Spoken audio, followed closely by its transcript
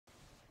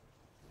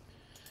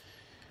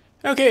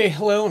Okay,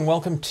 hello and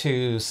welcome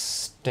to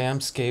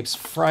Stampscapes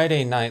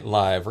Friday Night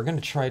Live. We're going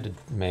to try to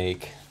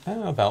make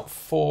about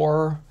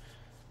four,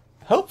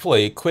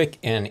 hopefully quick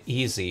and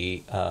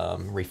easy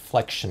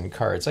reflection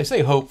cards. I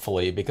say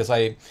hopefully because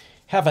I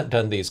haven't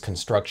done these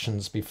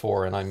constructions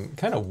before and I'm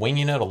kind of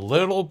winging it a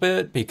little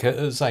bit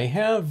because I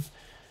have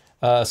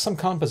some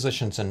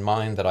compositions in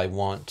mind that I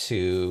want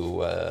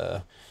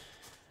to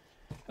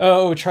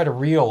try to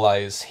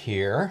realize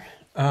here.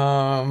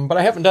 But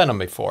I haven't done them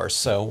before,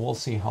 so we'll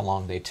see how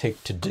long they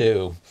take to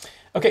do.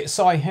 Okay,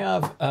 so I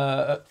have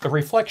a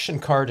reflection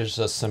card is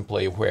just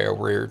simply where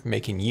we're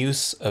making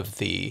use of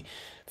the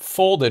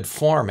folded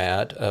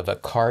format of a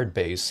card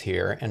base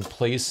here and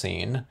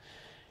placing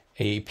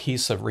a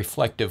piece of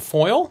reflective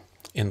foil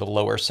in the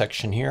lower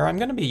section here. I'm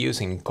going to be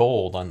using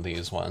gold on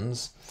these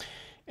ones.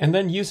 And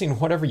then using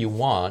whatever you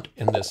want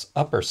in this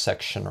upper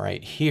section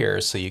right here,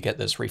 so you get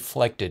this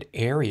reflected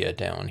area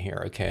down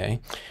here,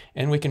 okay?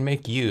 And we can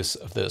make use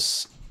of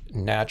this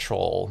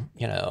natural,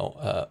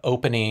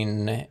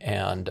 opening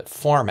and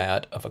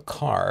format of a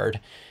card.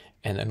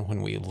 And then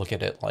when we look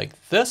at it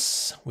like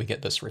this, we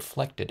get this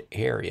reflected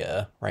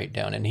area right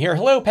down in here.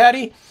 Hello,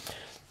 Patty.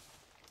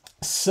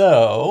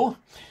 So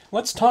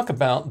let's talk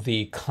about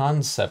the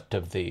concept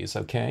of these,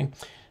 okay?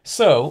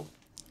 So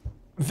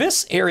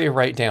this area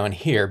right down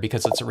here,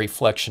 because it's a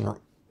reflection,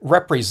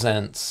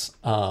 represents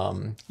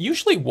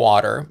usually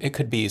water. It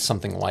could be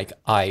something like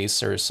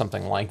ice or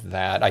something like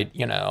that. I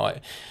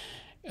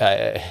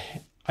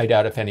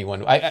doubt if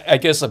anyone, I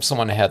guess if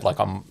someone had like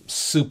a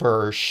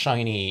super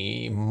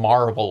shiny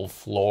marble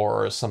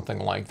floor or something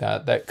like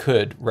that, that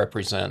could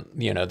represent,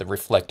 the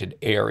reflected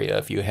area.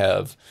 If you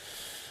have,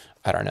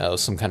 I don't know,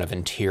 some kind of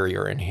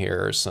interior in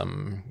here,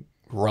 some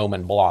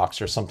Roman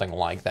blocks or something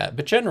like that.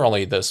 But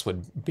generally, this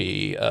would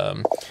be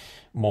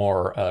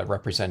more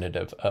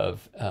representative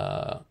of,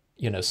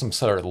 some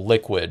sort of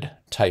liquid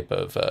type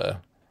of,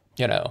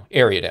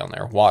 area down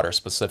there, water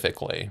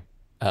specifically.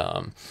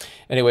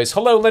 Anyways,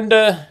 hello,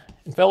 Linda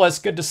and Phyllis,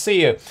 good to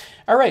see you.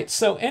 All right,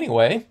 so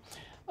anyway,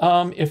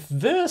 if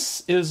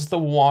this is the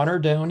water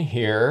down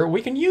here,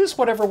 we can use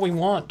whatever we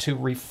want to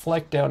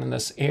reflect down in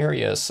this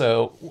area.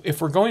 So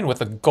if we're going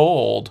with a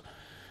gold,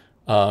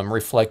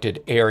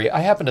 reflected area.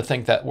 I happen to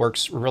think that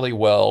works really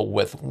well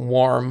with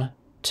warm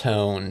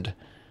toned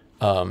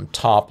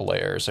top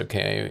layers,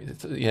 okay?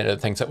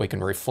 Things that we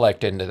can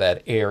reflect into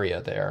that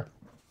area there.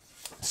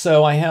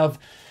 So I have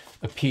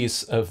a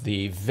piece of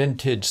the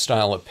vintage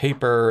style of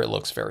paper. It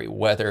looks very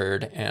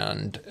weathered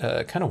and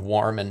kind of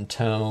warm in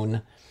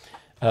tone.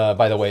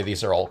 By the way,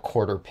 these are all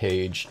quarter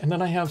page. And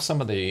then I have some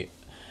of the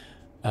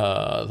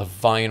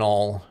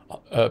vinyl,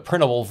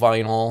 printable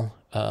vinyl,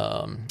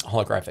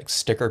 holographic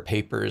sticker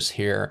papers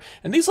here.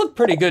 And these look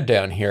pretty good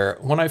down here.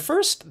 When I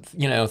first,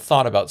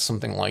 thought about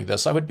something like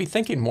this, I would be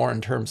thinking more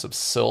in terms of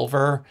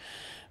silver,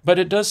 but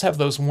it does have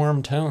those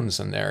warm tones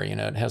in there.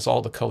 It has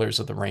all the colors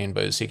of the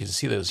rainbow, so you can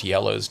see those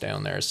yellows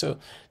down there. So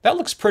that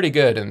looks pretty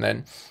good. And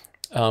then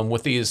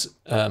with these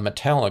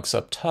metallics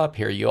up top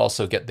here, you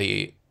also get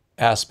the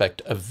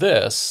aspect of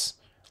this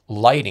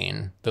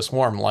lighting, this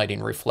warm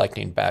lighting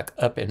reflecting back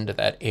up into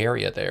that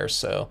area there.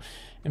 So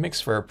it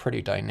makes for a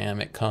pretty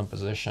dynamic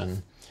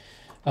composition.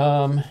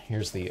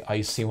 Here's the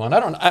icy one.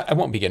 I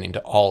won't be getting to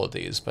all of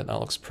these, but that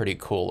looks pretty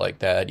cool like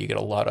that. You get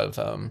a lot of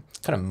kind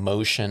of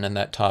motion in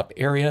that top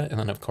area, and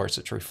then of course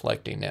it's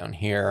reflecting down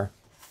here.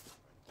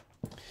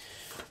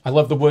 I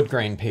love the wood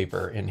grain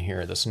paper in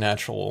here. This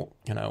natural,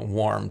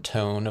 warm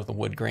tone of the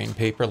wood grain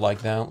paper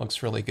like that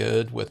looks really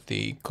good with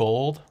the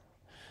gold.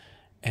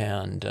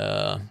 And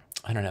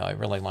I don't know, I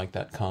really like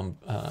that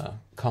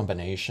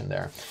combination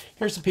there.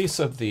 Here's a piece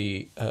of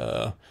the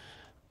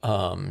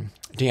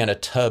Deanna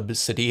Tubb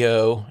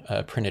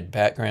Cedillo printed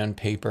background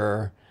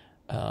paper.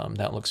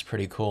 That looks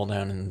pretty cool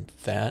down in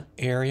that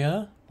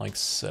area, like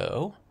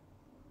so.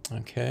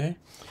 Okay.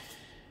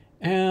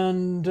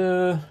 And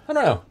I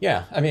don't know,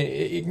 yeah, I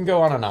mean, you can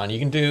go on and on. You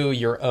can do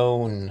your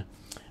own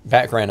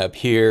background up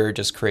here,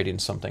 just creating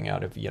something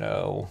out of,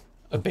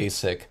 a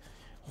basic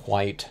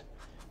white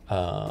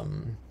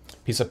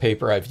piece of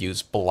paper. I've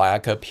used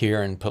black up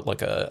here and put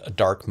like a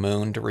dark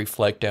moon to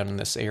reflect down in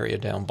this area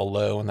down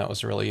below, and that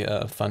was really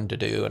fun to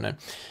do. And I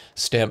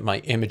stamped my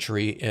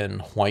imagery in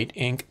white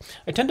ink.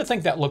 I tend to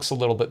think that looks a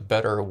little bit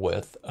better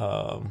with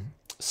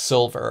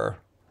silver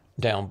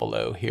down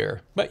below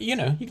here. But you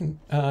can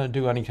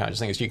do any kind of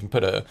things. You can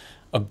put a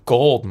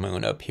gold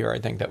moon up here. I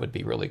think that would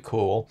be really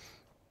cool.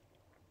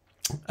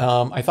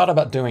 I thought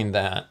about doing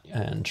that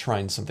and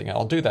trying something.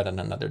 I'll do that in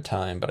another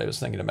time, but I was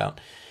thinking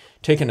about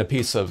taking a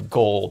piece of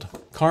gold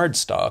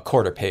cardstock,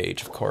 quarter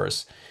page, of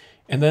course,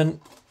 and then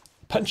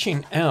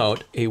punching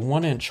out a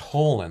 1-inch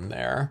hole in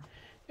there,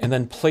 and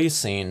then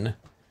placing,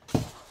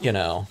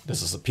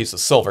 this is a piece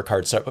of silver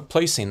cardstock, but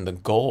placing the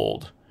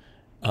gold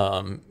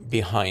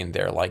behind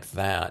there like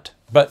that.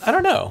 But I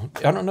don't know.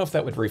 I don't know if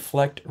that would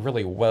reflect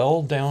really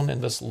well down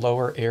in this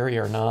lower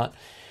area or not.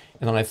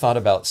 And then I thought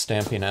about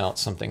stamping out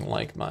something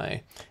like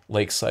my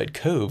Lakeside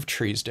Cove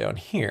trees down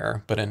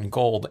here, but in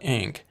gold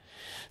ink.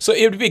 So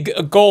it would be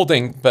a gold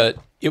ink, but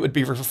it would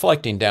be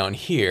reflecting down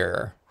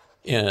here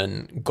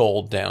in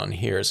gold down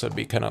here. So it'd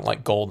be kind of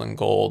like gold and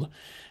gold.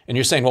 And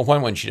you're saying, well, why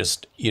wouldn't you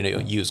just, you know,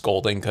 use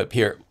gold ink up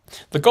here?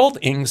 The gold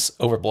inks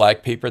over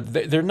black paper,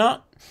 they're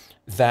not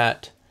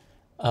that,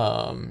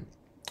 I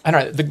don't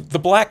know, the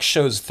black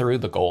shows through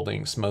the gold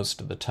inks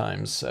most of the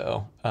time.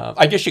 So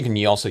I guess you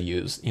can also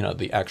use, you know,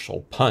 the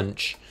actual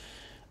punch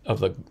of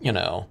the, you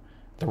know,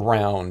 the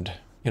round,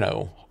 you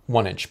know,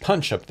 1-inch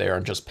punch up there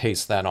and just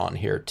paste that on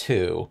here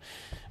too.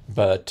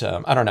 But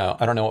I don't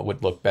know what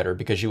would look better,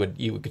 because you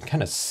would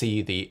kind of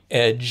see the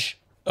edge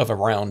of a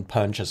round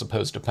punch as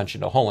opposed to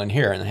punching a hole in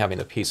here and having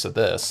a piece of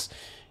this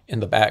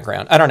in the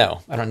background. I don't know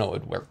what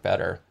would work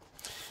better.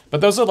 But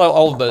those are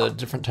all the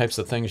different types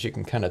of things you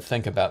can kind of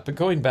think about. But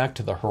going back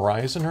to the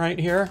horizon right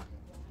here,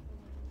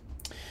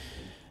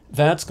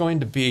 that's going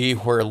to be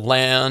where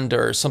land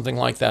or something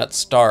like that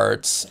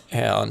starts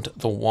and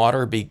the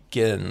water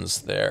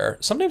begins there.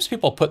 Sometimes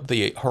people put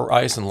the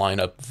horizon line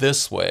up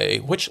this way,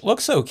 which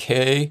looks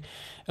okay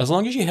as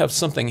long as you have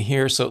something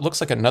here so it looks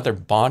like another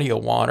body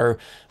of water,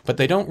 but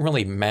they don't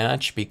really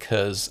match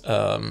because,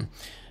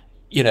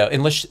 you know,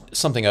 unless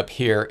something up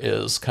here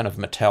is kind of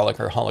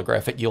metallic or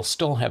holographic, you'll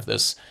still have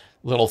this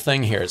little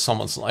thing here. It's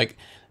almost like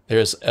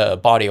there's a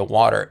body of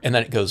water and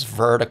then it goes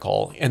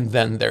vertical and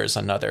then there's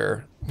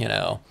another, you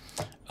know,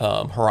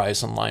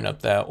 horizon line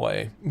up that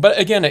way. But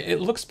again, it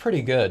looks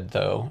pretty good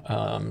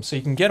though. So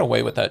you can get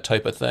away with that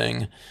type of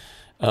thing.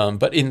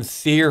 But in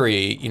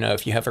theory, you know,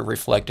 if you have a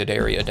reflected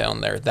area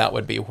down there, that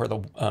would be where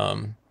the,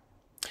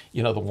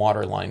 you know, the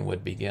water line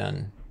would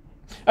begin.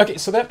 Okay,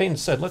 so that being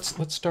said,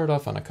 let's start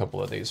off on a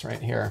couple of these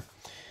right here.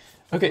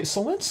 Okay,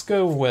 so let's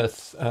go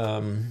with,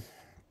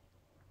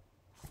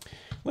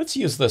 let's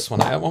use this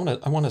one. I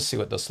want to see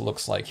what this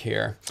looks like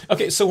here.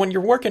 Okay, so when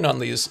you're working on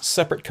these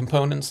separate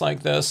components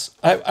like this,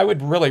 I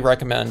would really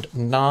recommend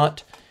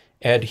not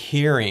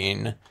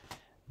adhering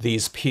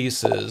these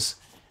pieces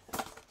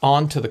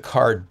onto the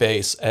card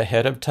base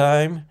ahead of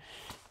time.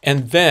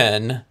 And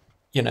then,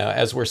 you know,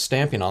 as we're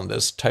stamping on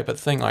this type of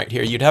thing right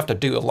here, you'd have to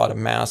do a lot of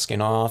masking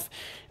off.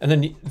 And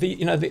then,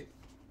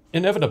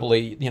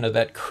 inevitably, you know,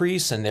 that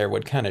crease in there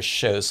would kind of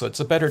show. So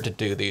it's better to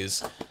do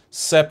these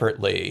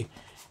separately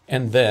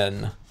and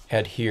then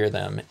adhere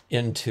them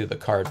into the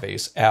card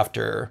base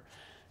after,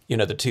 you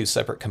know, the two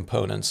separate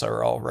components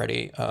are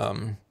already,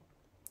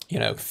 you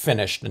know,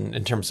 finished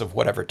in terms of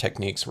whatever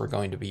techniques we're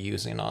going to be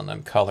using on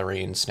them,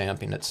 coloring,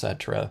 stamping,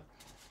 etc.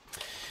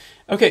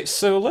 Okay,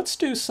 so let's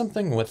do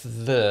something with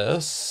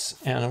this,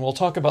 and we'll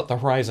talk about the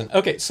horizon.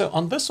 Okay, so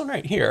on this one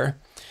right here,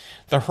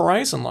 the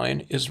horizon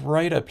line is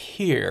right up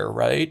here,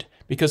 right?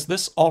 Because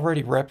this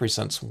already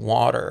represents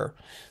water.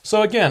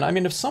 So again, I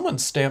mean, if someone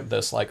stamped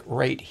this like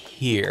right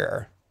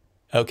here,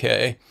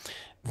 okay,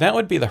 that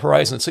would be the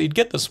horizon. So you'd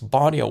get this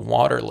body of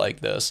water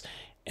like this,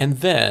 and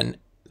then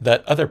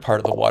that other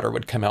part of the water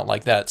would come out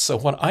like that. So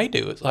what I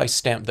do is I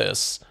stamp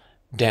this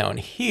down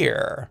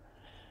here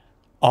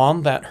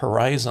on that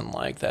horizon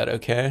like that,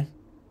 okay?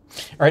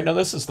 All right, now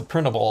this is the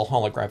printable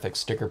holographic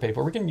sticker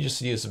paper. We can just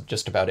use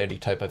just about any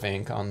type of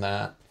ink on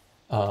that.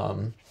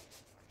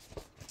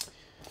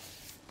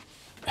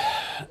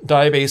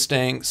 Dye-based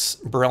inks,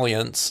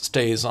 Brilliance,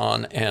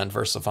 StazOn, and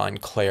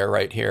VersaFine Clair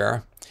right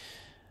here.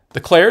 The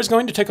Clair is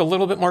going to take a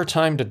little bit more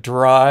time to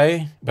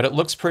dry, but it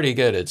looks pretty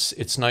good.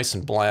 It's nice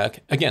and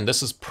black. Again,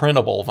 this is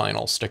printable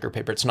vinyl sticker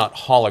paper. It's not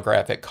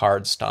holographic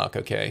cardstock,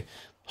 okay?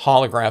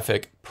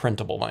 Holographic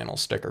printable vinyl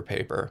sticker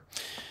paper.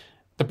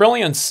 The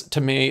Brilliance, to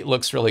me,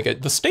 looks really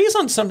good. The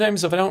StazOn,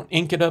 sometimes if I don't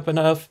ink it up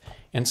enough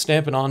and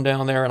stamp it on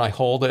down there and I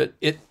hold it,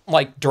 it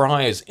like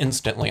dries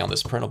instantly on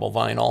this printable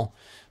vinyl.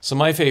 So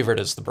my favorite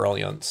is the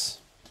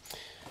Brilliance.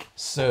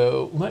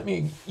 So let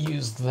me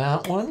use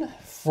that one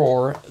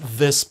for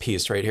this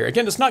piece right here.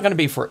 Again, it's not going to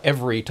be for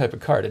every type of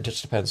card. It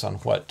just depends on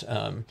what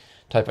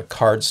type of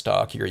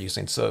cardstock you're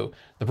using. So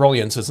the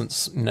Brilliance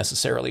isn't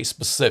necessarily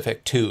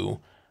specific to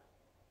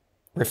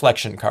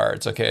reflection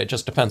cards, okay? It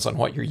just depends on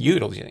what you're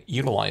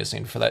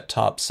utilizing for that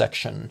top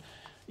section,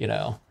 you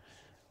know,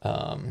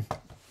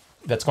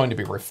 that's going to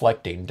be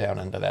reflecting down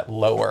into that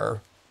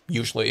lower,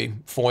 usually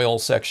foil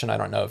section. I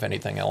don't know if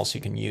anything else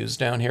you can use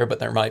down here, but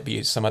there might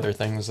be some other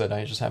things that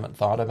I just haven't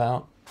thought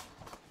about.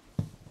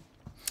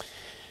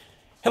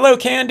 Hello,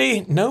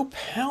 Candy. No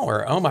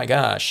power. Oh my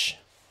gosh.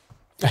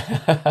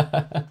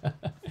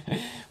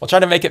 We'll try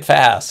to make it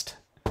fast,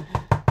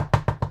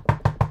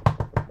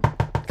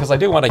 because I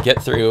do want to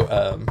get through,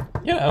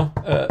 you know,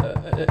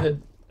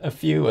 a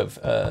few of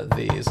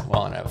these.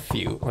 Well, not a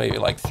few, maybe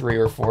like 3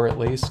 or 4 at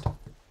least.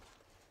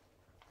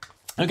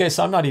 Okay,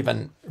 so I'm not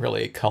even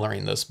really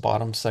coloring this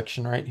bottom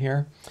section right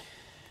here.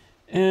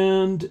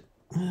 And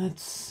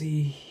let's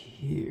see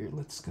here.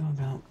 Let's go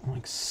about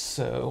like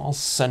so.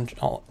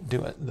 I'll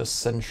do it this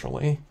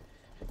centrally.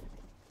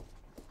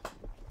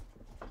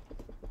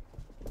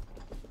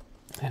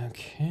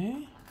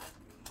 Okay.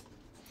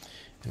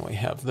 And we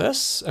have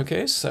this.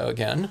 Okay, so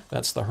again,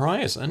 that's the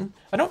horizon.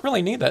 I don't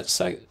really need that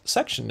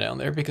section down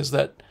there because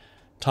that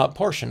top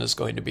portion is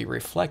going to be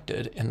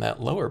reflected in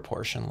that lower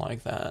portion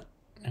like that.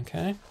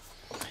 Okay.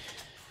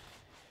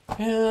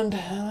 And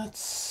let's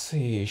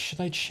see,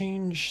 should I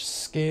change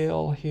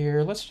scale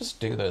here? Let's just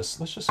do this.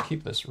 Let's just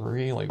keep this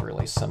really,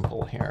 really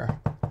simple here.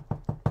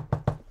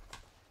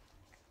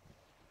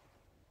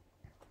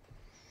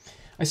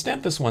 I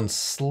stamped this one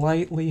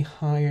slightly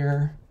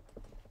higher,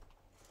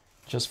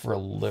 just for a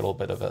little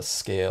bit of a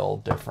scale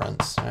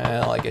difference.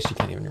 Well, I guess you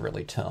can't even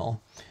really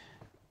tell.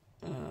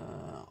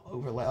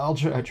 Overlay, I'll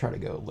try to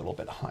go a little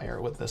bit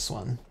higher with this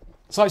one.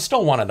 So I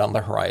still want it on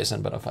the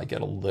horizon, but if I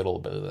get a little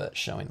bit of that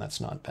showing, that's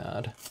not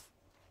bad.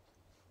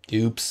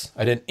 Oops,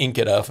 I didn't ink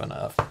it up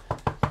enough.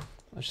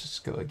 Let's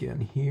just go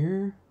again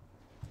here.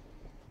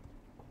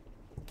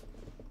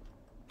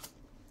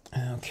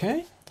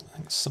 Okay,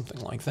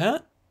 something like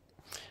that.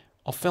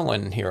 I'll fill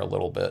in here a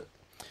little bit,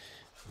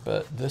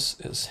 but this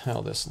is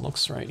how this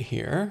looks right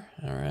here.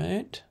 All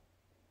right.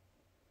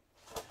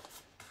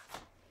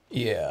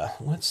 Yeah,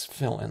 let's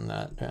fill in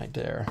that right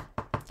there.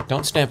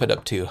 Don't stamp it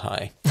up too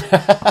high.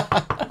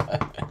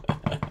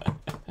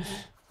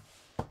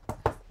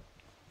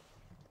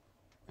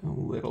 A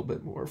little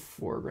bit more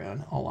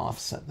foreground. I'll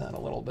offset that a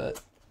little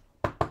bit.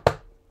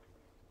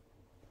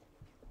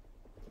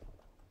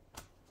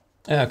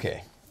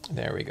 Okay,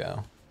 there we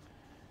go.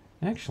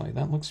 Actually,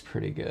 that looks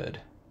pretty good.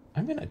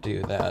 I'm going to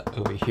do that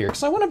over here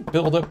because I want to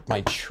build up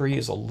my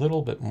trees a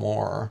little bit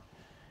more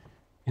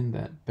in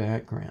that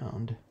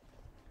background.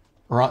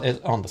 Or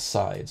on the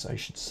sides, I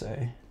should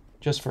say.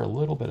 Just for a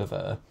little bit of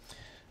a,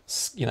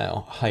 you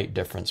know, height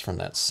difference from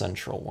that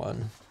central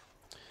one.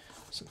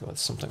 So go with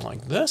something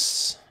like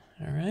this.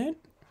 All right.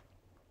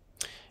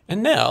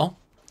 And now,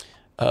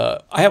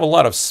 I have a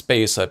lot of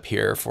space up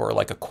here for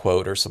like a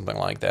quote or something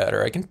like that.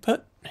 Or I can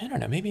put, I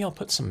don't know, maybe I'll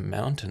put some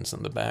mountains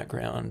in the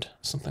background.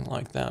 Something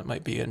like that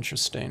might be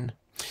interesting.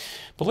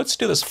 But let's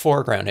do this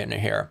foreground in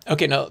here.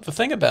 Okay, now the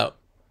thing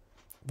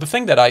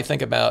that I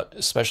think about,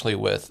 especially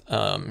with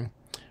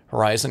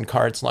horizon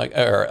cards like,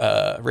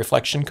 or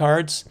reflection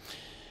cards,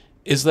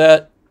 is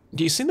that,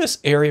 do you see this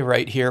area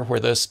right here where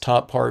this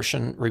top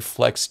portion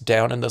reflects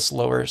down in this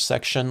lower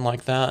section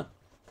like that?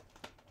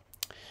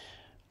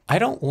 I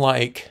don't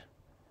like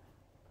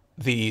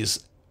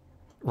these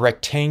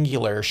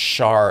rectangular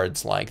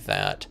shards like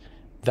that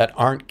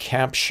aren't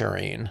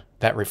capturing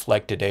that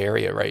reflected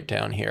area right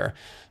down here.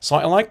 So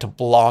I like to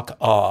block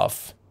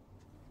off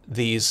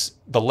the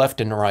left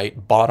and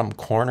right bottom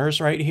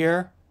corners right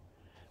here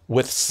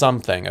with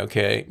something,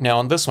 okay? Now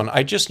on this one,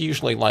 I just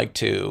usually like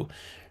to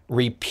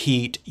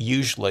repeat,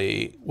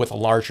 usually with a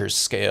larger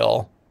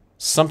scale,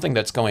 something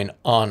that's going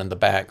on in the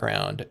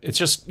background. It's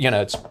just, you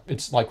know,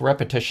 it's like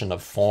repetition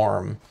of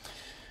form.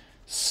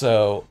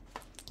 So,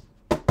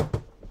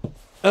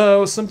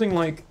 oh, something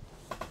like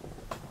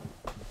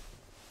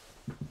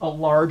a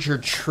larger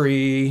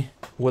tree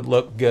would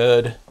look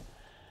good.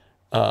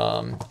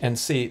 And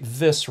see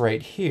this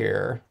right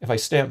here, if I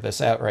stamp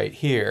this out right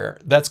here,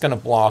 that's going to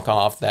block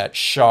off that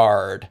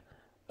shard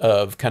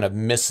of kind of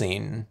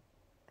missing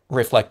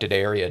reflected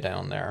area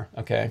down there,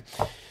 okay?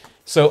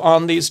 So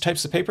on these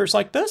types of papers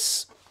like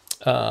this,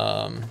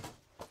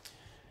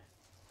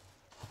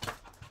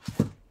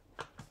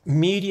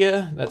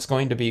 media that's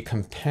going to be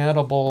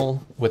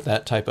compatible with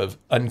that type of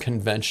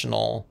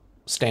unconventional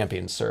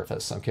stamping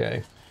surface,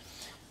 okay?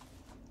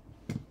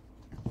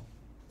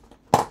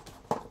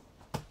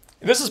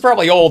 This is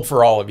probably old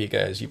for all of you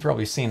guys. You've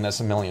probably seen this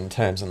a million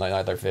times in the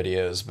other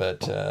videos,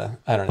 but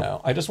I don't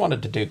know. I just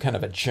wanted to do kind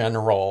of a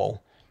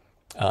general,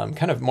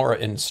 kind of more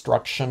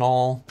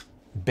instructional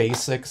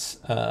basics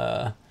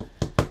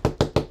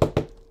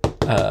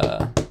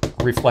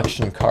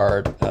reflection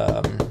card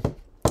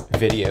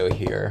video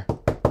here.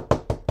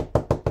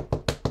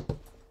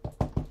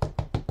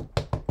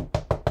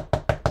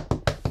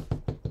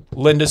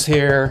 Linda's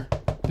here.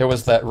 There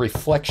was that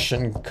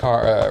reflection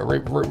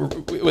card,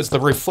 it was the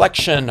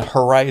reflection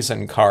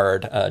horizon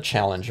card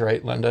challenge,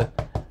 right, Linda?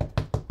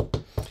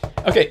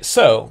 Okay,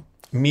 so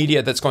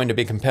media that's going to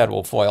be compatible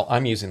with foil,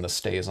 I'm using the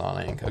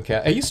StazOn ink,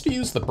 okay? I used to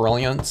use the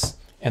Brilliance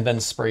and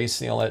then spray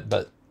seal it,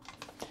 but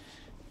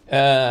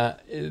the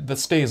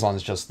StazOn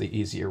is just the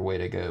easier way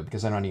to go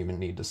because I don't even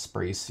need to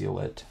spray seal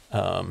it,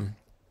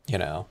 you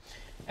know,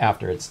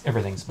 after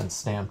everything's been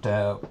stamped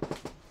out.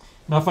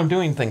 Now, if I'm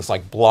doing things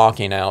like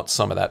blocking out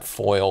some of that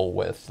foil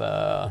with,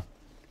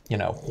 you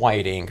know,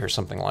 white ink or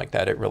something like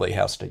that, it really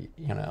has to,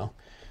 you know,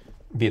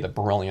 be the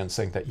Brilliance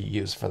ink that you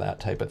use for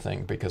that type of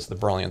thing because the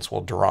Brilliance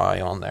will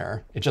dry on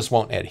there. It just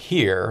won't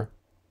adhere,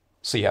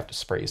 so you have to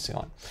spray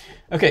seal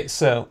it. Okay,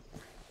 so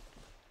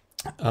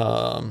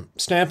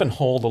stamp and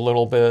hold a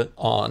little bit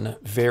on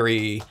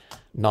very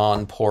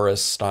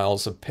non-porous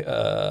styles of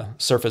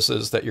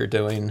surfaces that you're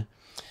doing,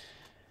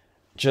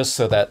 just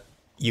so that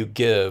you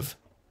give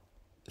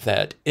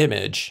that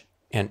image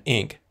and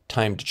ink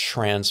time to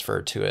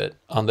transfer to it.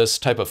 On this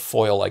type of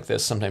foil like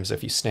this, sometimes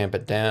if you stamp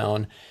it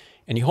down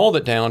and you hold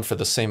it down for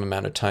the same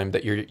amount of time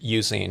that you're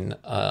using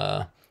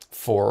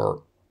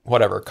for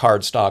whatever,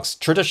 cardstocks,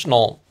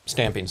 traditional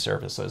stamping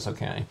surfaces,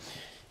 okay,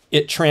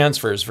 it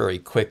transfers very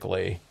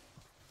quickly.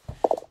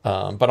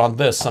 But on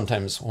this,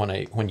 sometimes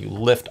when you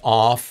lift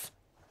off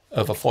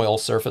of a foil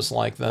surface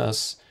like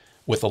this,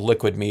 with a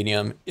liquid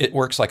medium, it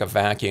works like a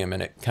vacuum,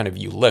 and it kind of,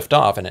 you lift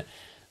off, and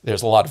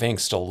there's a lot of ink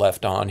still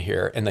left on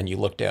here, and then you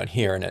look down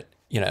here, and it,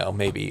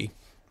 maybe,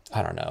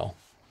 I don't know,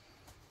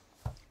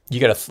 you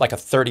get like a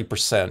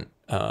 30%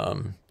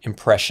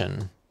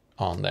 impression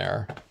on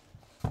there.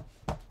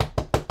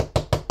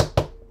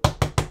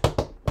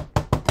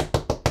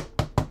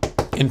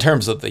 In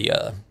terms of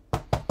the,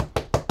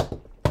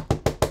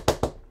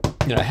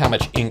 how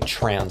much ink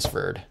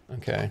transferred,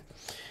 okay?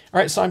 All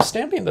right, so I'm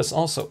stamping this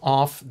also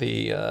off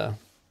the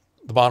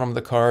bottom of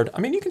the card. I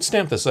mean, you can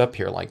stamp this up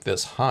here like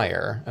this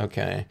higher,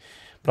 okay?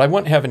 But I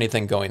wouldn't have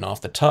anything going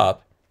off the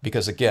top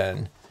because,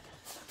 again,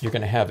 you're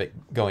going to have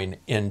it going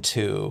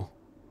into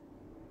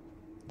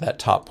that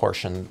top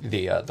portion,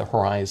 the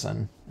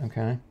horizon,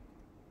 okay?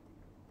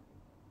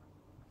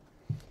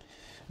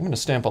 I'm going to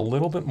stamp a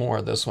little bit more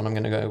of this one. I'm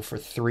going to go for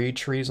 3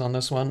 trees on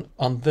this one.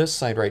 On this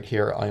side right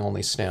here, I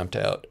only stamped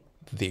out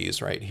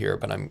these right here,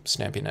 but I'm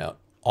stamping out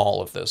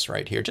all of this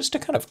right here just to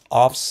kind of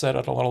offset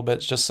it a little bit,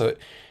 just so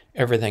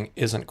everything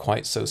isn't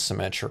quite so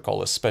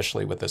symmetrical,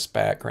 especially with this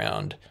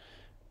background.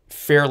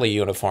 Fairly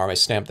uniform. I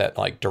stamped that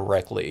like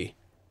directly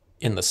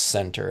in the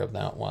center of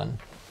that one.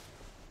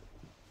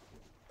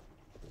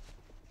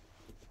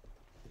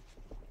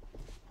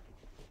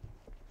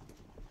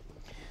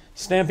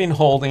 Stamping,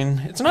 holding.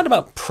 It's not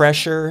about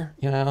pressure,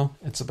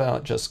 it's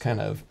about just kind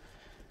of,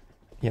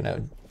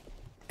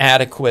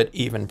 adequate,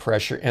 even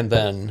pressure, and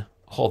then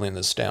holding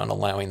this down,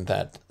 allowing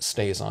that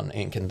stays on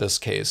ink in this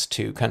case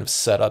to kind of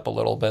set up a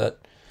little bit.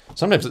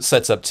 Sometimes it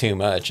sets up too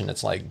much and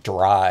it's like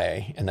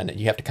dry, and then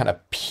you have to kind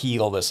of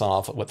peel this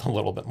off with a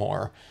little bit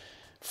more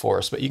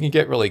force, but you can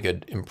get really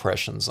good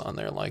impressions on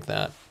there like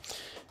that.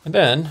 And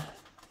then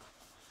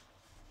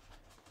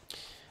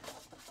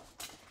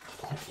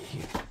what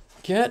you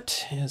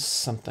get is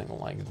something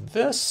like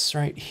this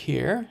right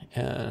here,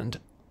 and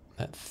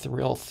that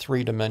real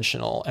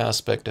three-dimensional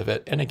aspect of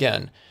it. And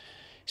again,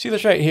 see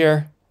this right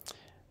here?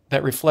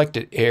 That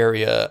reflected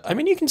area, I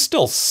mean, you can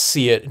still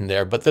see it in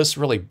there, but this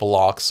really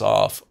blocks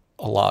off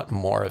a lot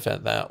more of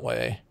it that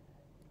way.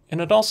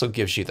 And it also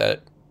gives you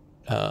that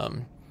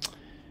kind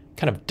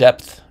of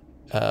depth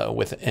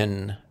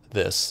within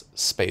this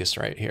space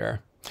right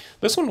here.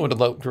 This one would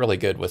look really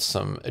good with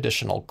some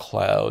additional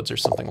clouds or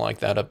something like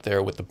that up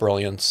there with the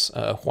Brilliance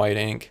white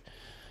ink.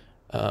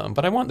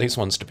 But I want these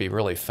ones to be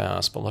really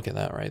fast, but look at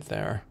that right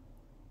there.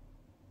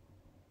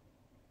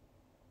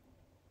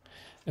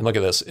 And look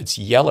at this, it's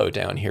yellow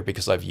down here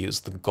because I've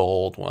used the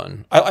gold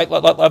one. I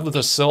love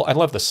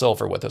the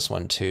silver with this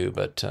one too,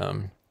 but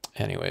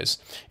anyways,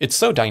 it's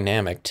so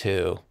dynamic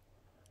too.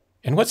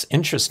 And what's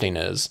interesting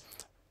is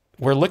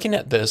we're looking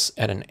at this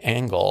at an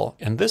angle,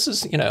 and this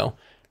is,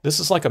 this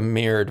is like a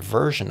mirrored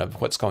version of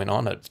what's going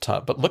on at the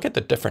top, but look at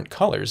the different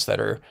colors that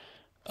are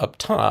up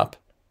top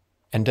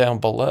and down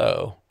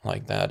below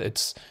like that.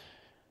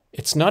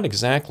 It's not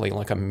exactly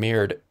like a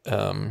mirrored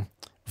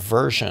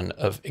version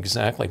of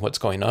exactly what's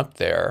going up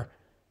there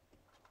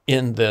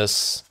in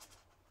this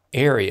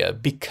area,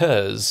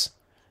 because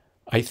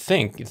I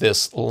think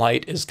this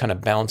light is kind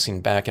of bouncing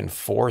back and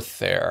forth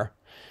there.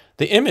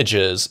 The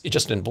images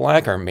just in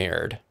black are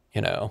mirrored,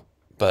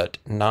 but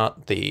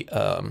not the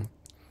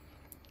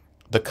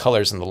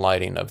colors and the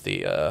lighting of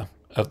the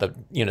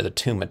the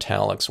two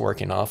metallics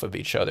working off of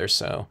each other.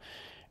 So,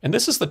 and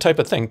this is the type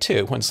of thing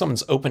too, when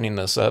someone's opening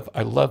this up,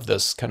 I love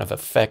this kind of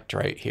effect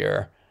right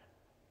here.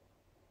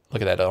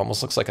 Look at that, it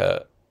almost looks like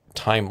a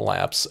time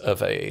lapse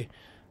of a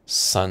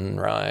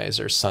sunrise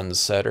or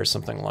sunset or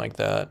something like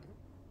that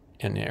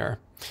in here.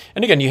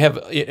 And again, you have,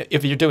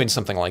 if you're doing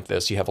something like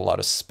this, you have a lot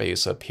of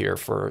space up here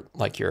for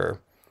like your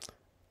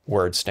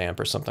word stamp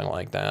or something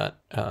like that.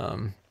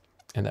 And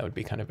that would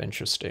be kind of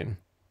interesting.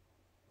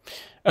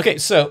 Okay,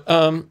 so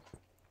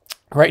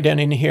right down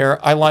in here,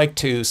 I like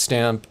to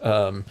stamp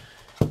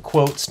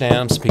quote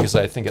stamps because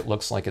I think it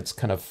looks like it's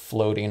kind of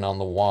floating on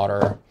the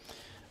water.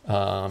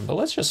 But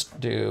let's just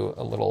do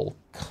a little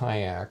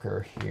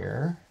kayaker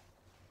here.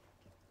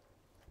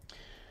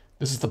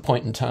 This is the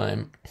point in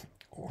time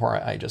where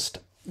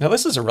now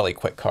this is a really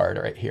quick card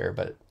right here,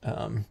 but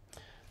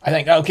I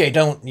think, okay,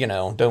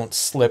 don't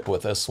slip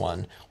with this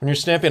one. When you're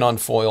stamping on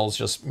foils,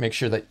 just make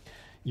sure that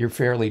you're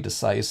fairly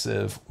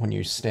decisive when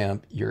you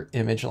stamp your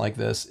image like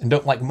this, and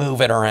don't like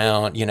move it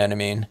around, you know what I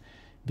mean?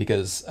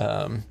 Because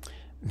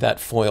that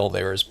foil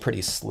there is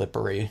pretty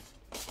slippery.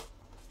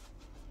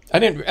 I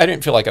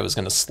didn't feel like I was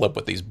going to slip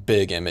with these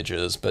big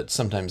images, but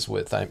sometimes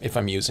if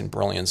I'm using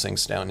Brilliance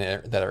inks down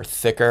there that are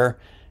thicker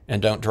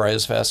and don't dry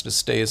as fast as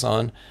stays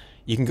on,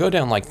 you can go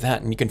down like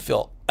that and you can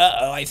feel,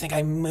 uh-oh, I think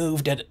I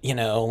moved it,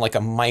 like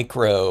a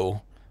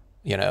micro,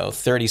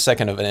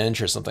 32nd of an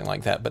inch or something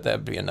like that, but that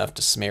would be enough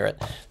to smear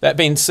it. That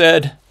being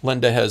said,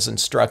 Linda has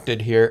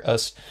instructed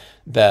us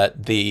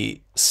that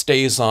the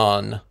stays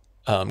on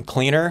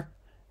cleaner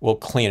will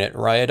clean it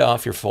right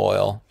off your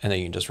foil, and then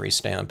you can just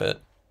restamp it.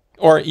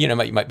 Or, you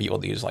might be able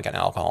to use like an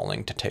alcohol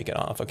ink to take it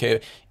off,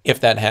 okay?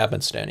 If that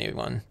happens to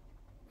anyone.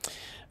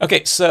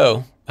 Okay,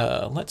 so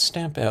Let's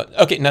stamp out.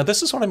 Okay, now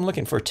this is what I'm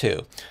looking for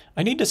too.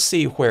 I need to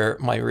see where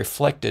my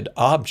reflected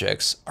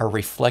objects are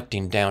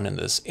reflecting down in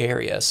this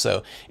area.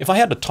 So if I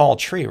had a tall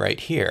tree right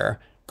here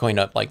going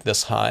up like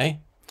this high,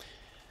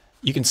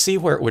 you can see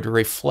where it would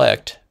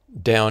reflect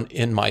down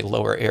in my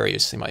lower area.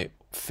 See my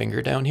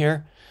finger down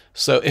here?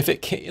 So if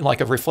it came,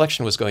 like a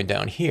reflection was going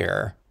down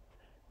here,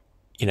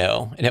 you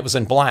know, and it was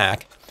in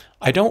black,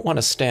 I don't want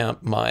to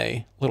stamp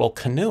my little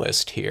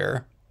canoeist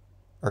here,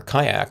 or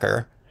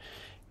kayaker,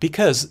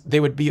 because they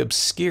would be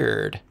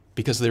obscured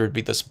because there would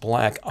be this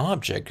black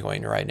object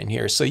going right in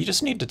here. So you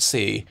just need to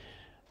see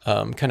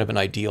kind of an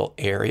ideal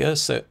area.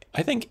 So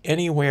I think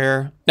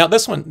anywhere, now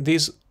this one,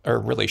 these are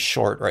really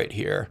short right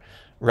here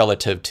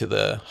relative to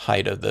the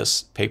height of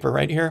this paper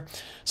right here.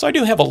 So I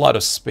do have a lot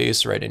of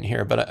space right in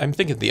here, but I'm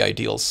thinking the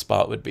ideal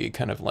spot would be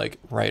kind of like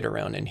right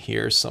around in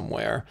here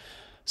somewhere.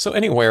 So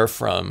anywhere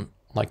from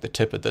like the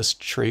tip of this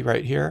tree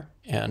right here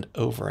and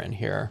over in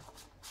here.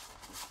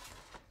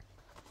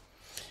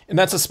 And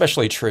that's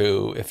especially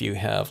true if you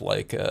have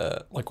like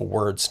a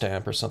word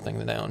stamp or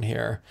something down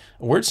here.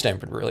 A word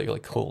stamp would be really, really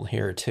cool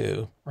here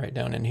too, right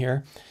down in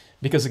here.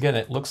 Because again,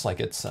 it looks like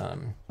it's,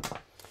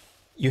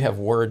 you have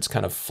words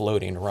kind of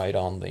floating right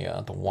on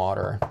the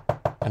water.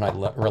 And I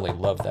really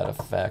love that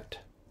effect.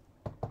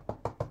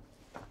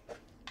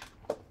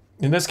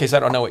 In this case, I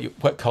don't know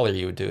what color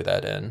you would do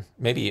that in.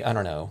 Maybe, I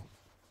don't know,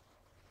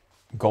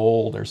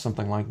 gold or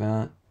something like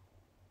that.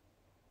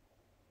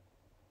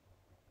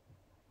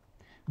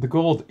 The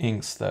gold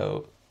inks,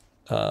 though,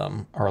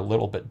 are a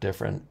little bit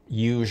different,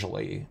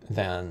 usually,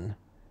 than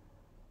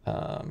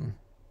the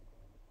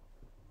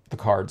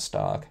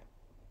cardstock.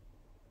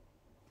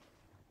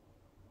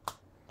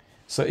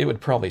 So it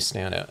would probably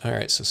stand out. All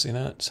right, so see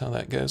that's how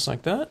that goes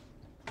like that.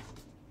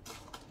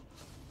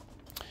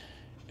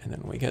 And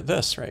then we get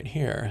this right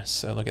here.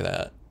 So look at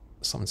that.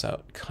 Someone's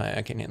out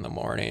kayaking in the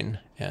morning.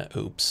 Yeah,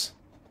 oops.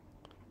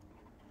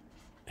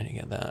 And you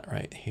get that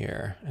right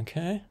here.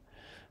 Okay.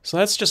 So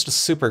that's just a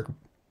super...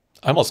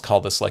 I almost call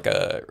this like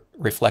a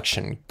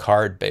reflection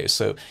card base.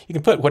 So you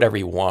can put whatever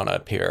you want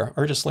up here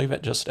or just leave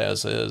it just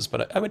as is.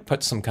 But I would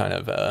put some kind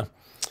of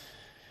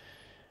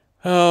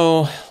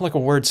like a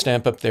word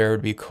stamp up there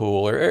would be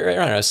cool. Or I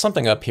don't know,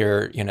 something up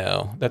here, you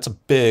know, that's a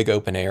big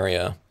open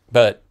area.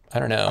 But I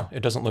don't know,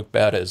 it doesn't look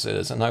bad as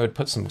is. And I would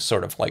put some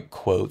sort of like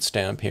quote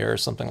stamp here or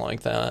something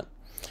like that.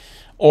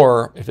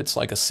 Or if it's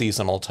like a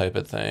seasonal type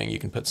of thing, you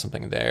can put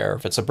something there.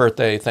 If it's a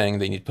birthday thing,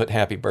 then you'd put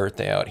happy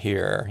birthday out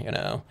here, you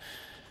know.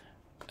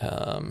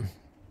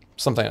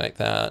 Something like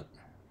that.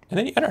 And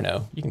then, I don't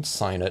know, you can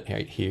sign it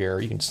right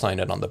here. You can sign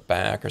it on the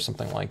back or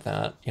something like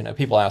that. You know,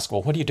 people ask,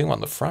 well, what do you do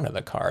on the front of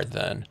the card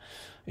then?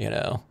 You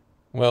know,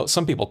 well,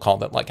 some people call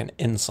that like an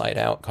inside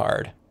out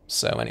card.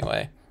 So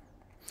anyway,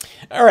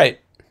 all right.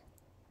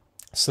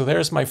 So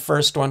there's my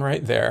first one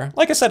right there.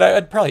 Like I said,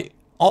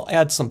 I'll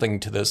add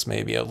something to this,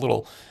 maybe a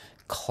little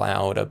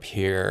cloud up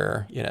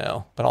here, you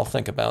know, but I'll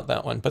think about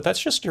that one. But that's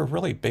just your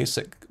really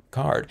basic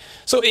card.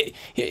 So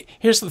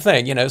here's the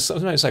thing, you know,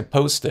 sometimes I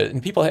post it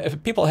and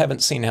if people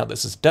haven't seen how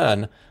this is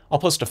done, I'll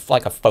post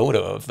like a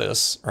photo of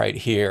this right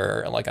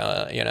here, like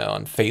you know,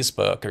 on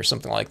Facebook or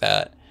something like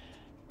that.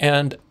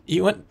 And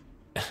you went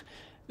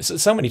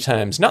so many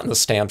times, not in the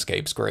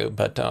Stampscapes group,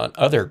 but on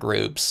other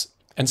groups,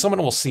 and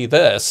someone will see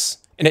this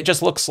and it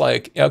just looks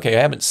like, okay,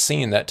 I haven't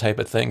seen that type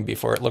of thing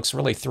before. It looks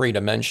really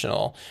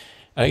three-dimensional.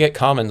 And I get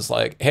comments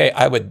like, hey,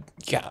 I would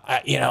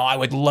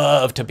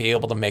love to be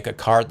able to make a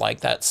card like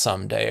that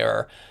someday.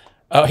 Or,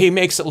 oh, he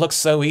makes it look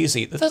so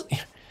easy. This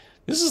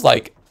is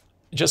like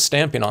just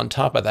stamping on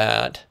top of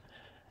that.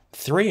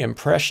 3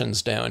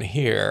 impressions down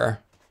here.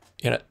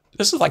 You know,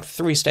 this is like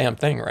 3 stamp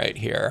thing right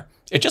here.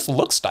 It just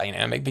looks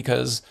dynamic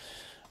because,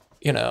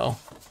 you know,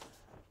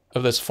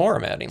 of this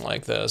formatting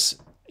like this.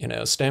 You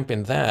know,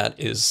 stamping that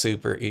is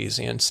super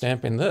easy. And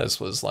stamping this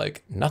was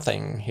like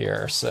nothing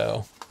here.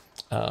 So...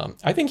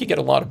 I think you get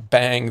a lot of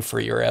bang for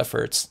your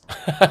efforts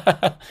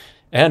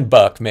and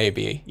buck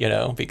maybe, you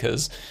know,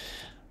 because,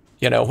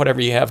 you know, whatever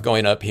you have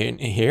going up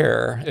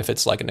here, if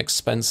it's like an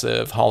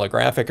expensive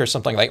holographic or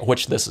something like,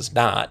 which this is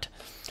not,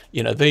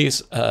 you know,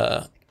 these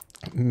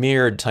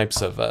mirrored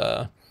types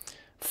of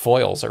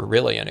foils are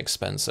really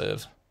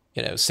inexpensive.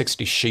 You know,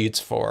 60 sheets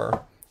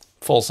for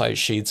full-size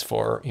sheets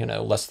for, you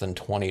know, less than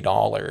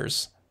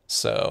 $20.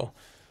 So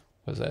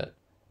was it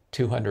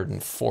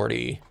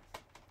 240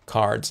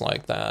 cards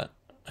like that?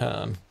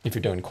 If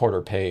you're doing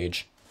quarter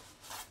page.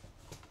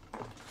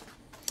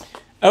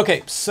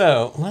 Okay,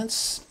 so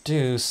let's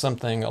do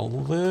something a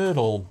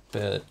little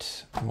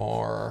bit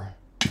more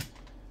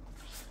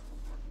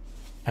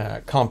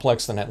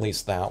complex than at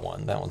least that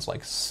one. That one's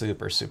like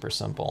super, super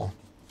simple.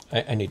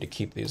 I need to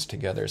keep these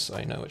together so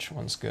I know which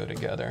ones go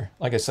together.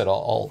 Like I said,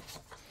 I'll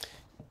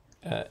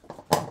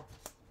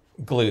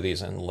glue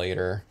these in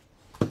later.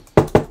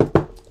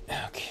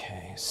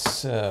 Okay,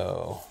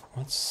 so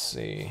let's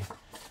see.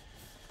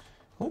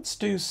 Let's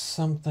do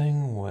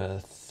something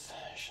with,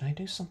 should I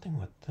do something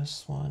with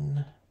this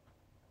one?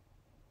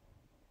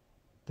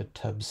 The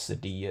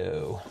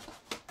Tubsidio.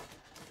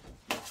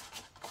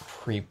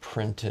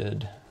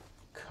 pre-printed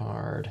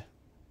card.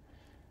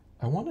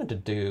 I wanted to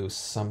do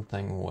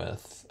something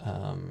with,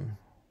 I'm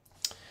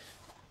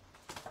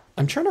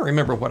trying to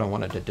remember what I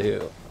wanted to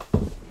do.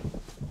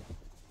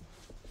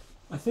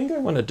 I think I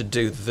wanted to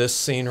do this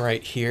scene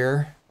right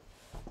here,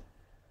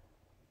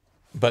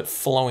 but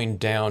flowing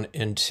down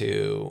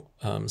into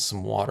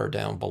some water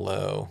down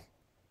below.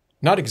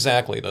 Not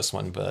exactly this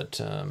one,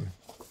 but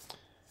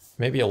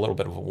maybe a little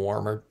bit of a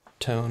warmer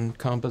tone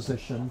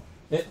composition.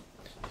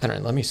 All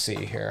right, let me see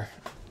here.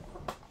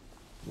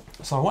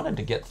 So I wanted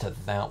to get to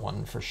that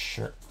one for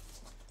sure.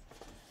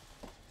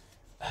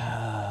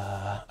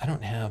 I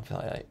don't have,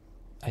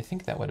 I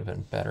think that would have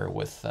been better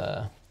with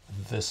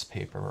this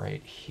paper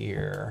right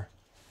here.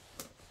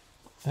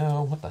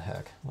 Oh, what the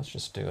heck? Let's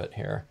just do it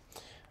here.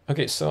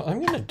 Okay, so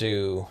I'm going to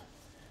do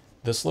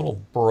this little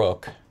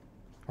brook,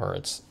 or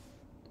it's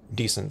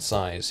decent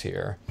size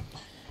here.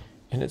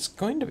 And it's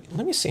going to be,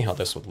 let me see how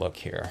this would look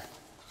here.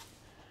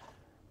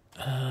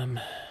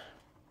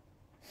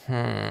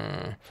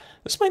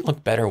 This might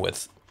look better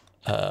with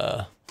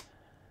like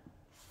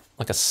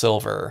a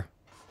silver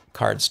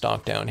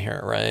cardstock down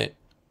here, right?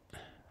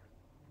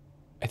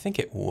 I think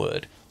it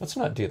would. Let's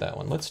not do that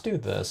one. Let's do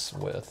this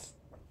with,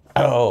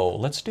 oh,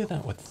 let's do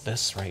that with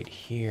this right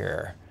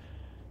here.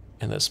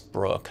 And this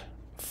brook,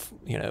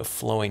 you know,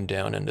 flowing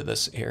down into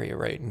this area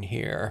right in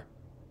here.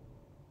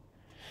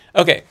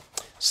 Okay,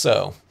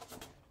 so.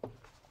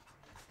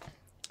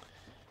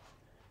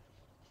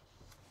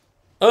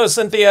 Oh,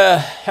 Cynthia,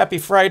 happy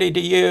Friday to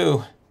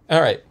you.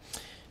 All right,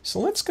 so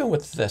let's go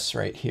with this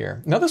right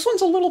here. Now this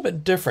one's a little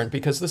bit different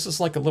because this is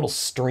like a little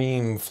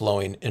stream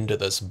flowing into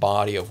this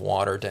body of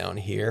water down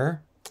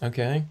here,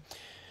 okay?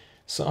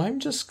 So I'm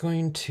just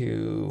going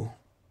to,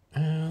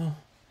 I'm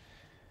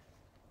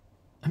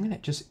going to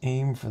just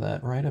aim for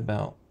that right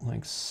about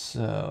like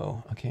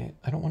so. Okay,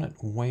 I don't want it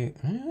way,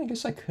 I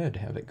guess I could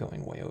have it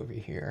going way over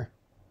here.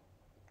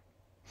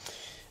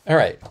 All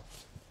right.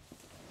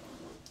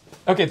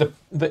 Okay,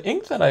 the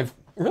ink that I've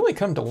really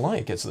come to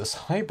like is this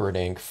hybrid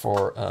ink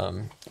for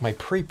my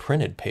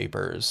pre-printed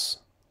papers.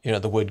 You know,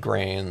 the wood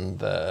grain,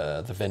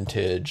 the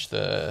vintage,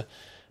 the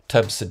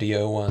Tub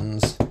Cedillo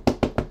ones.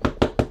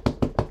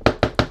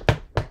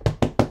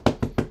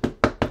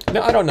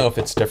 Now, I don't know if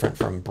it's different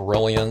from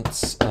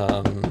Brilliance.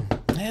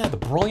 Yeah, the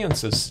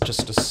Brilliance is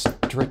just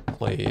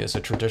strictly as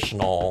a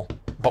traditional,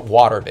 but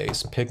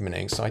water-based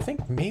pigmenting. So I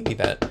think maybe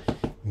that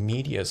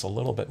media is a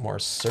little bit more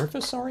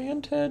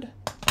surface-oriented.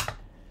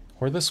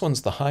 Or this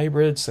one's the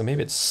hybrid, so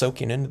maybe it's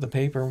soaking into the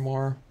paper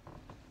more.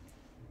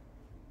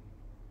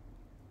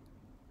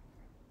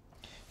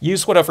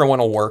 Use whatever one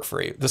will work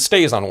for you. The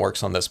StazOn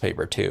works on this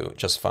paper too,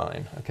 just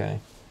fine,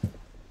 okay?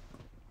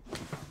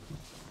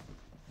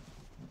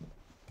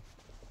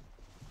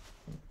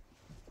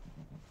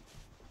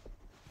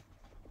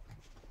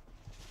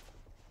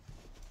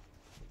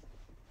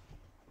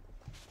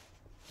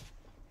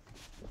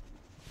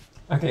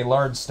 Okay,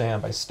 large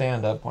stamp. I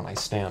stand up when I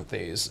stamp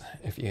these,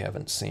 if you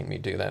haven't seen me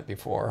do that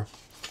before.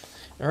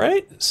 All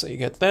right, so you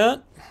get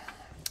that.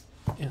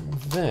 And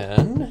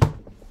then,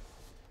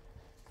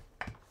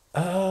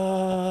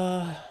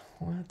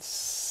 let's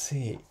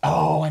see.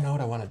 Oh, I know what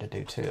I wanted to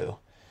do too.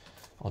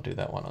 I'll do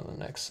that one on the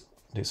next,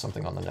 do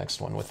something on the next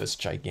one with this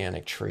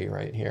gigantic tree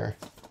right here.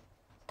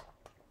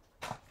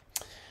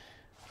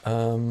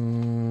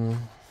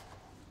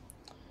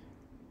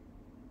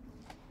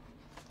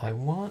 I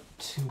want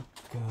to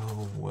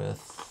go with,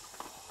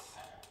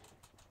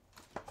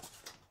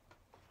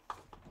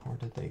 where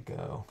did they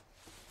go?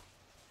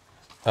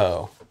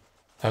 Oh,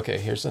 okay,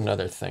 here's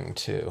another thing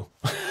too.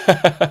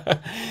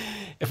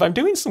 If I'm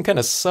doing some kind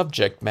of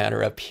subject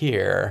matter up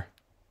here,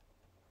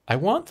 I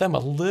want them a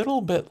little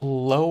bit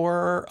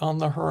lower on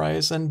the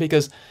horizon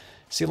because,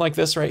 see like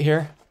this right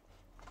here?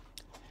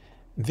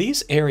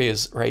 These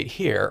areas right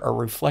here are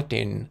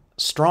reflecting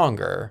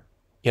stronger,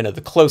 you know, the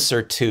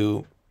closer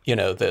to, you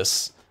know,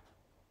 this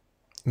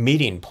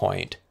meeting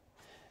point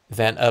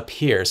than up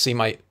here. See,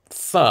 my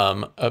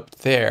thumb up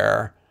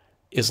there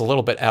is a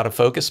little bit out of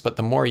focus, but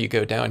the more you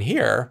go down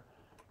here,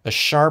 the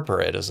sharper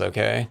it is,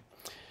 okay?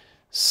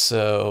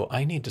 So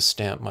I need to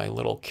stamp my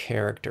little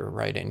character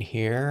right in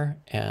here,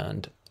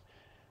 and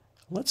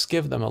let's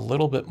give them a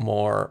little bit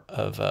more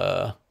of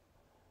a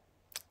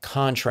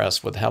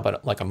contrast with, how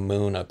about like a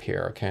moon up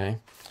here, okay?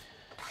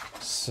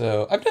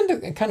 So I've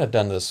kind of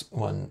done this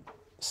one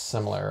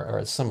similar, or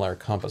a similar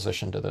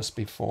composition to this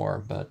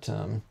before, but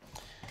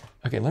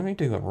okay, let me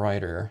do a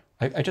rider.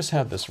 I just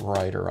have this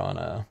rider on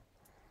a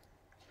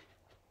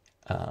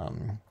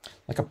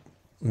like a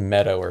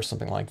meadow or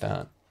something like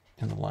that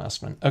in the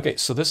last one. Okay,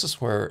 so this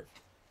is where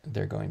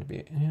they're going to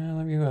be. Yeah,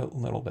 let me go a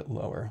little bit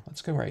lower.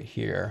 Let's go right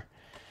here,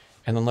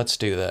 and then let's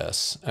do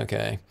this.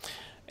 Okay,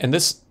 and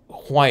this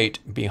white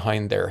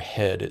behind their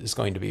head is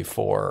going to be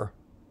for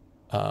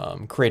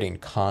creating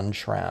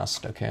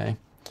contrast. Okay.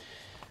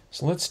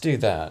 So let's do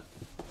that.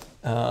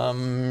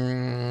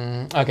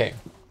 Okay,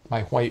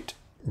 my white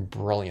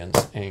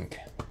Brilliance ink.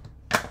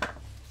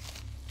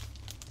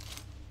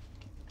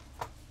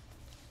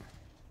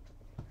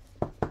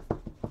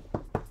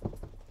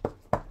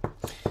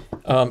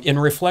 In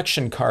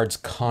reflection cards,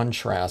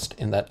 contrast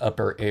in that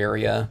upper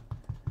area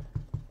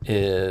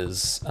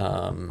is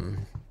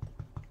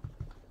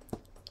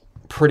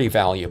pretty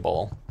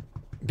valuable,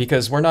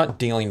 because we're not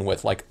dealing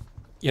with like,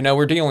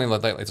 we're dealing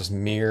with like this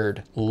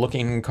mirrored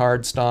looking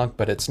cardstock,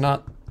 but it's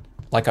not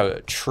like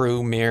a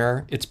true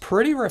mirror. It's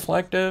pretty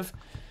reflective,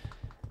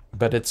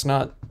 but it's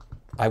not,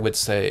 I would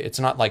say, it's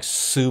not like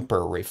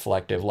super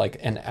reflective like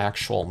an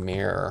actual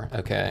mirror,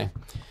 okay?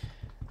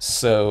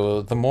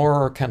 So the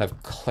more kind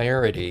of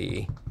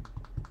clarity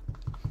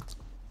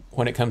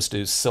when it comes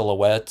to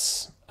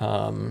silhouettes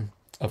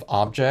of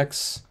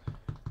objects,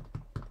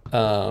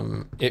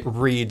 it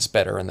reads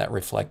better in that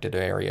reflected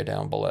area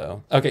down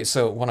below. Okay,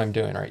 so what I'm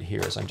doing right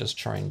here is I'm just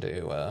trying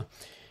to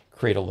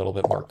create a little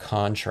bit more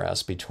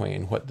contrast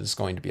between what is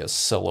going to be a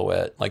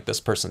silhouette, like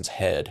this person's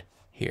head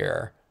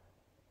here,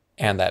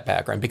 and that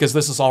background, because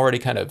this is already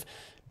kind of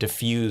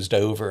diffused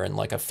over in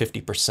like a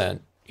 50%,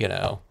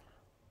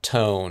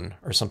 tone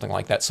or something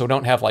like that. So we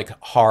don't have like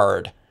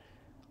hard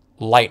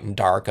light and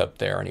dark up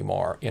there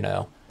anymore,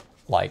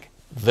 like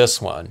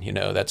this one,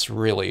 that's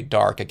really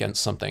dark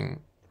against something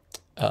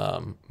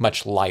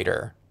much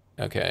lighter,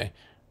 okay?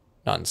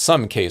 Now in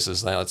some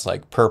cases, now it's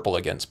like purple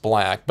against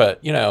black,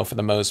 but, for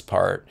the most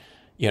part,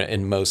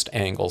 in most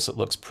angles, it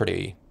looks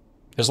pretty,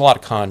 there's a lot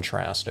of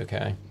contrast,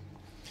 okay?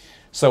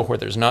 So where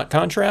there's not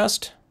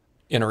contrast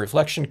in a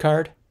reflection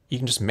card, you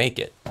can just make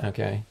it,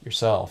 okay,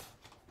 yourself,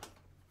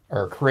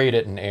 or create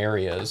it in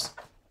areas,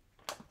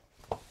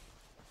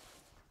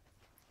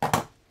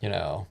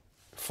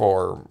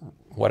 for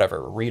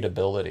whatever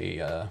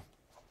readability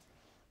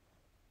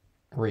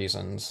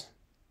reasons.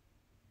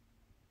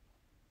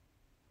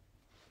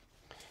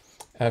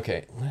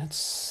 Okay, let's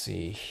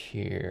see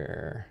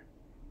here.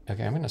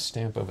 Okay, I'm going to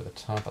stamp over the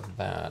top of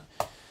that.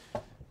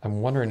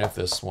 I'm wondering if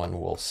this one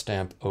will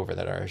stamp over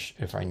that, or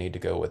if I need to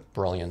go with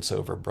brilliance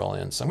over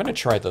brilliance. I'm going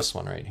to try this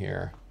one right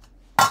here.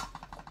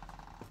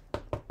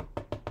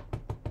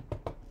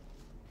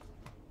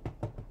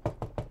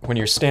 When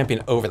you're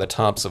stamping over the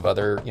tops of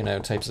other,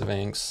 types of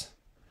inks,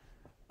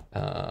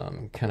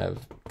 kind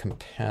of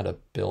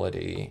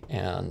compatibility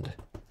and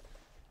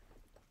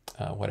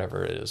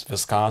whatever it is,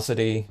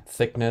 viscosity,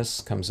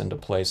 thickness comes into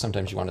play.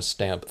 Sometimes you want to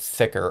stamp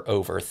thicker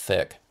over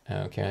thick,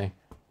 okay?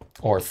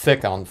 Or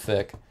thick on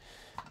thick.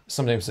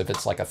 Sometimes if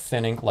it's like a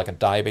thinning, like a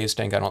dye-based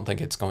ink, I don't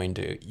think it's going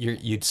to,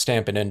 you'd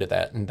stamp it into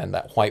that, and then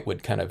that white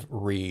would kind of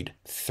read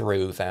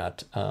through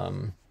that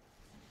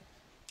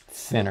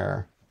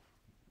thinner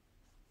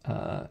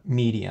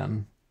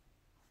medium.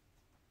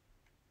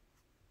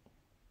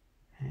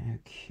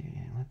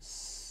 Okay, let's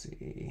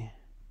see.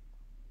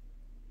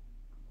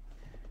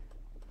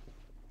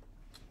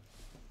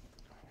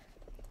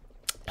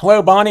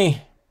 Hello,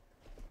 Bonnie.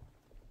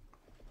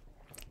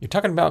 You're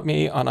talking about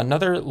me on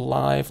another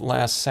live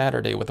last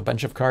Saturday with a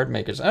bunch of card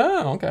makers.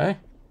 Oh, okay.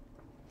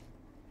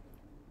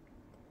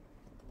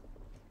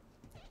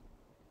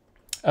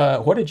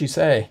 What did you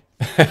say?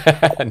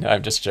 No,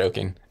 I'm just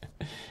joking.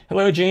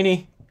 Hello,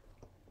 Jeannie.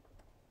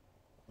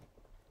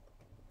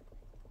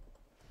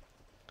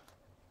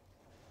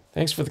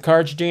 Thanks for the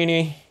cards,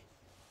 Jeannie.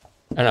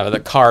 I know, the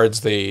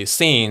cards, the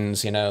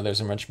scenes, those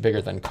are much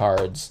bigger than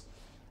cards.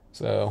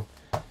 So,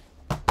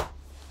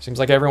 seems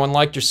like everyone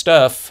liked your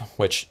stuff,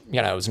 which,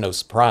 is no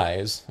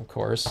surprise, of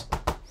course.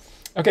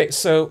 Okay,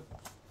 so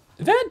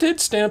that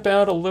did stamp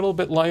out a little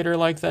bit lighter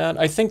like that.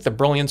 I think the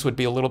brilliance would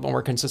be a little bit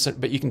more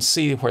consistent, but you can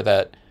see where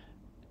that,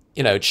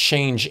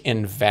 change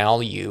in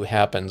value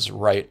happens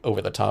right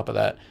over the top of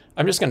that.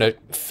 I'm just going to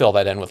fill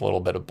that in with a little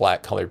bit of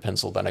black colored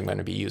pencil that I'm going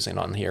to be using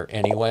on here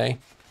anyway.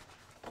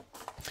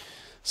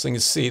 So you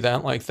can see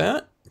that like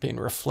that, being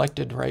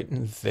reflected right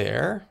in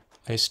there.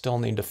 I still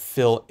need to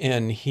fill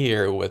in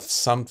here with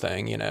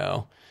something,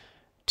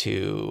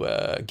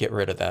 to get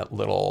rid of that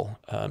little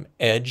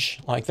edge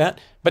like that.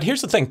 But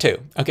here's the thing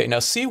too. Okay, now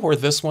see where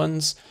this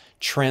one's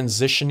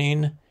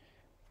transitioning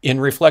in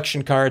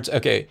reflection cards?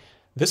 Okay,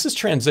 this is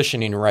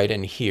transitioning right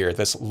in here,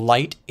 this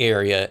light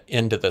area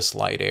into this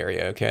light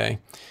area, okay?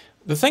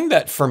 The thing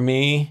that for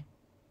me,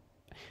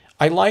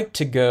 I like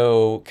to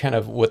go kind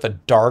of with a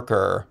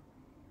darker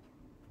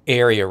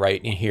area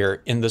right in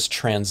here in this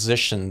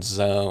transition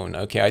zone.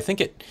 Okay, I think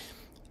it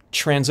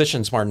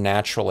transitions more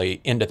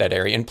naturally into that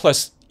area. And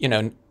plus,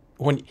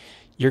 when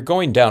you're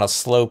going down a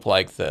slope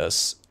like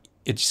this,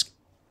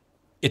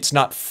 it's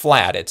not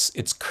flat,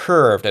 it's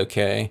curved,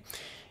 okay?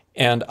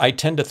 And I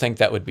tend to think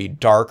that would be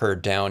darker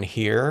down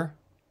here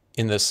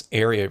in this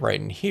area right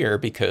in here,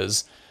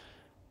 because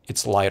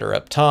it's lighter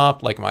up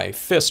top, like my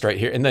fist right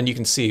here. And then you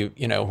can see,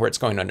 where it's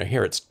going under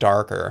here, it's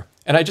darker.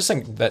 And I just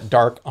think that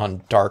dark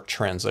on dark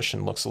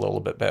transition looks a little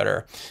bit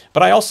better.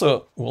 But I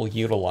also will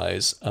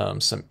utilize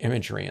some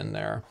imagery in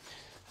there.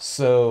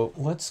 So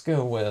let's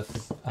go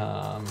with,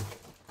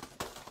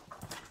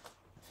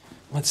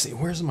 let's see,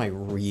 where's my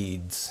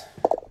reeds?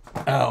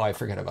 Oh, I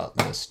forgot about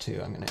this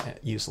too. I'm going to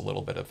use a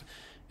little bit of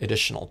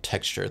additional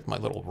texture with my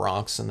little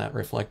rocks in that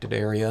reflected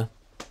area.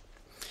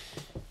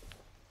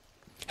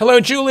 Hello,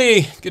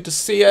 Julie. Good to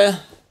see you.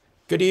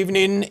 Good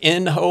evening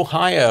in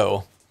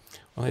Ohio.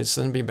 Well, it's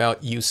going to be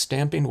about you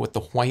stamping with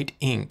the white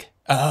ink.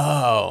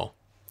 Oh.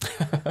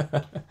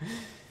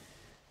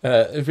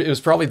 It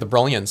was probably the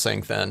Brilliance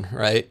ink then,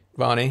 right,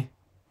 Bonnie?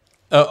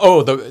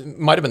 It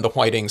might have been the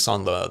white inks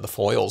on the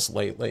foils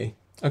lately.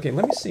 Okay,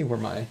 let me see where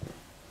my...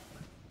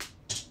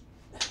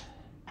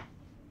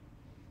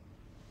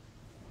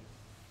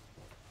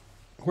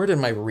 Where did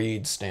my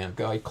reed stamp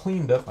go? I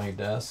cleaned up my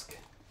desk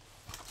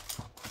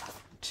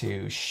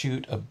to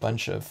shoot a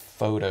bunch of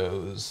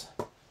photos.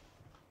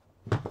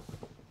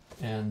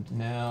 And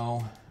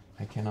now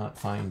I cannot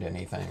find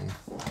anything,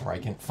 or I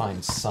can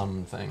find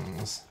some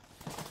things.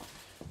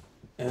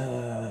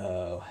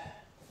 Oh.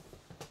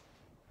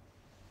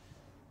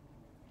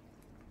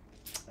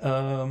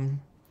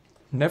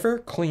 Never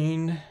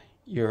clean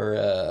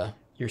your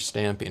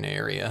stamping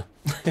area.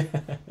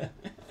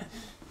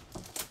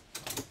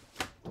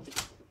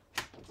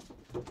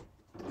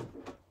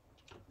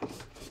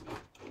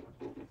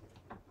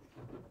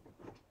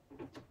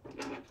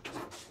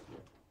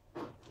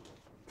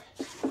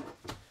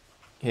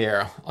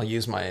 Here, I'll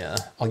use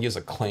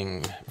a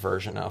cling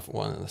version of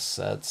one of the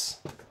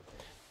sets.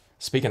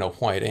 Speaking of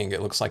white ink,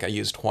 it looks like I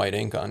used white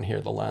ink on here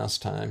the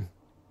last time.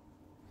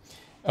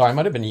 Oh, I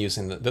might have been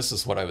using this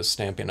is what I was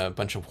stamping a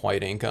bunch of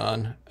white ink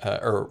on,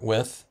 or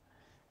with,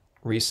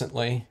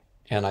 recently.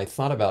 And I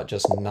thought about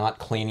just not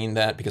cleaning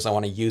that because I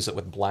want to use it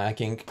with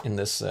black ink in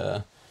this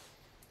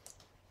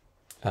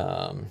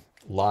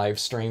live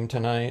stream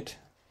tonight.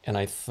 And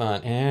I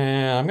thought,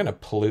 I'm going to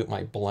pollute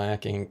my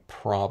black ink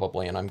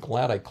probably. And I'm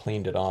glad I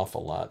cleaned it off a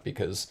lot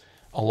because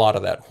a lot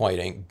of that white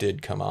ink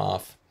did come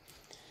off,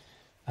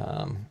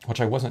 which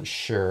I wasn't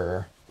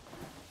sure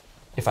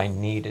if I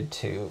needed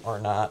to or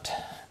not.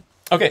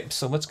 Okay,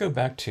 so let's go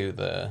back to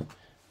the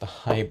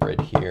hybrid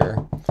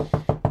here.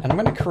 And I'm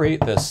going to create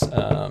this,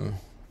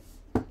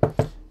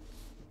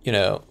 you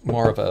know,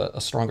 more of a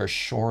stronger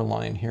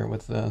shoreline here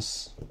with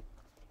this.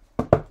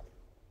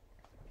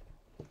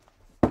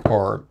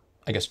 Or,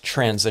 I guess,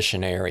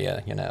 transition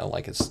area, you know,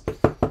 like it's,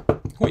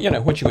 you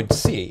know, what you would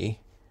see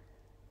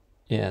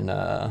in,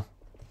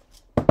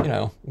 you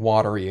know,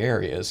 watery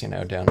areas, you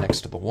know, down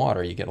next to the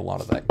water, you get a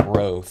lot of that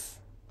growth.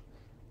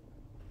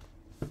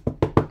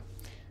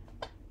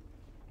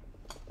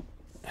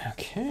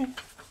 Okay,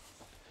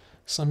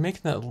 so I'm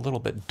making that a little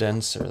bit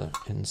denser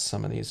in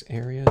some of these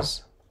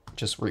areas,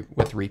 just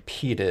with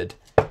repeated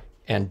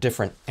and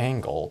different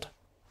angled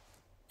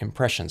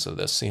impressions of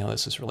this. See how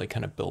this is really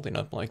kind of building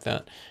up like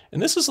that.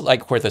 And this is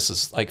like where this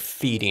is like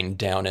feeding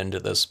down into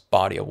this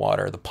body of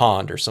water, the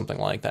pond or something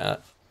like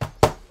that.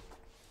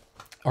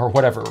 Or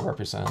whatever it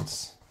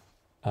represents.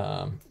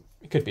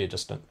 It could be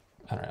just a,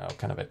 I don't know,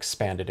 kind of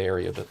expanded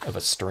area of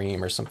a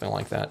stream or something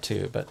like that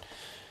too. But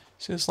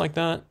see this like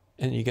that?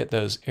 And you get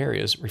those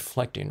areas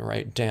reflecting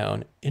right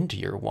down into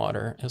your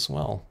water as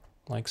well,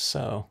 like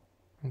so.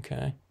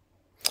 Okay.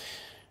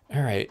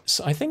 All right,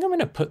 so I think I'm going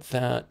to put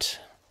that...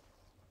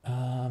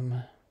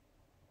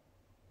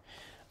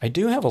 I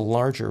do have a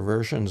larger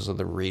versions of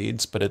the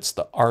reeds, but it's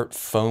the Art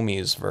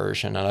Foamies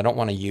version, and I don't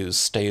want to use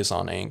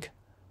StazOn ink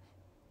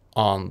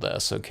on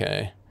this,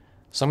 okay?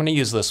 So I'm going to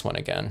use this one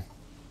again,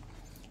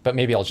 but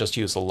maybe I'll just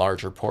use a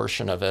larger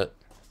portion of it.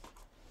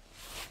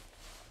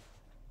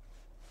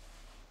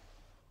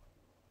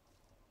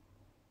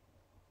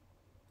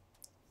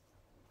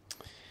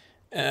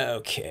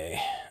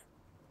 Okay.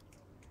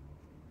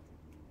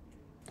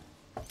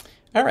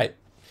 All right.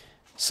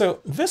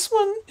 So this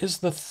one is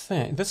the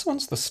thing. This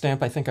one's the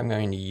stamp I think I'm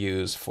going to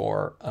use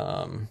for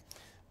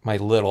my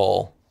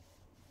little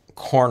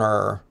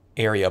corner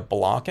area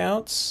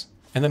blockouts.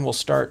 And then we'll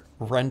start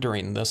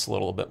rendering this a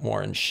little bit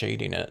more and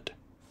shading it.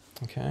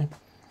 Okay.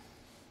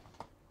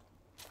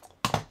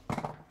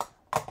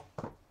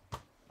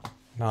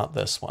 Not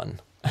this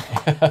one.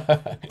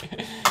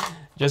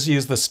 Just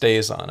use the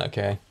StazOn,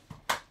 okay?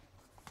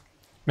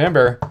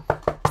 Remember,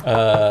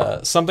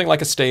 something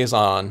like a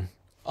StazOn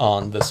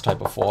on this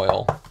type of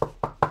foil.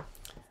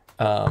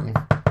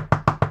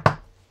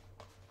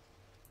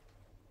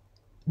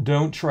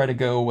 Don't try to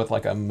go with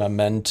like a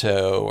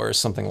memento or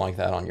something like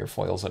that on your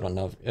foils.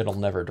 It'll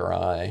never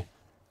dry.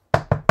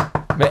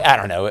 But I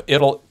don't know.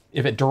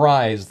 If it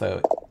dries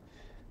though,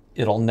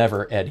 it'll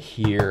never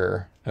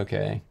adhere.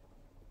 Okay.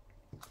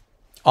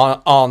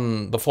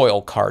 On the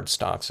foil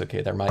cardstocks,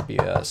 okay, there might be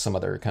some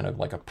other kind of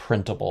like a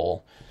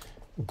printable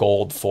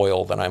gold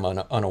foil that I'm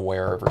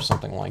unaware of or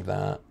something like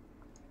that.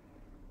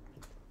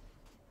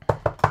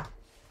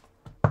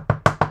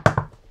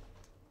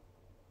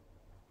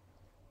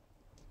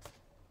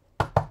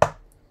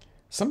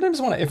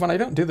 Sometimes when I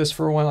don't do this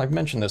for a while, I've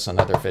mentioned this in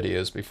other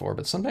videos before,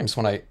 but sometimes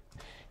when I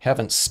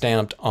haven't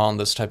stamped on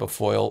this type of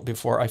foil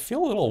before, I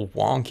feel a little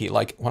wonky.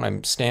 Like when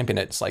I'm stamping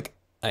it, it's like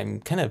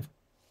I'm kind of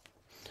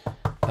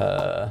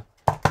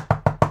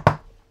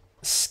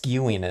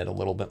skewing it a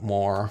little bit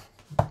more,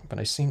 but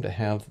I seem to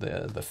have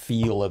the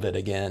feel of it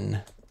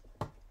again.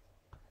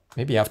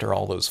 Maybe after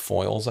all those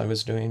foils I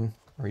was doing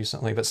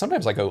recently, but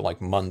sometimes I go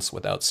like months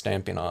without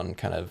stamping on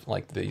kind of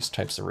like these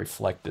types of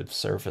reflective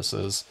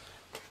surfaces.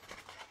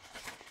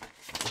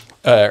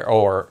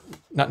 or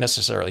not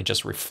necessarily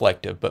just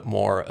reflective, but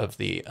more of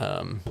the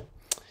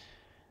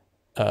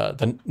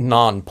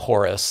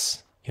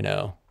non-porous,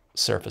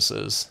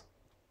 surfaces.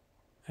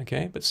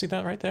 Okay, but see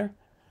that right there?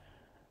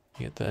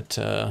 You get that,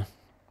 that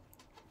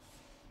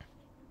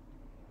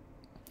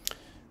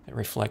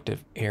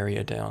reflective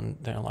area down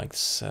there like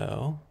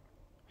so.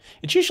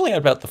 It's usually at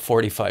about the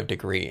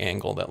 45-degree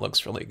angle that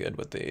looks really good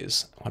with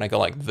these. When I go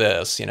like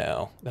this,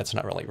 that's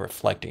not really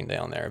reflecting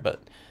down there,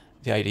 but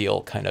the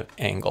ideal kind of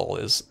angle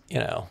is,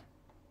 yeah,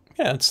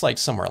 it's like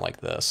somewhere like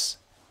this.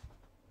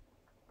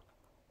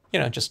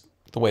 Just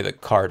the way the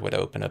card would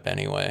open up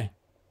anyway.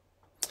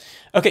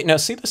 Okay, now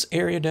see this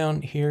area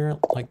down here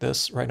like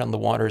this, right on the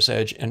water's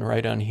edge and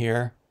right on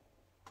here?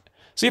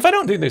 See, if I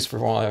don't do this for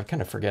a while, I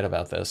kind of forget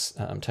about this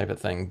type of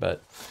thing,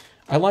 but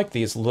I like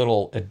these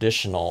little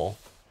additional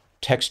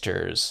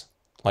textures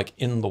like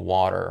in the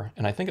water,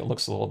 and I think it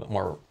looks a little bit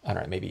more, I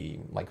don't know, maybe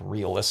like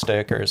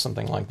realistic or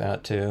something like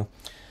that too,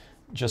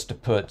 just to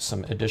put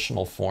some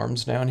additional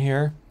forms down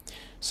here.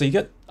 So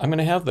I'm going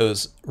to have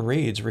those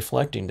reeds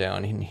reflecting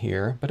down in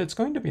here, but it's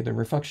going to be the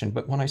reflection.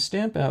 But when I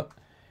stamp out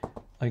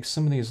like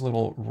some of these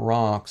little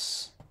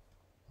rocks,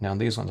 now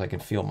these ones I can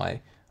feel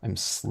I'm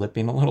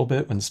slipping a little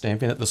bit when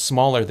stamping it. The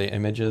smaller the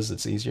images,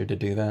 it's easier to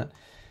do that.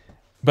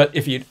 But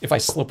if I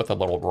slip with a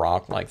little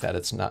rock like that,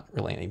 it's not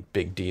really any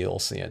big deal.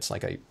 See, it's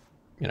like I,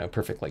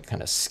 perfectly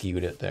kind of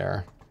skewed it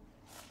there.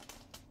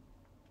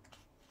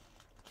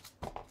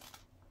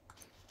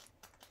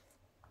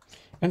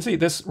 And see,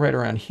 this right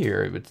around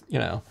here, it would,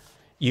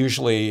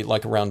 usually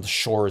like around the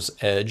shore's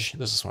edge.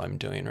 This is what I'm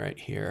doing right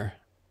here.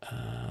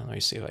 Let me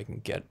see if I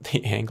can get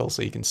the angle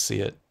so you can see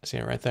it. See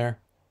it right there?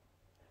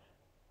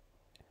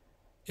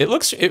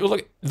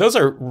 Those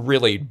are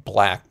really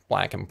black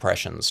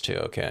impressions too,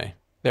 okay?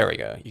 There we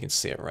go. You can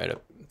see it right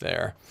up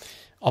there.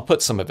 I'll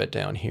put some of it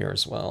down here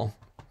as well.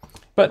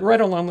 But right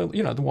along the,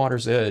 the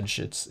water's edge,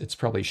 it's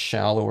probably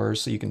shallower,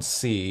 so you can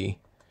see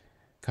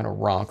kind of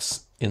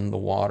rocks in the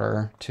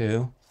water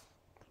too.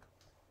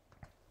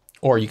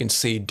 Or you can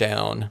see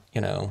down,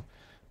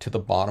 to the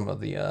bottom of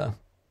the,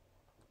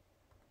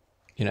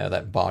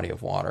 that body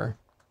of water.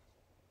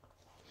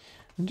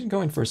 I'm just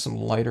going for some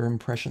lighter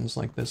impressions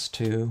like this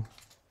too.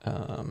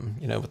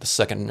 With the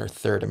second or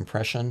third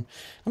impression.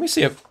 Let me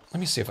see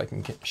if I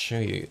can show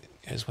you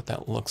guys what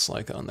that looks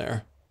like on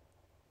there.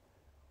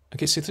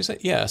 Okay, see this?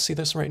 Yeah, see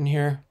this right in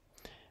here?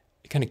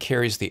 It kind of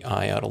carries the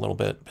eye out a little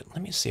bit, but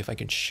let me see if I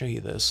can show you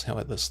this, how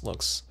this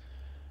looks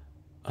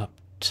up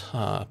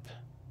top.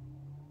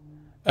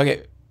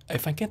 Okay,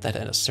 if I get that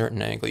at a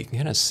certain angle, you can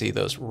kind of see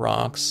those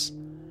rocks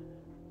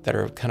that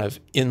are kind of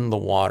in the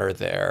water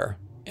there,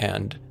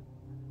 and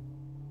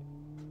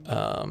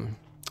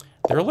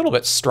they're a little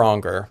bit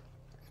stronger.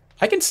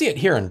 I can see it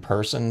here in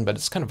person, but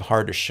it's kind of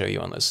hard to show you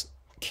on this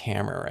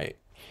camera right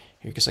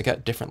here because I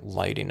got different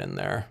lighting in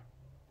there.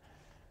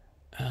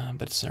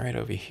 But it's right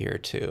over here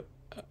too.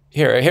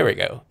 Here we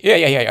go. Yeah,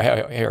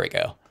 here we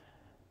go.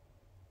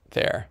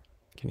 There.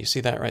 Can you see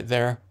that right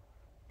there?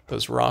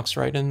 Those rocks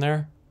right in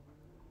there?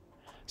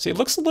 See, it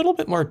looks a little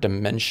bit more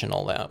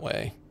dimensional that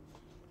way.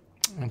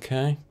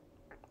 Okay.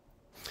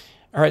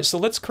 All right, so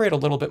let's create a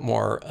little bit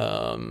more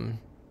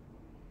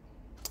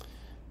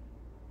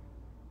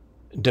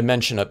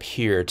dimension up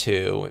here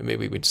too.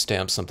 Maybe we'd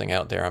stamp something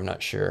out there, I'm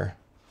not sure.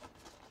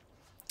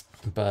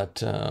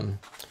 But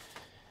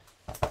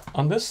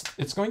on this,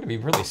 it's going to be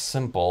really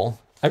simple.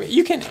 I mean,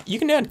 you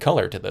can add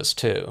color to this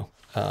too.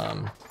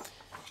 But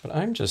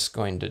I'm just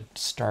going to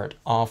start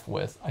off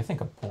with, I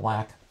think, a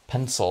black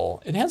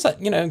pencil. It has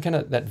that, kind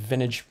of that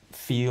vintage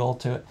feel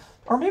to it.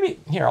 Or maybe,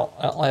 here,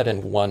 I'll add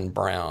in one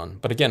brown.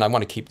 But again, I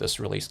want to keep this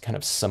really kind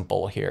of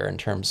simple here in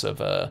terms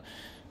of,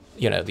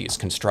 these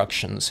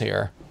constructions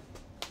here.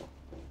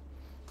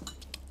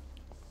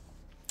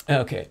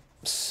 Okay,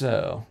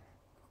 so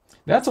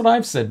that's what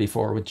I've said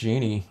before with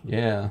Genie.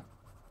 Yeah.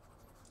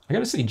 I got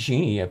to see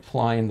Genie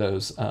applying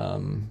those.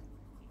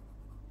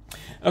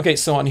 Okay,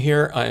 so on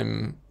here,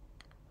 I'm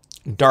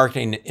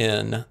darkening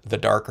in the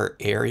darker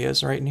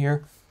areas right in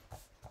here.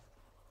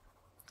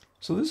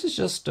 So this is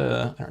just,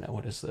 I don't know,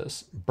 what is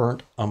this?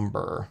 Burnt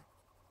umber.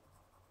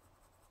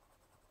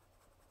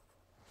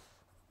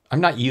 I'm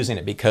not using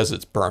it because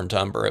it's burnt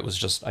umber. It was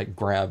just, I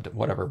grabbed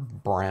whatever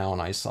brown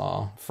I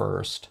saw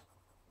first.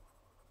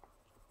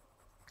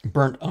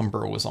 Burnt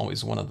umber was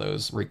always one of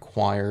those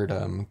required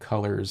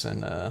colors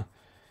in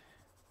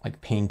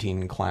like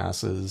painting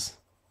classes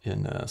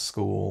in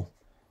school.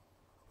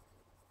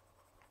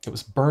 It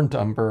was burnt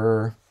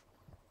umber,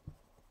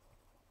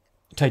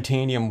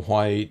 titanium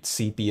white,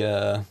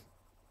 sepia.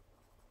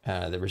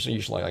 There was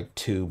usually like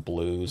 2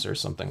 blues or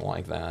something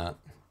like that.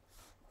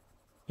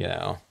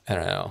 I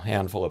don't know, a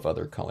handful of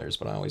other colors,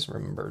 but I always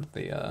remembered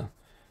the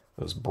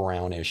those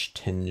brownish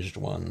tinged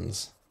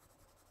ones.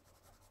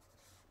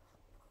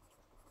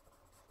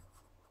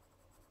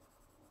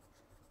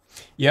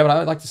 Yeah, but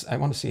I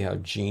want to see how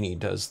Genie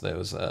does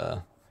those,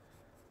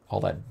 all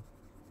that,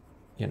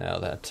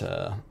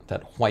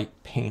 that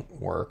white paint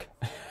work.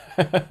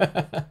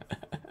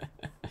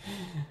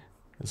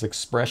 Those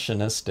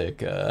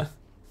expressionistic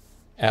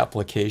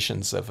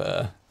applications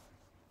of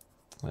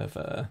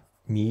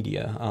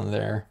media on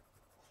there.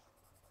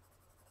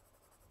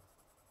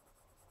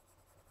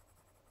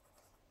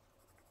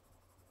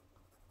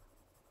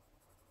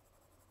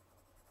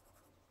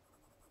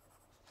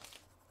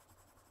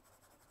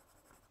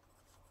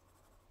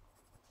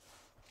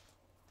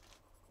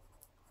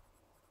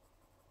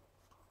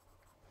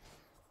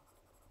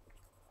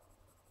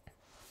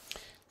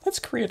 Let's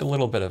create a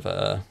little bit of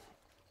a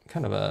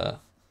kind of a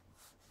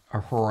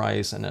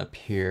horizon up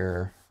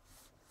here.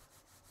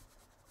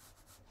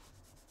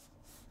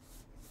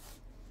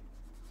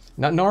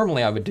 Now,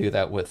 normally I would do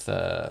that with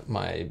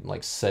my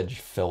like sedge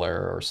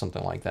filler or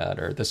something like that,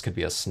 or this could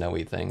be a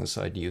snowy thing,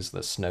 so I'd use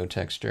the snow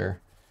texture.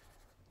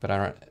 But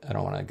I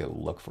don't want to go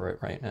look for it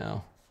right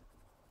now.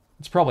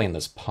 It's probably in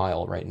this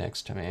pile right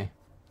next to me,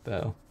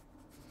 though.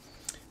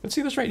 But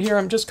see this right here?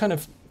 I'm just kind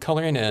of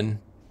coloring in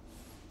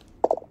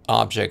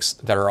objects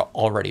that are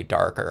already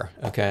darker,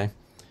 okay?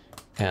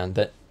 And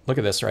that, look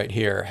at this right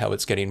here, how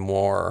it's getting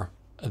more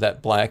of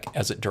that black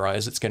as it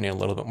dries. It's getting a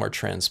little bit more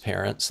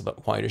transparent, so the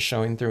white is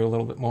showing through a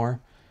little bit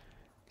more.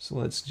 So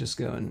let's just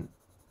go and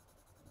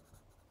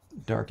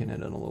darken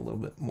it in a little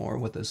bit more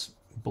with this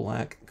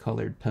black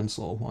colored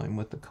pencil while I'm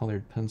with the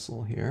colored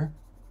pencil here.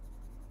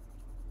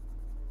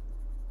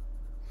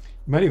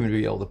 You might even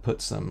be able to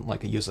put some,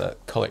 like use a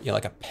color, you know,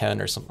 like a pen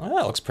or something. Oh,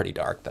 that looks pretty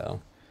dark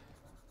though.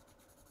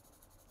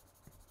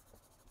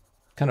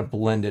 Kind of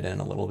blend it in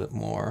a little bit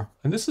more.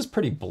 And this is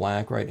pretty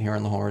black right here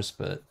on the horse,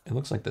 but it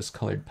looks like this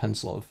colored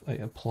pencil, if I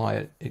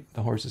apply it,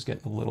 the horse is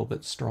getting a little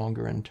bit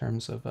stronger in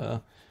terms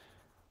of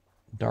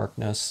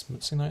darkness.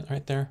 See that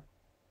right there?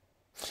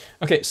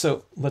 Okay,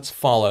 so let's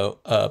follow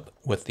up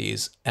with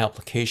these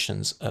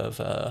applications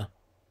of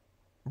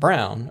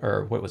brown,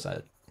 or what was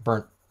that?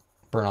 Burnt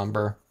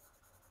umber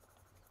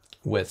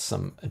with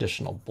some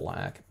additional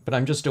black. But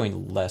I'm just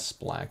doing less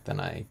black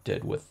than I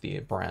did with the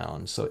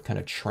brown, so it kind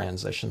of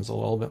transitions a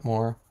little bit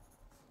more.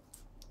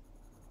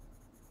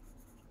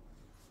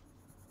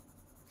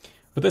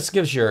 But this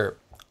gives your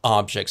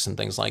objects and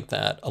things like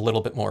that a little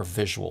bit more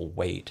visual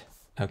weight,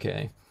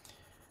 okay?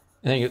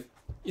 And then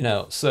you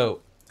know,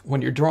 so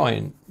when you're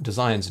drawing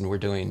designs and we're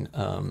doing,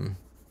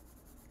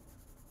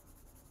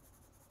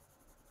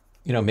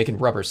 you know, making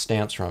rubber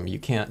stamps from, you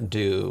can't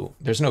do,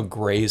 there's no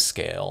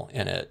grayscale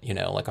in it, you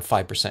know, like a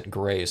 5%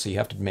 gray. So you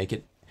have to make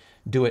it,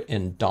 do it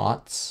in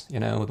dots, you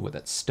know, with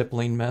that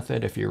stippling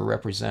method if you're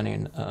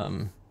representing,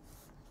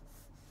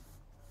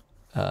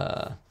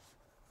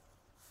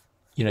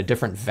 you know,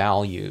 different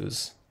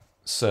values.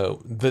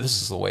 So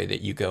this is the way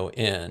that you go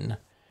in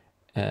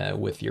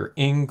with your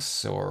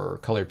inks or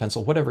colored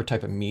pencil, whatever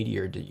type of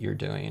media you're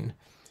doing.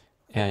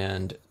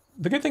 And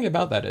the good thing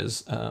about that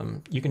is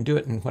you can do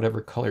it in whatever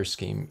color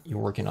scheme you're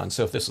working on.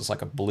 So if this is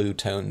like a blue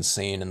tone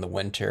scene in the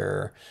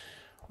winter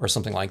or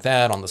something like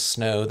that on the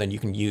snow, then you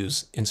can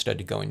use,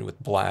 instead of going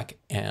with black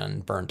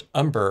and burnt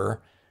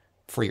umber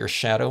for your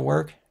shadow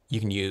work, you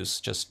can use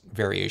just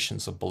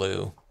variations of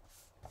blue.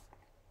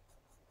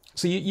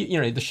 So you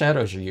know, the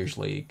shadows are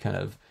usually kind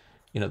of,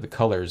 you know, the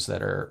colors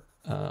that are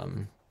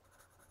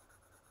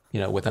you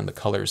know, within the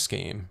color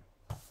scheme.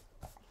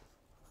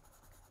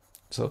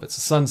 So if it's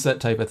a sunset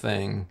type of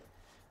thing,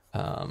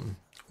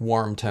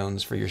 warm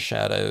tones for your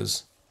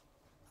shadows,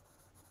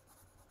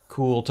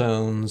 cool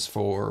tones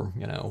for,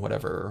 you know,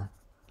 whatever,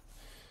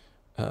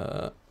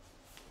 you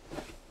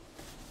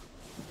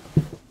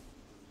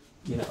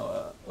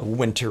know, a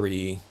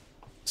wintry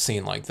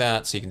scene like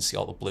that. So you can see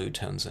all the blue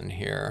tones in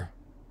here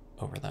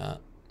over that,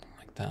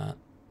 like that.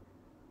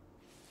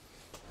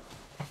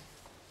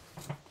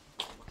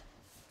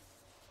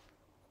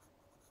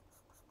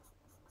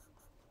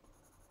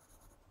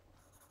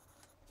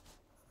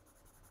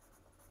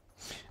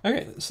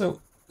 Okay,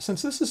 so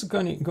since this is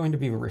going to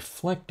be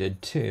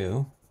reflected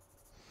too,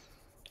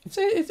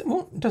 it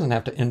doesn't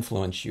have to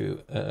influence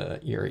you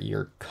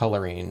your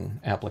coloring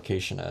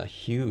application a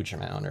huge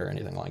amount or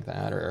anything like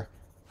that, or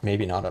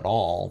maybe not at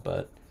all.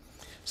 But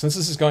since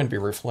this is going to be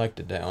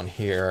reflected down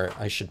here,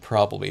 I should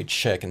probably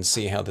check and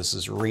see how this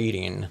is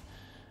reading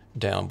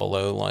down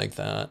below like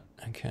that.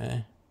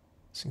 Okay,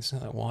 so you can see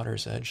that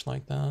water's edge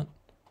like that.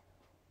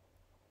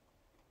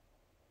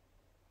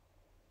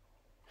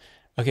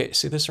 Okay,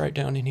 see this right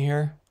down in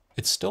here?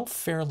 It's still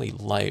fairly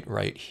light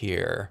right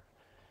here.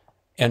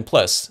 And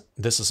plus,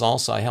 this is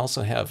also, I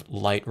also have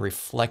light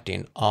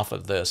reflecting off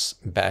of this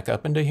back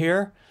up into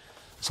here.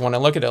 So when I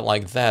look at it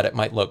like that, it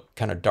might look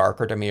kind of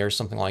darker to me or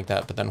something like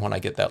that. But then when I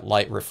get that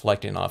light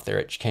reflecting off there,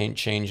 it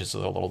changes a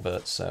little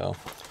bit. So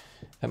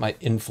that might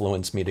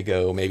influence me to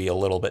go maybe a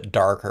little bit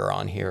darker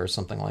on here or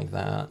something like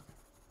that.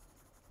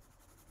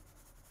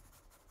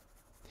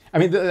 I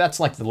mean, that's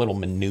like the little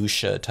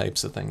minutia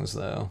types of things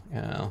though,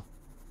 you know.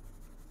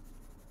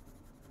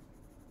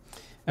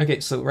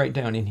 Okay, so right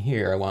down in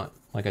here, I want,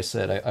 like I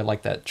said, I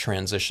like that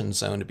transition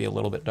zone to be a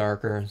little bit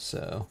darker.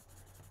 So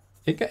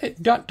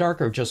it got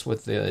darker just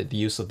with the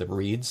use of the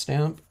reed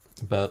stamp,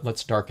 but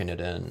let's darken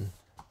it in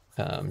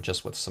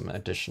just with some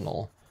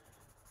additional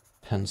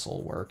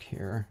pencil work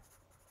here.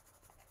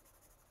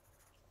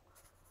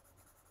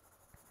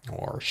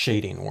 or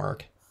shading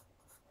work.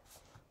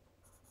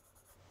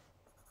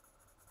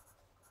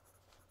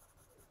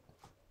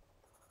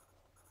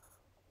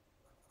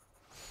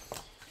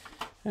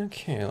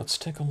 Okay, let's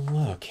take a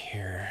look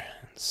here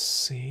and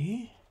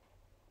see.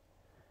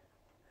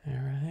 All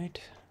right.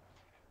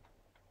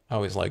 I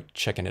always like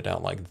checking it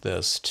out like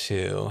this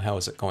too. How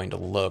is it going to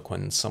look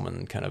when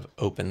someone kind of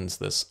opens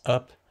this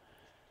up?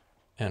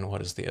 And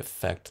what is the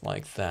effect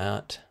like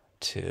that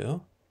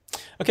too?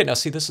 Okay, now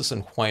see, this is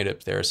in white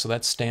up there, so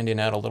that's standing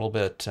out a little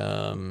bit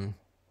as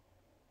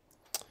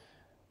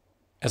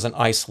an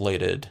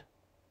isolated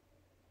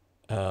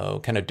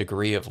kind of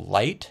degree of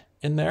light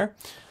in there.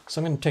 So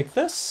I'm going to take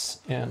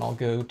this and I'll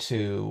go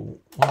to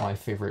one of my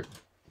favorite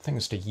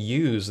things to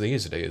use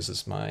these days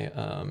is my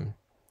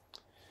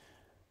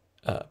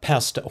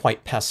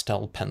white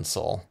pastel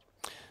pencil.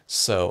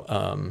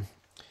 So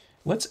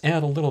let's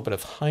add a little bit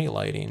of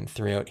highlighting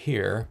throughout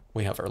here.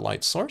 We have our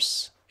light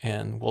source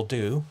and we'll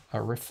do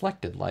a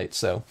reflected light.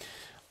 So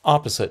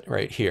opposite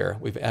right here,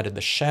 we've added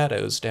the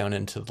shadows down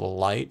into the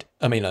light,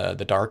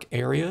 the dark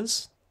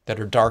areas that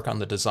are dark on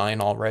the design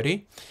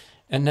already.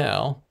 And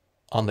now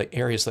on the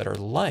areas that are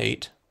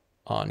light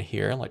on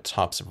here, like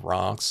tops of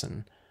rocks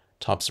and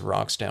tops of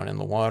rocks down in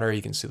the water,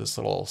 you can see this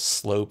little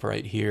slope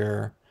right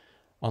here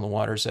on the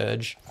water's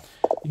edge.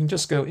 You can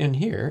just go in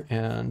here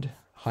and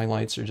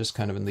highlights are just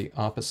kind of in the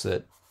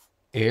opposite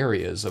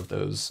areas of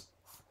those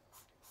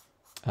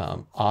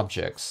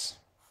objects.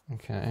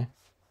 Okay.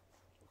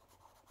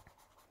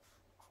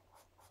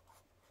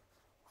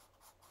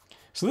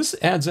 So this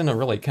adds in a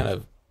really kind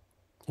of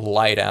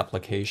light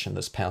application,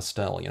 this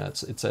pastel. You know,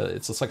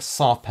 it's like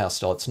soft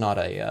pastel. It's not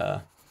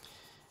a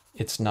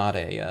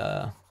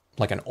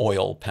like an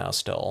oil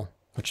pastel,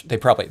 which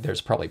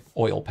there's probably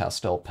oil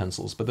pastel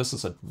pencils, but this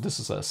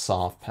is a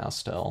soft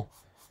pastel,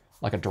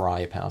 like a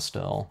dry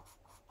pastel.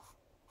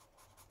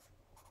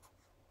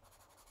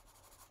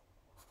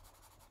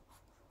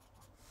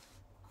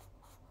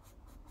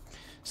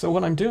 So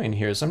what I'm doing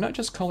here is I'm not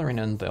just coloring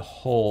in the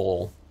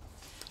whole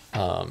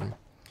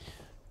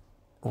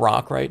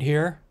rock right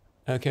here,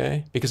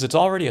 okay, because it's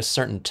already a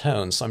certain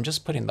tone, so I'm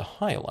just putting the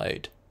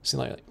highlight, see,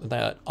 like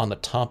that on the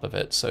top of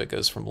it, so it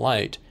goes from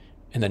light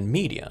and then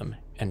medium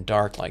and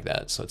dark like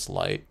that. So it's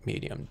light,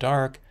 medium,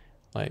 dark,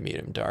 light,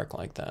 medium, dark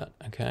like that,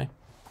 okay?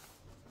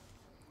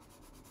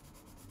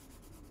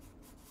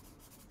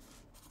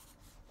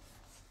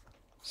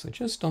 So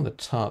just on the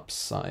top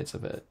sides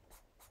of it.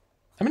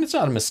 I mean, it's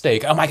not a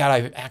mistake. Oh my God,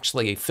 I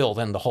actually filled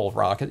in the whole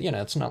rock. You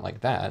know, it's not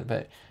like that,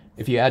 but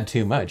if you add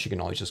too much, you can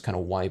always just kind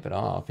of wipe it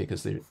off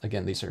because,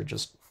 again, these are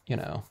just, you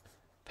know,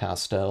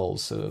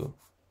 pastels. So,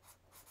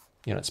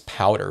 you know, it's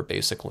powder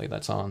basically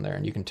that's on there,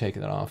 and you can take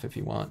that off if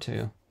you want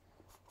to.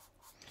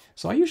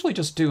 So I usually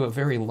just do a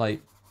very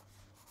light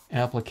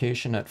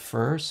application at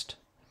first.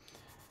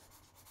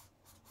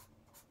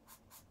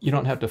 You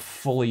don't have to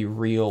fully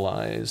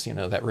realize, you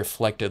know, that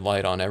reflected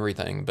light on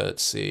everything, but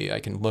see,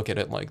 I can look at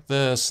it like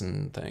this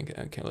and think,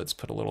 okay, let's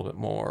put a little bit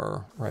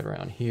more right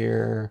around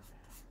here.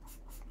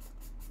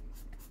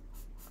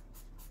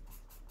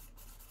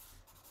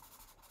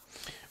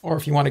 Or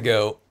if you want to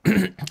go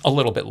a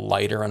little bit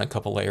lighter on a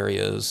couple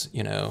areas,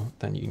 you know,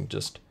 then you can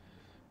just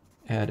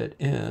add it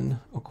in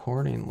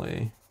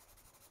accordingly.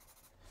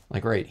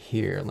 Like right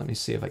here, let me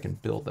see if I can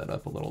build that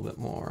up a little bit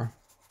more.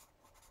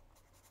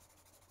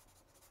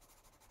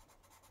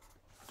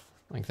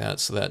 Like that,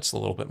 so that's a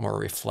little bit more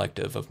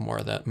reflective of more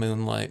of that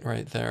moonlight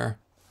right there.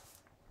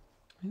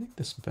 I think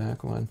this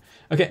back one.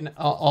 Okay,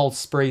 I'll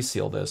spray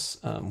seal this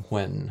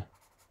when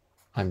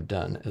I'm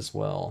done as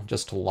well,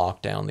 just to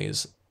lock down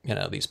these, you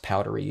know, these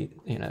powdery,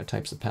 you know,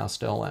 types of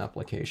pastel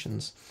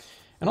applications.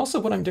 And also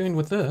what I'm doing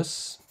with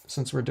this,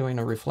 since we're doing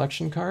a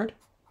reflection card,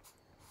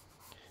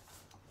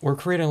 we're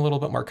creating a little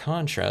bit more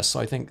contrast. So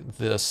I think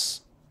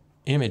this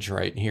image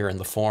right here in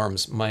the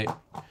forms might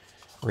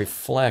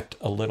reflect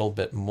a little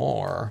bit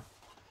more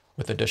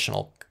with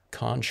additional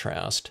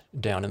contrast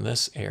down in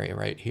this area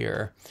right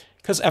here.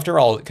 Because after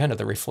all, kind of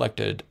the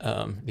reflected,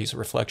 these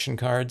reflection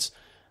cards,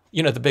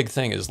 you know, the big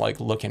thing is like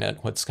looking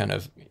at what's kind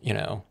of, you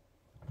know,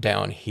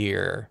 down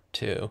here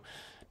too.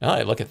 Now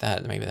I look at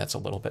that, maybe that's a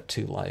little bit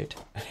too light.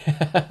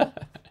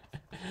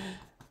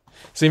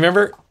 See,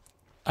 remember,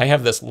 I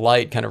have this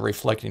light kind of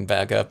reflecting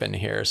back up in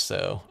here,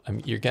 so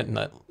you're getting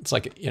that. It's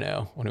like, you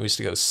know, when we used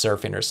to go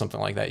surfing or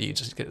something like that, you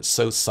just get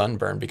so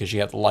sunburned because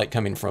you have the light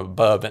coming from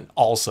above and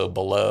also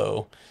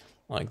below,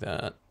 like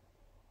that.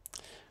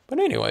 But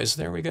anyways,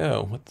 there we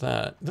go with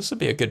that. This would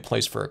be a good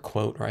place for a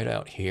quote right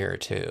out here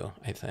too,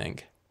 I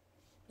think.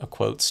 A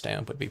quote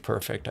stamp would be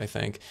perfect, I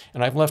think.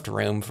 And I've left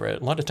room for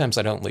it. A lot of times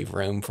I don't leave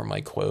room for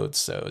my quotes,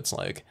 so it's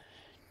like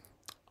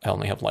I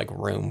only have like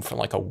room for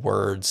like a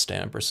word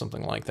stamp or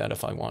something like that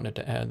if I wanted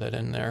to add that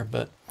in there.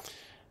 But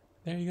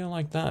there you go,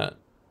 like that.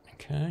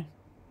 Okay.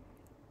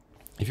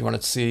 If you want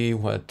to see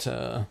what,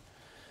 oh,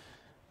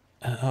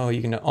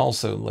 you can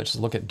also let's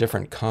look at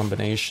different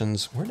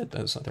combinations. Where did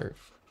those other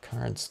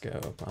cards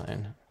go?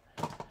 Fine.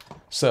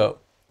 So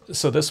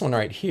this one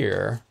right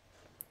here,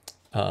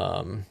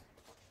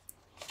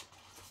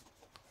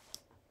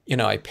 you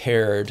know, I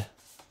paired,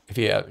 if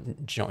you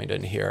have joined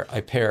in here,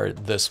 I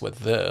paired this with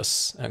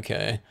this,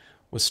 okay,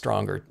 with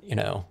stronger, you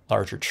know,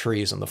 larger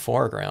trees in the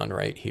foreground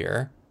right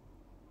here.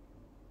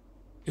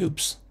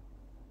 Oops.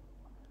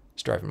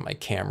 It's driving my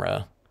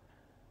camera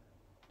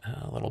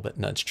a little bit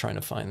nuts trying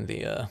to find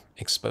the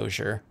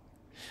exposure.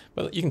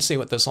 But you can see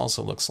what this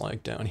also looks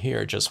like down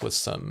here, just with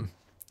some,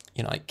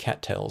 you know, like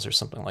cattails or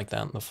something like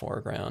that in the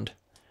foreground.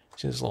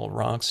 See those little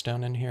rocks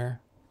down in here?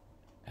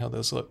 How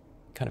those look,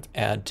 kind of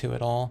add to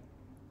it all.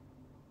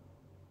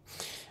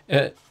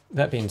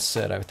 That being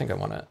said, I think I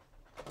want to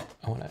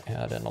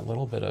add in a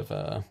little bit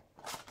of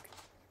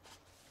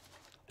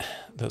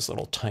those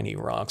little tiny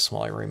rocks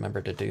while I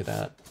remember to do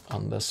that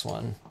on this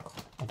one.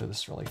 I'll do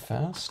this really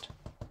fast.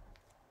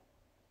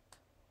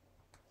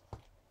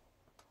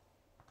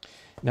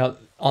 Now,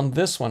 on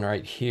this one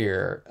right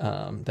here,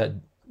 that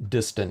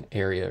distant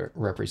area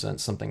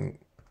represents something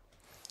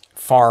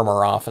far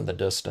more off in the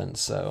distance,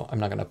 so I'm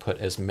not going to put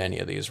as many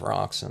of these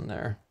rocks in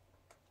there.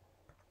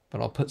 But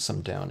I'll put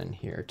some down in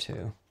here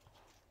too.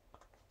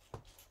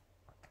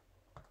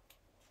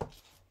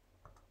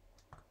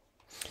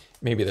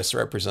 Maybe this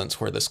represents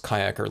where this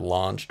kayaker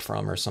launched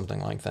from or something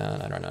like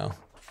that. I don't know.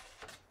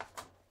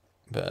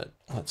 But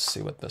let's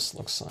see what this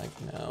looks like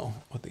now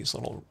with these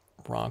little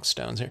rock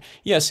stones here.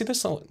 Yeah, see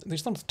these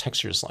little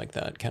textures like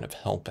that kind of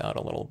help out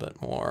a little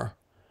bit more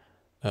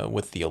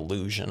with the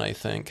illusion, I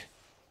think.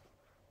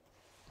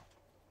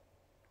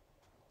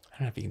 I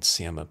don't know if you can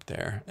see them up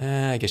there.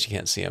 I guess you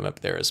can't see them up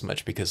there as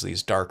much because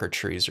these darker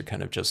trees are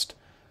kind of just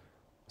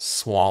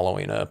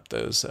swallowing up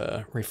those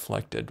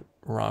reflected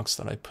rocks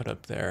that I put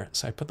up there.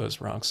 So I put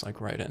those rocks like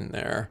right in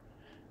there.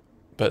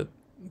 But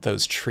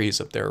those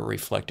trees up there are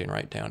reflecting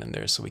right down in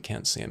there, so we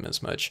can't see them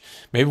as much.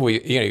 Maybe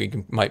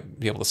you might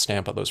be able to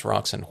stamp out those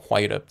rocks in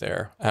white up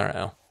there. I don't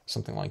know.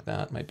 Something like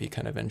that might be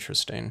kind of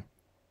interesting.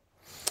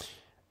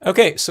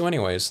 Okay, so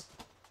anyways,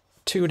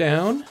 2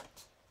 down.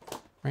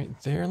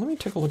 Right there. Let me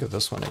take a look at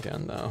this one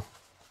again, though.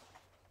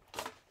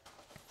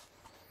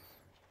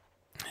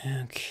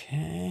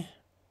 Okay.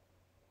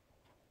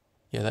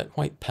 Yeah, that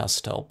white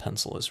pastel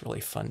pencil is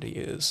really fun to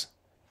use.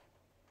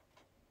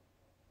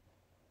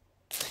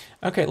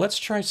 Okay, let's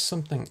try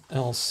something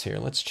else here.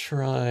 Let's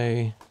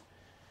try...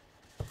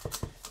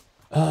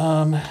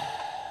 I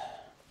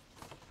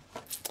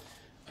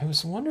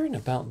was wondering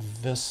about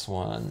this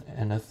one,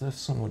 and if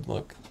this one would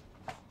look...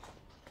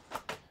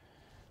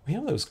 We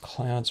have those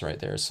clouds right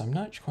there, so I'm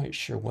not quite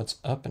sure what's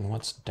up and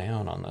what's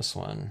down on this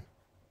one.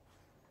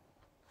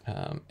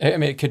 I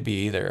mean, it could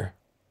be either.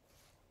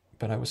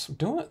 But I was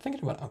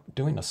thinking about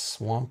doing a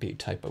swampy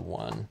type of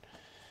one.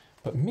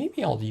 But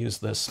maybe I'll use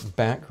this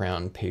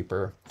background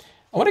paper.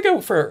 I want to go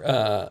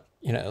for,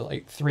 you know,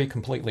 like 3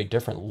 completely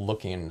different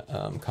looking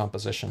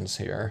compositions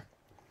here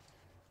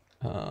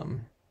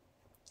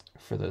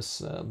for this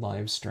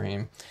live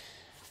stream.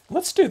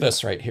 Let's do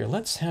this right here.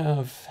 Let's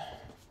have...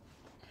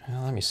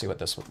 let me see what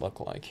this would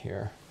look like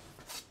here.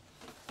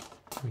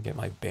 Let me get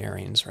my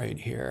bearings right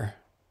here.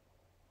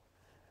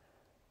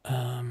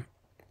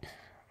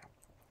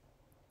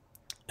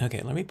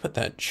 Okay, let me put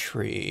that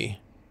tree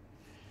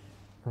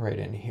right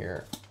in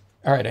here.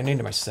 All right, I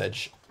need my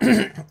sedge,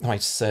 my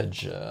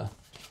sedge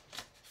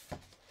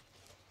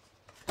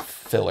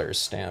filler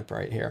stamp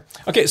right here.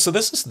 Okay, so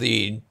this is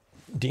the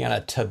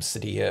Deanna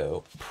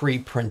Tubbs-Cedillo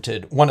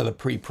pre-printed, one of the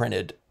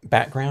pre-printed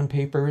background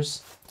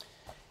papers.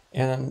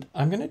 And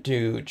I'm going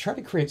to try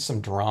to create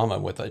some drama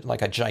with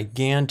like a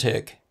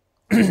gigantic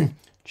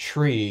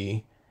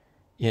tree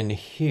in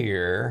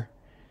here.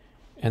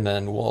 And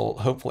then we'll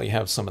hopefully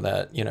have some of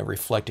that, you know,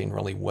 reflecting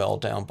really well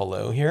down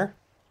below here.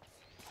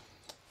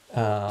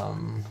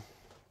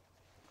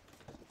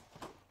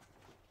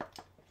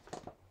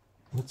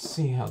 Let's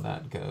see how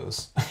that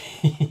goes.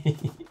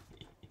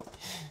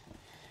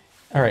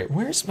 All right,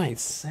 where's my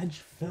sedge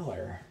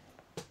filler?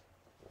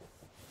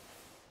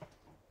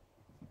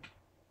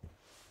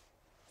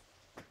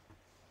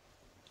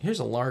 Here's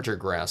a larger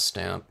grass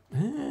stamp.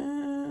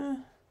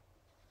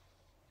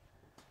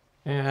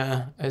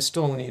 Yeah, I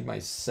still need my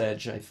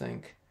sedge, I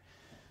think.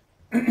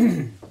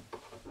 All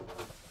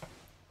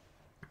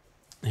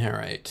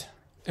right.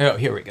 Oh,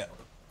 here we go.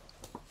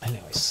 I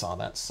know I saw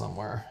that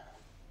somewhere.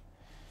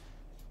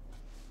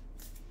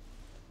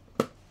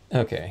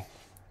 Okay.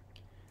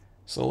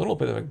 So a little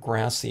bit of a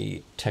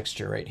grassy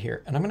texture right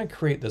here. And I'm going to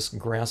create this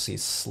grassy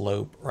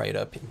slope right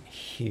up in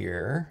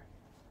here.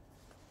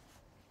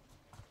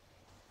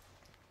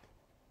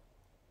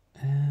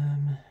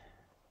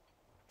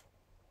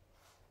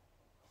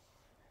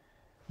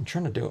 I'm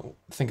trying to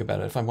think about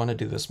it. If I want to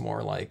do this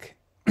more like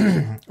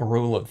a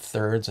rule of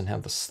thirds and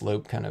have the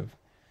slope kind of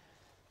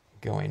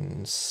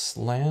going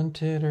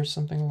slanted or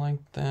something like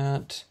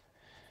that.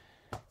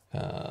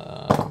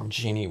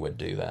 Jeannie would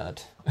do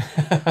that.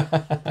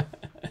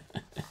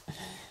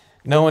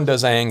 No one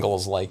does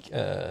angles like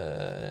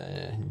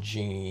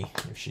Jeannie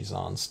if she's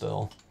on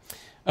still.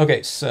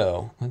 Okay,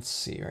 so let's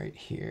see right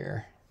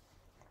here.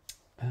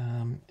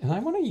 And I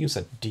want to use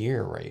a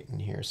deer right in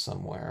here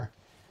somewhere.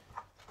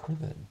 Where'd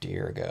the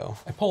deer go?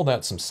 I pulled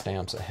out some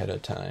stamps ahead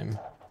of time.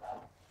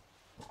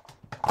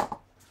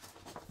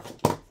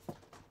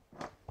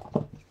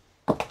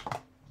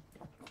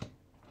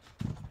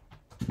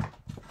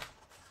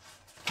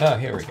 Oh,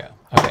 here we go.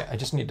 Okay, I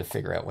just need to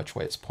figure out which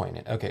way it's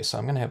pointing. Okay, so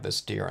I'm going to have this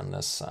deer on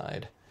this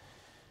side.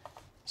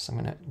 So I'm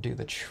going to do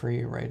the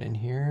tree right in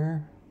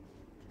here.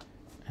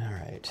 All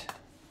right.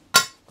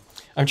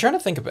 I'm trying to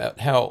think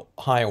about how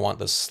high I want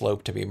this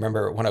slope to be.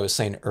 Remember when I was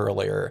saying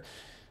earlier,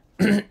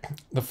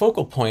 the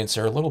focal points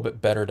are a little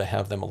bit better to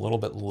have them a little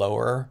bit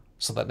lower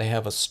so that they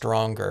have a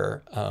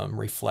stronger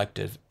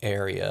reflective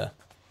area.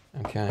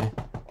 Okay.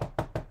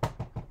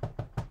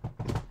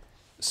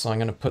 So I'm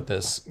going to put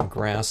this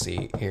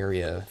grassy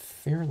area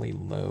fairly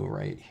low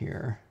right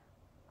here.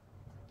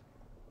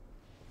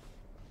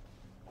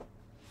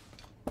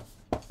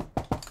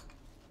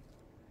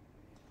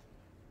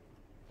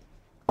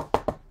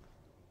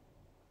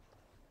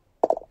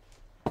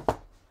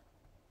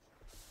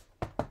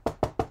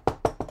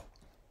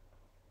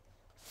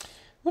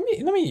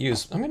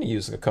 I'm going to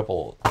use a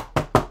couple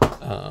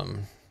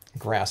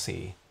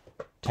grassy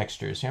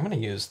textures here. I'm going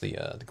to use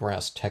the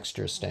grass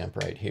texture stamp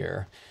right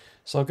here.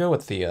 So I'll go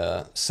with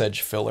the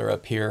sedge filler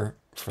up here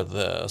for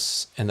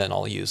this, and then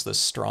I'll use this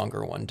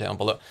stronger one down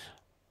below.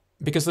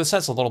 Because this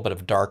has a little bit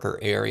of darker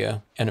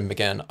area, and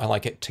again, I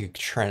like it to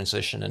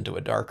transition into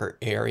a darker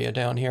area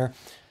down here.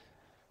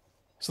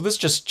 So this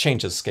just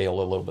changes scale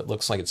a little bit.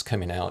 Looks like it's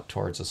coming out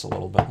towards us a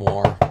little bit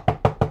more.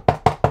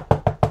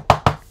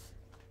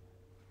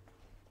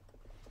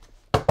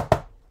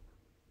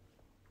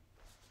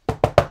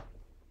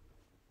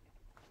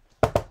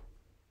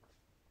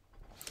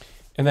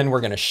 And then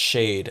we're going to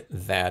shade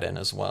that in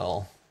as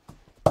well.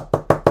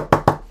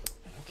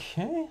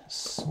 Okay,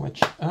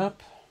 switch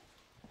up.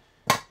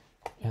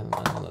 And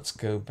then let's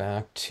go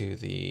back to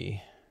the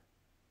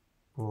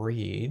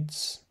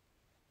reeds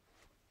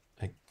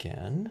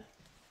again.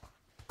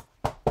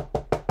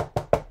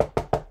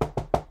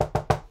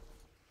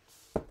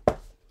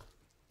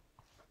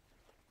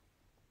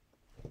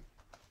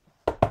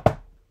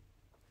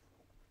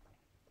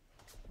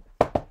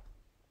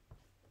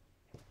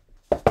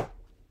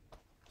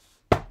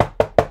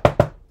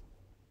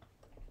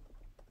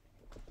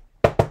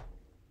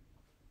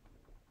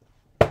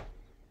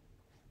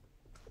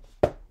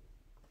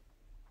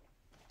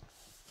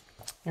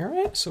 All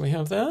right, so we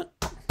have that.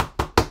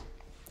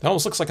 It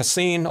almost looks like a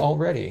scene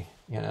already,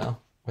 you know,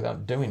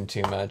 without doing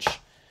too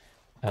much.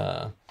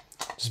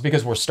 Just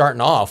because we're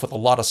starting off with a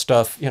lot of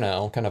stuff, you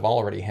know, kind of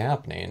already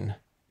happening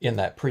in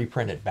that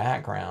pre-printed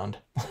background.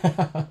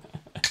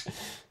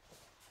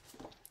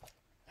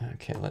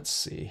 Okay, let's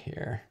see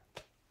here.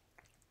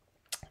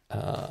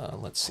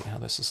 Let's see how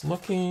this is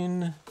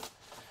looking.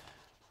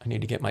 I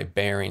need to get my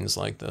bearings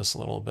like this a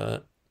little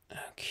bit.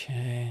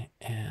 Okay,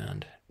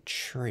 and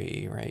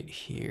tree right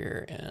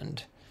here,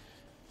 and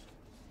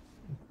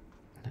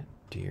that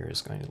deer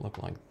is going to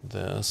look like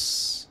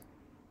this.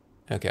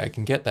 Okay, I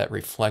can get that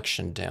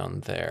reflection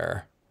down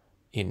there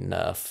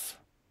enough.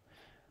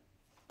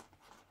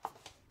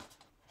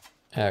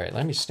 All right,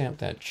 let me stamp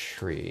that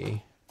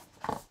tree.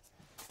 All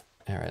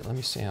right, let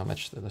me see how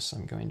much of this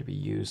I'm going to be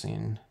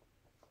using.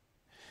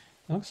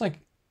 It looks like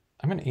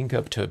I'm going to ink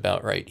up to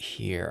about right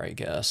here, I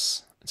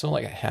guess. It's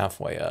only like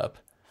halfway up.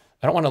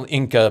 I don't want to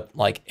ink up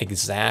like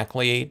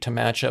exactly to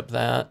match up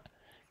that,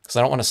 because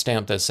I don't want to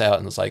stamp this out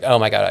and it's like, oh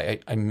my God,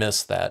 I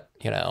missed that,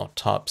 you know,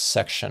 top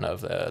section of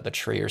the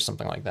tree or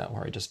something like that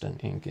where I just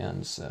didn't ink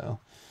in.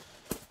 So,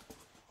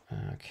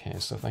 okay,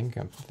 so if I can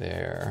get up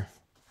there,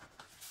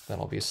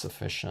 that'll be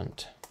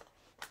sufficient.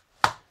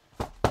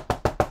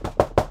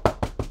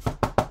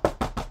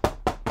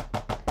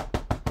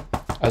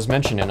 I was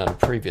mentioning in a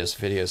previous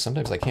video,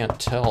 sometimes I can't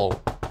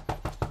tell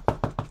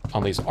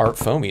on these Art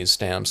Foamy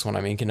stamps when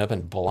I'm inking up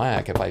in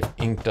black if I've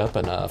inked up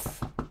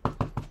enough.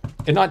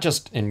 And not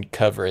just in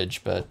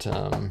coverage, but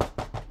in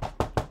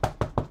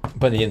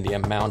the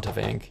amount of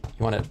ink.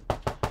 You want it,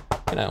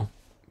 you know,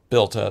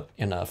 built up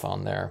enough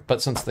on there.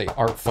 But since the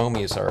Art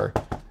Foamies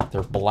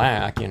they're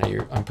black, you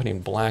know, I'm putting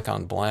black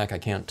on black, I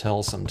can't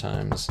tell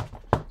sometimes.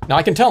 Now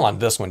I can tell on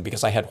this one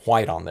because I had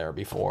white on there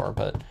before,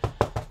 but,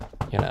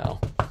 you know,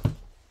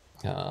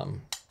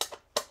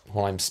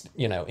 while I'm,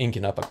 you know,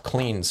 inking up a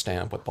clean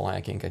stamp with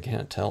black ink, I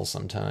can't tell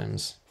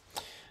sometimes.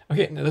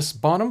 Okay, now this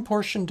bottom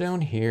portion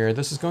down here,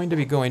 this is going to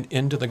be going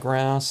into the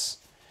grass.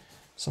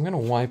 So I'm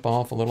going to wipe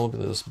off a little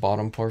bit of this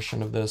bottom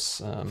portion of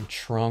this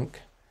trunk,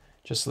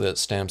 just so that it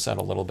stamps out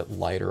a little bit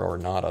lighter or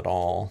not at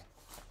all.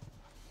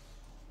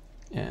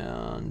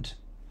 And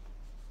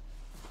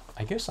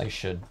I guess I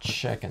should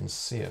check and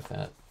see if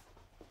that...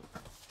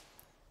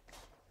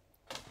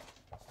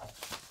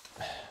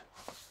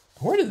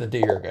 Where did the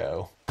deer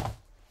go?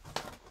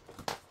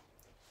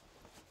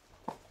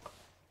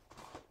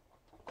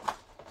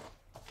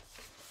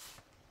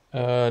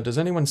 Does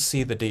anyone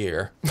see the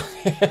deer?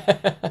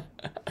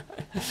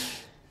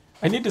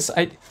 I need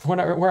to.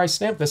 Where I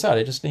stamp this out,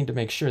 I just need to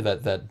make sure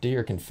that that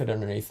deer can fit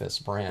underneath this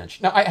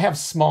branch. Now I have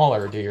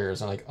smaller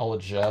deers, and I'll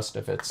adjust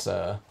if it's.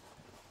 I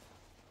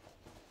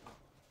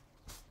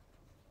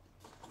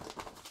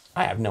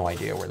have no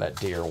idea where that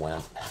deer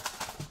went.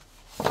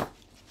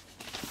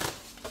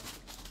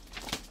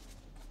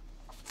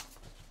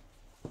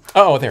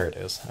 Oh, there it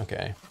is.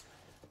 Okay,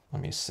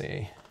 let me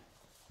see.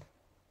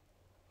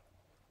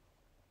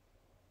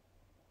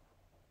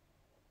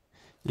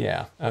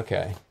 Yeah,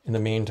 okay. In the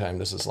meantime,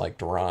 this is like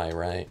dry,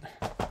 right?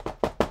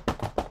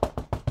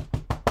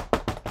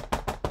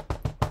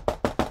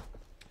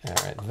 All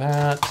right,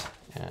 that,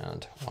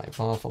 and wipe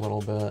off a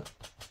little bit.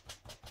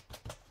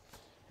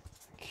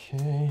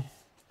 Okay.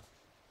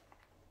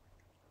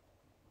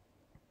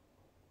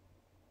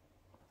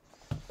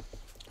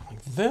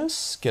 Like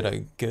this, get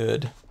a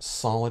good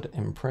solid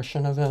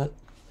impression of it.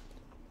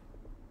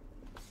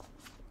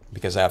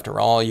 Because after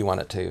all, you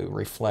want it to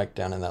reflect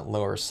down in that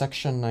lower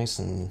section nice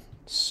and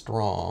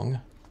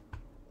strong.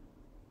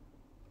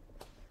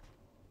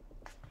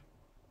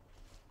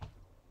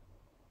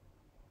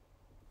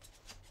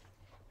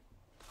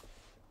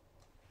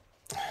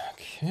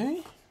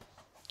 Okay,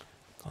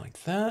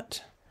 like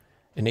that.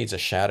 It needs a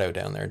shadow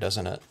down there,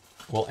 doesn't it?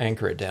 We'll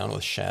anchor it down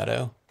with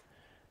shadow.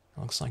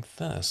 It looks like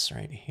this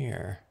right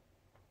here.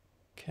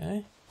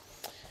 Okay.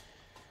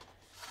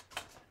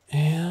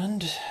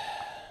 And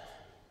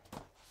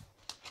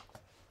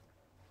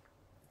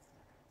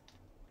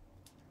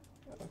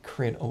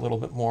create a little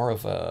bit more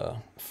of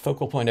a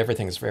focal point.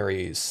 Everything's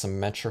very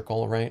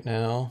symmetrical right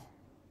now.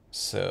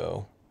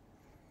 So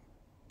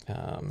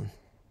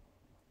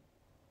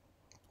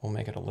we'll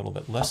make it a little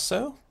bit less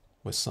so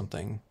with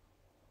something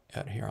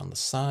out here on the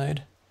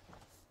side.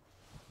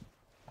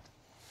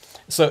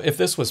 So if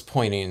this was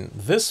pointing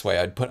this way,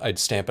 I'd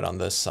stamp it on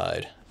this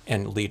side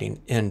and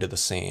leading into the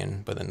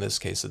scene. But in this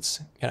case,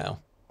 it's, you know,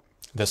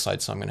 this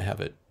side, so I'm going to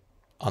have it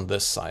on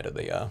this side of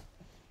the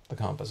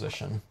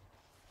composition.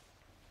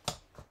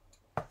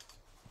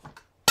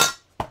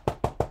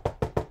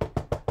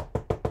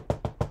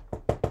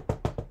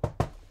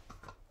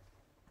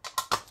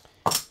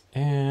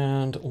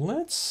 And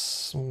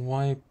let's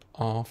wipe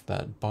off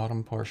that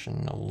bottom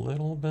portion a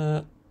little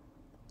bit.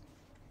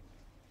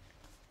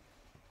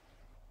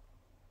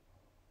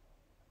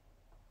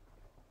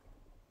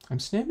 I'm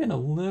stamping a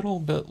little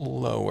bit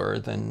lower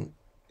than,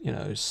 you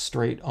know,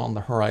 straight on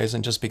the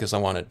horizon, just because I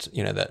wanted,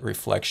 you know, that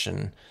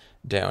reflection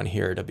down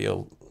here to be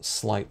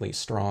slightly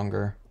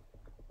stronger.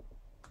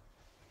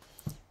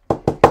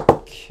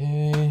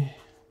 Okay.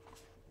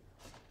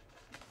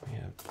 We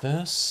have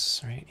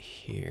this right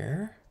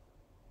here.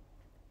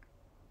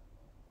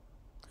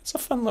 It's a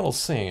fun little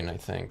scene, I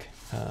think.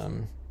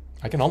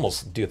 I can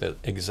almost do the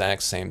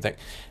exact same thing.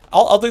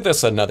 I'll do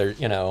this another,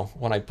 you know,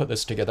 when I put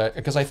this together,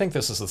 because I think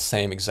this is the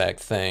same exact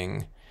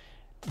thing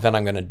that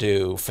I'm going to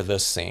do for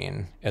this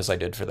scene as I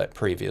did for that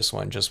previous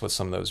one, just with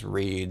some of those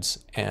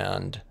reeds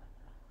and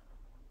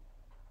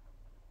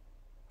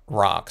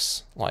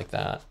rocks like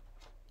that.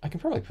 I can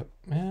probably put,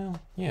 well,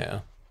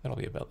 yeah, that'll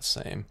be about the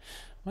same.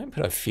 I might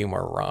put a few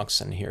more rocks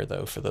in here,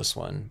 though, for this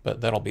one,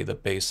 but that'll be the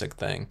basic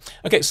thing.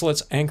 Okay, so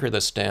let's anchor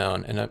this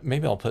down, and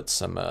maybe I'll put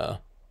some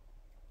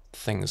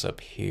things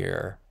up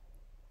here.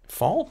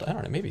 Fault? I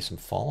don't know, maybe some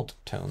fault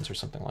tones or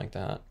something like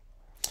that.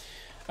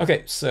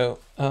 Okay, so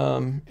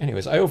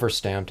anyways, I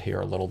overstamped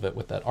here a little bit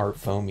with that art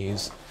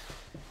foamies,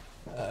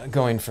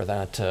 going for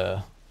that,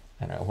 I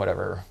don't know,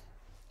 whatever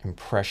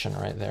impression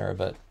right there,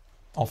 but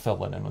I'll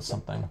fill it in with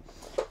something.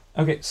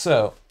 Okay,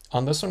 so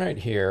on this one right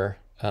here,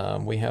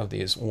 we have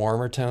these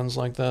warmer tones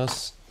like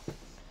this.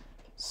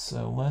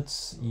 So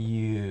let's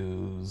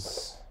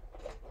use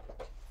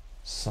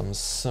some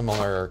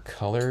similar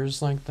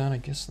colors like that. I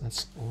guess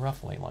that's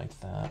roughly like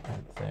that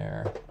right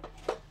there.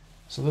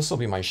 So this will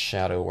be my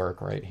shadow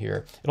work right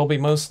here. It'll be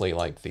mostly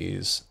like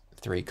these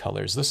three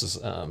colors. This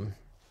is not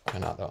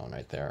that one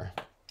right there.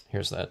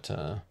 Here's that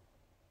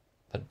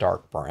that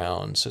dark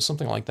brown. So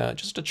something like that.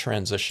 Just a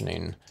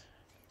transitioning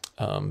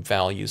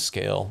value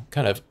scale,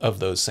 kind of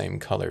those same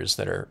colors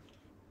that are,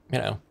 you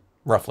know,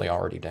 roughly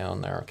already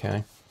down there.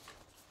 Okay.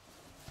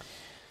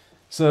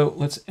 So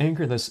let's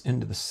anchor this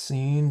into the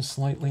scene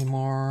slightly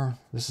more.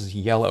 This is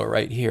yellow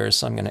right here,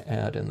 so I'm going to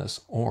add in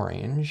this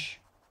orange.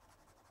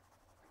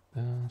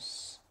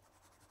 This.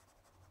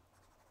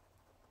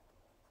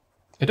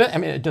 I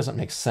mean, it doesn't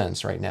make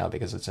sense right now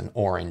because it's an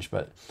orange,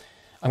 but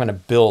I'm going to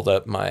build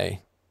up my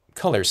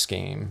color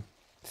scheme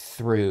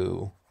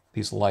through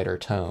these lighter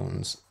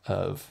tones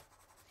of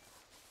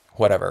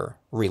whatever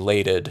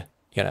related,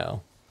 you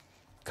know,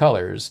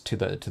 colors to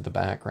the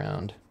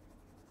background.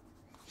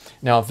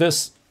 Now, if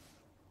this,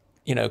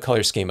 you know,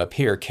 color scheme up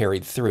here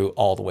carried through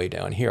all the way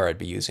down here, I'd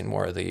be using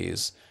more of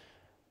these,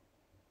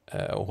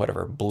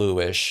 whatever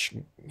bluish,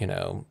 you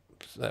know,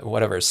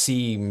 whatever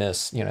sea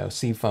mist, you know,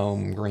 sea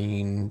foam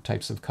green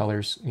types of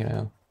colors, you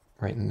know,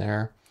 right in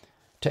there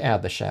to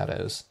add the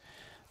shadows.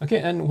 Okay,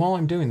 and while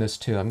I'm doing this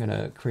too, I'm going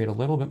to create a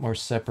little bit more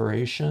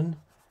separation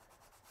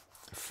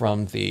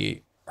from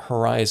the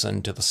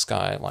horizon to the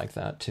sky like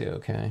that too,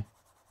 okay?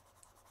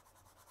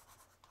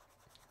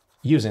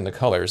 Using the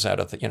colors out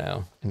of the, you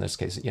know, in this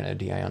case, you know,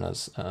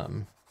 Diana's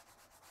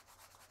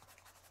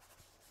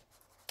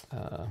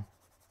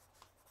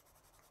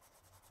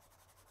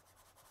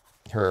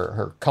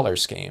her color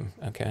scheme,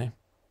 okay?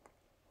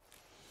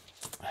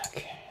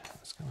 Okay,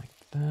 let's go like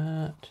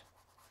that.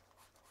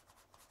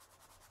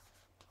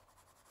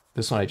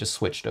 This one I just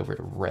switched over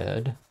to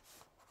red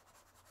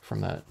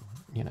from that,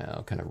 you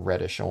know, kind of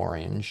reddish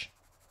orange.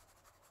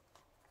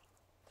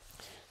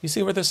 You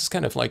see where this is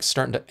kind of like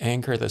starting to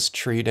anchor this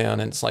tree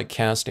down, and it's like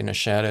casting a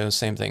shadow.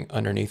 Same thing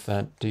underneath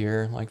that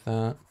deer, like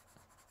that.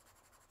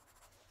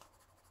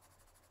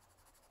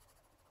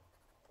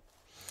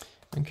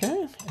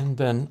 Okay, and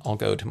then I'll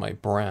go to my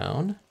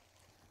brown,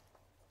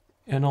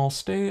 and I'll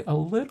stay a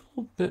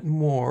little bit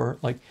more,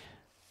 like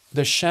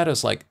the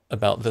shadow's like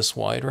about this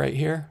wide right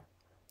here.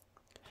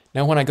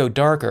 Now when I go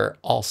darker,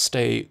 I'll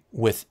stay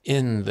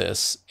within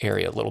this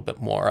area a little bit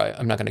more.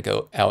 I'm not going to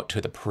go out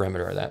to the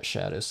perimeter of that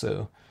shadow,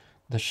 so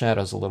the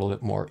shadow's a little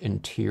bit more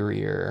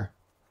interior.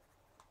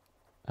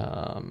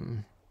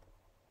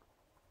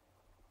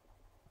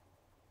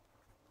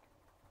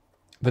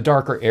 The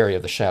darker area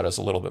of the shadow is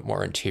a little bit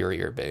more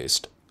interior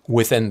based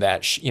within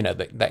that, you know,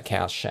 that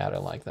cast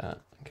shadow like that.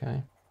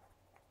 Okay.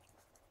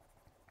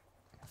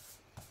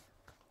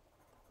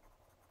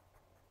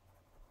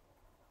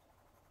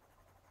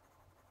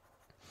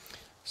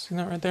 See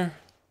that right there?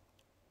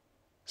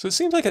 So it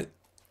seems like it,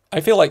 I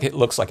feel like it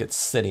looks like it's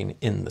sitting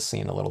in the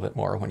scene a little bit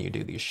more when you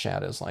do these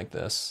shadows like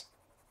this,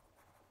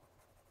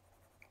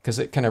 because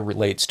it kind of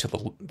relates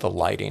to the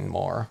lighting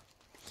more.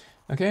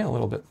 Okay, a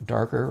little bit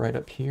darker right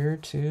up here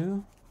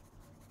too.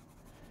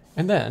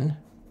 And then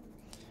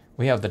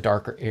we have the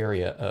darker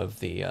area of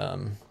the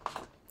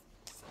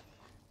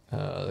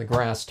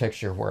grass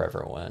texture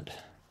wherever it went.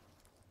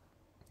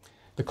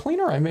 The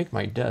cleaner I make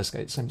my desk,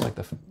 it seems like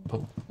the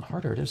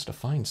harder it is to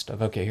find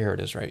stuff. Okay, here it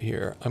is right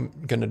here. I'm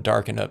going to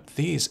darken up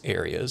these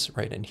areas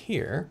right in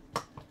here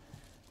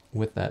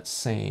with that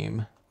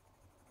same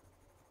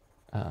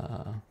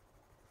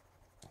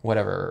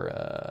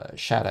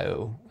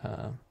shadow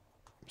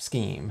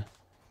scheme.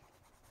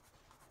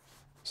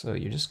 So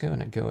you're just going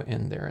to go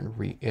in there and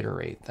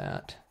reiterate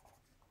that.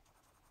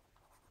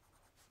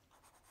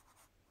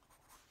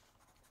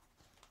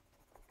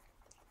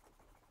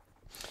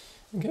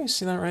 Okay,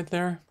 see that right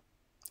there?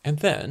 And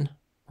then,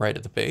 right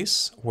at the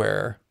base,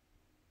 where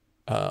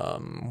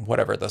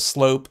whatever the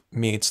slope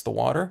meets the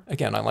water,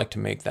 again, I like to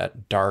make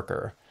that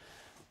darker,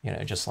 you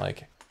know, just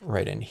like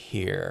right in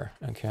here,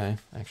 okay?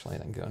 Actually,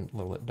 then go a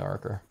little bit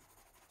darker.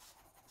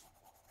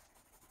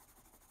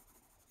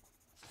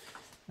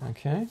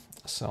 Okay,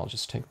 so I'll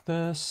just take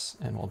this,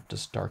 and we'll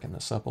just darken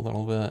this up a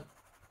little bit.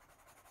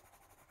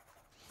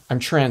 I'm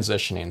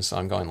transitioning, so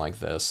I'm going like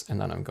this, and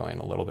then I'm going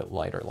a little bit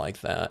lighter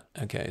like that.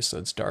 Okay, so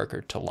it's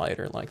darker to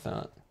lighter like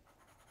that.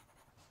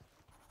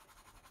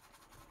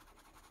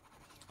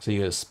 So you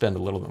gotta spend a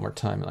little bit more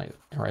time like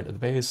right at the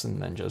base,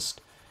 and then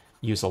just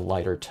use a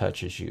lighter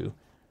touch as you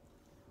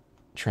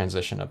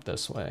transition up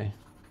this way.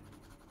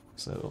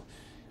 So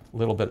a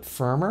little bit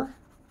firmer,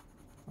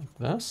 like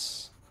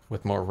this,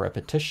 with more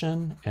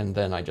repetition, and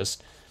then I'm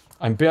just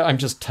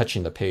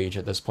touching the page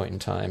at this point in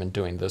time and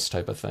doing this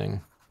type of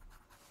thing.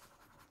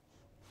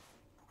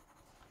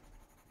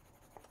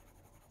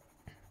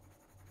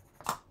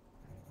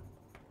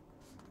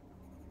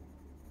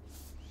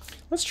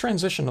 Let's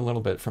transition a little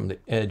bit from the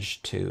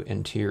edge to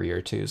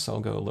interior too, so I'll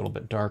go a little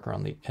bit darker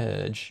on the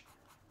edge.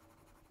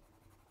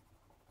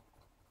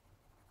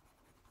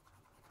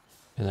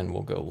 And then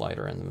we'll go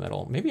lighter in the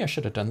middle. Maybe I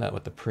should have done that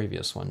with the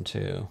previous one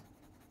too,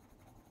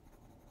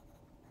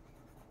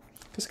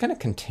 because it kind of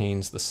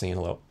contains the scene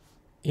a little.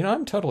 You know,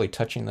 I'm totally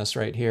touching this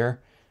right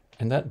here,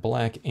 and that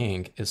black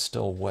ink is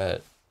still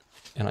wet,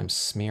 and I'm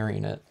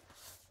smearing it.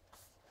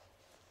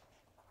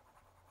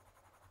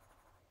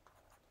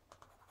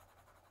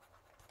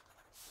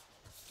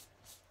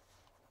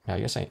 I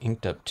guess I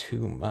inked up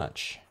too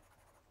much.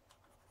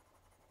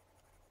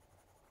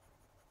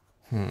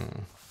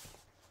 Well,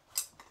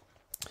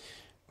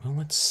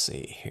 let's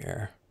see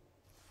here.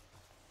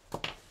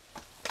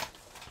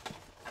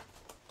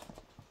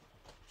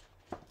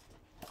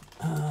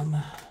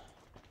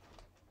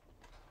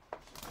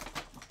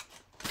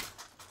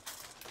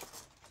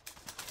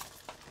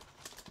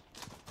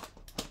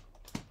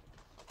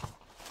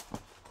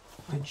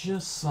 I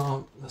just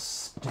saw the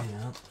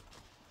stamp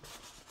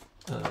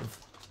of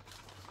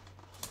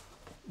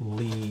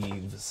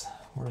leaves.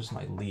 Where's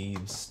my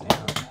leaves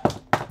stamp?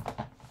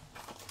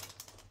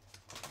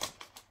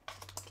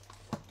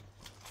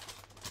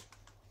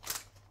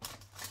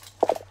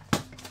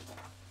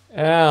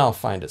 I'll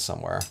find it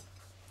somewhere.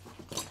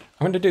 I'm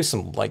going to do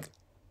some like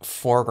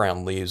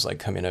foreground leaves like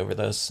coming over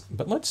this,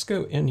 but let's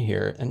go in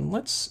here and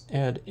let's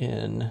add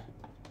in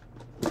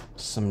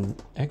some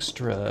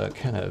extra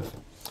kind of,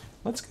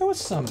 let's go with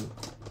some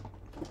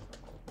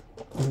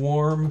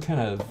warm kind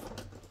of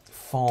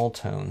fall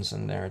tones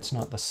in there. It's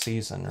not the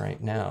season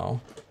right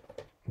now,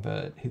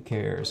 but who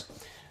cares?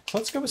 So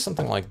let's go with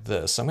something like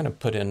this. I'm going to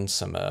put in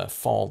some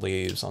fall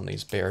leaves on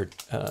these bare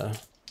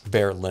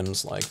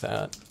limbs like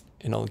that,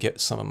 and I'll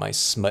get some of my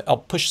I'll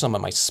push some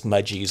of my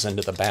smudgies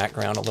into the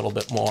background a little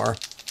bit more.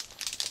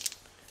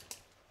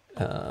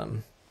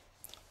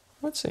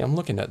 Let's see, I'm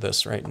looking at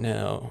this right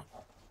now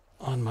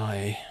on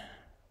my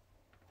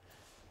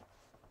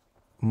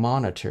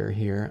monitor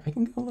here. I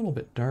can go a little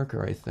bit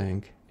darker, I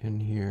think, in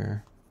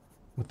here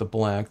with the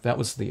black. That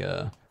was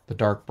the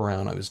dark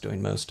brown I was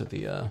doing most of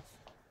the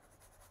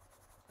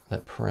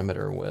that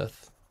perimeter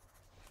with.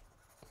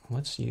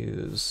 let's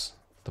use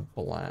the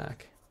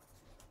black.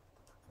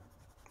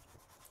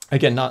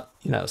 Again, not,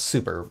 you know,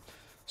 super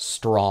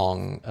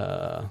strong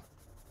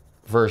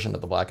version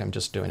of the black. I'm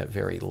just doing it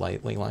very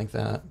lightly like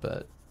that,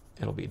 but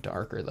it'll be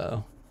darker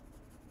though.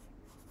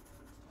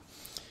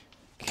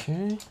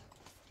 Okay,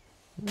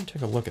 let me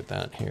take a look at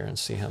that here and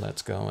see how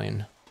that's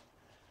going.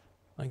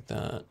 Like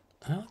that.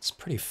 Well, it's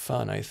pretty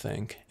fun, I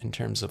think, in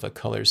terms of a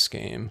color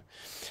scheme.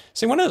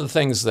 See, one of the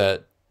things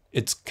that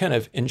it's kind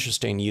of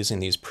interesting using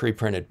these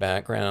pre-printed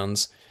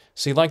backgrounds.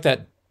 See, like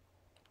that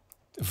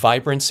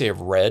vibrancy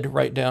of red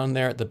right down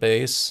there at the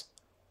base.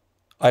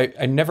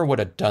 I never would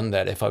have done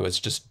that if I was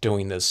just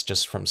doing this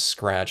just from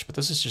scratch, but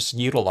this is just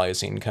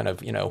utilizing kind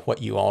of, you know, what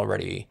you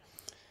already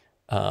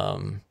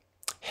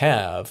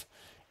have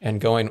and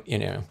going, you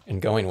know,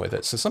 and going with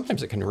it. So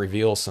sometimes it can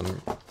reveal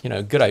some, you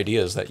know, good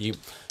ideas that you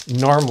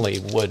normally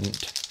wouldn't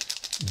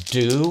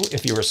do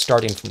if you were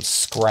starting from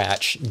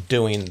scratch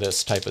doing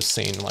this type of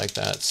scene like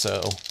that. So,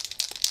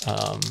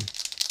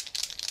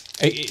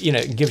 you know,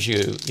 it gives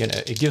you, you know,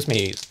 it gives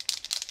me,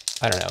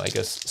 I don't know, I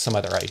guess some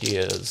other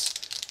ideas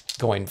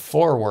going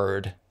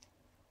forward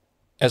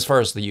as far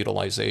as the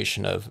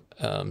utilization of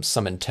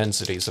some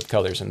intensities of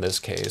colors in this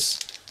case,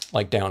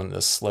 like down in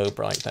this slope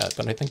like that.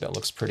 But I think that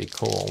looks pretty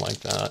cool like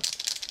that.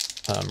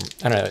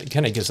 I don't know, it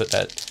kind of gives it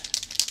that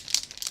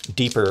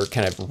deeper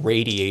kind of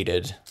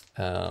radiated,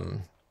 I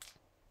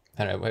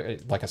don't know,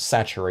 like a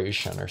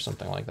saturation or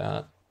something like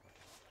that.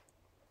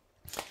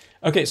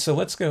 Okay, so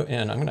let's go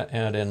in. I'm going to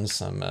add in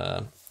some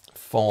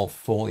fall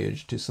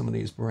foliage to some of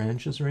these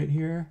branches right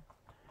here.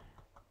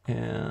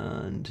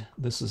 And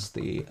this is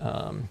the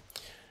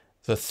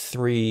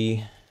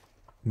 3mm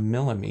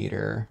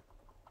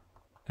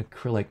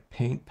acrylic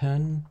paint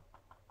pen.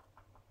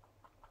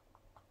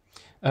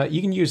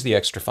 You can use the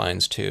extra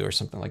fines too or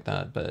something like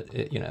that, but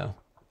it, you know,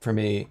 for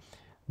me,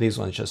 these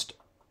ones just,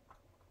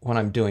 when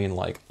I'm doing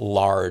like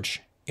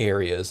large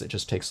areas, it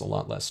just takes a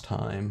lot less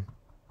time.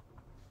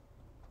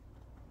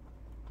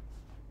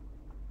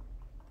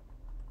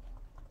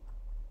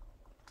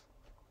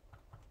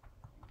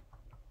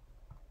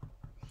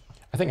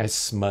 I think I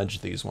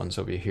smudged these ones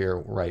over here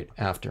right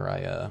after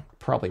I,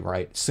 probably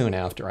right soon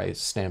after I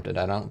stamped it.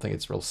 I don't think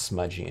it's real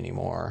smudgy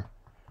anymore.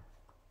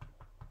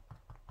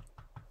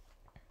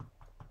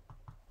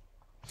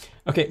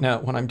 Okay, now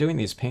when I'm doing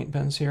these paint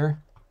pens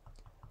here,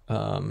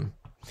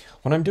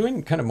 when I'm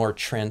doing kind of more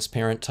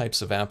transparent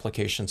types of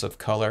applications of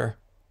color,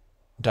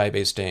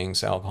 dye-based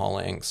inks, alcohol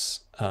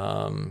inks,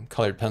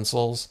 colored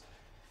pencils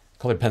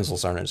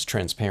aren't as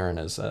transparent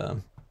as,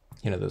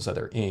 you know, those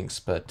other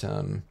inks, but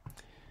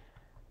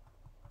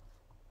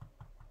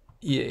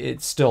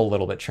it's still a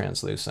little bit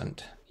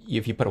translucent.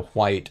 If you put a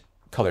white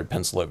colored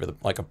pencil over the,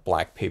 like a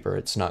black paper,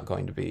 it's not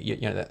going to be, you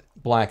know, that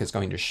black is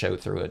going to show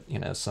through it, you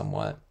know,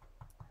 somewhat.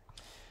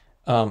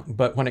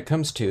 But when it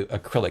comes to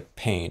acrylic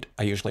paint,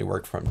 I usually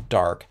work from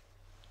dark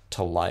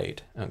to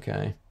light,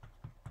 okay?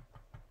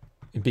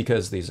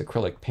 Because these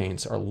acrylic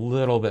paints are a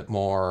little bit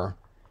more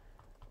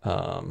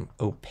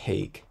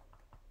opaque.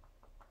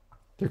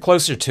 They're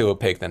closer to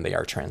opaque than they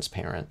are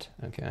transparent,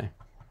 okay?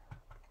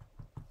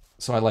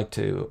 So I like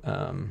to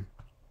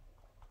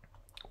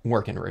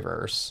work in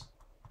reverse,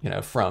 you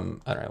know,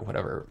 from, I don't know,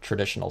 whatever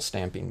traditional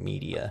stamping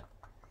media,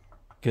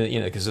 you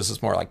know, because this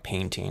is more like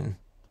painting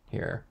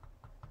here.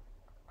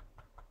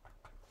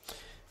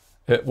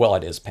 Well,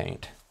 it is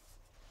paint.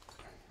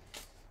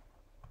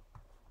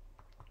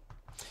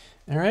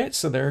 All right,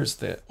 so there's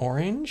the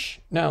orange.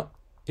 Now,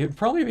 it would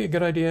probably be a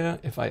good idea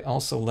if I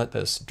also let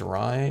this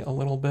dry a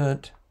little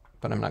bit,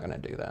 but I'm not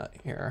going to do that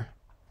here.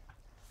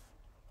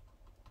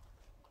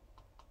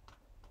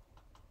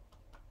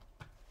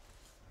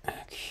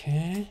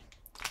 Okay,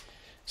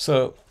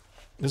 so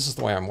this is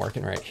the way I'm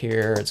working right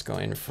here. It's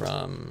going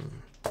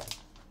from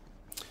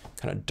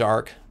kind of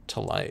dark to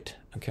light,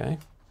 okay?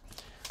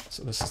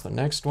 So this is the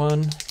next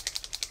one.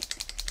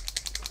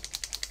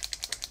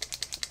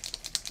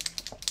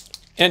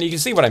 And you can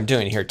see what I'm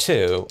doing here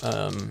too.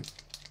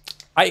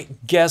 I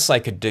guess I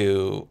could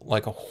do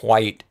like a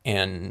white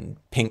and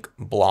pink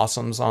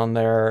blossoms on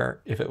there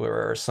if it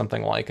were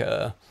something like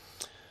a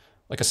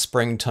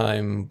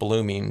springtime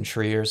blooming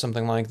tree or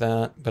something like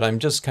that. But I'm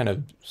just kind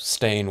of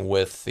staying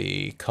with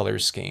the color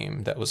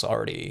scheme that was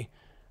already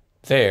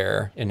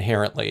there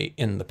inherently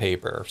in the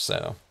paper.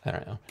 So I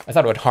don't know. I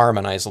thought it would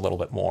harmonize a little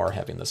bit more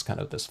having this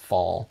kind of this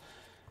fall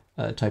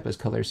type of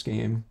color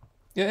scheme.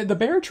 Yeah, the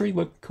bear tree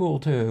looked cool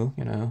too,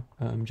 you know,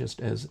 just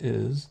as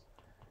is.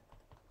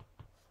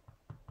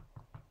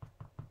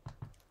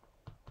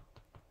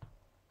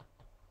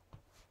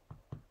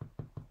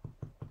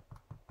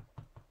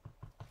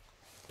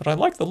 But I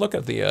like the look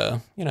of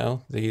the, you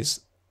know,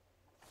 these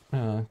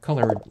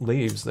colored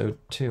leaves, though,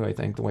 too, I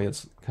think, the way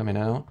it's coming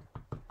out.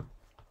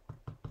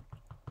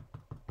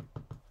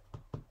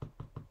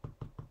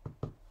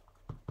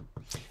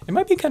 It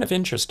might be kind of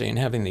interesting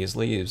having these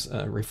leaves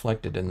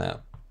reflected in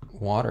that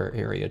water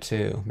area,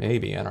 too.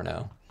 Maybe, I don't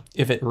know.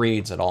 If it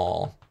reads at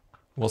all.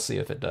 We'll see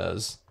if it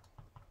does.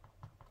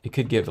 It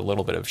could give a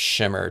little bit of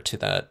shimmer to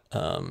that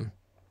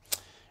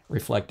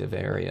reflective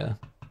area.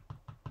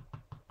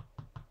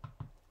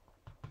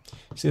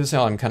 See, this is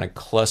how I'm kind of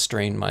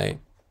clustering my,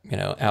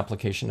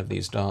 application of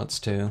these dots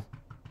too.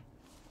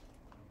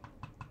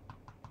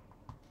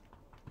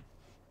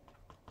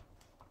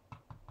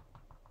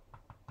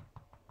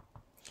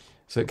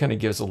 So it kind of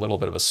gives a little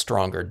bit of a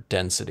stronger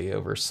density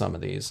over some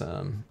of these,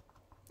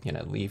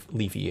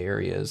 leafy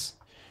areas.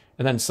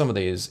 And then some of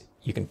these,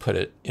 you can put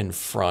it in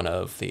front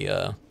of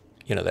the,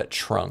 that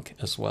trunk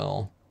as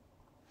well.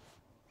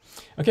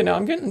 Okay, now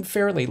I'm getting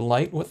fairly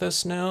light with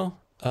this now.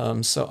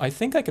 So I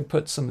think I could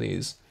put some of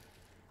these.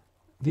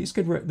 This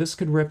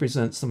could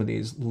represent some of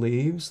these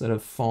leaves that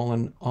have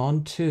fallen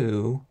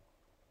onto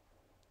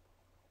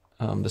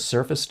the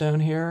surface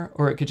down here,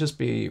 or it could just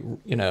be,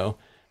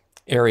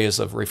 areas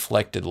of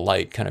reflected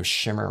light kind of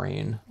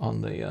shimmering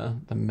on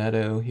the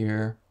meadow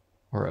here,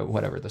 or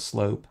whatever, the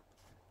slope.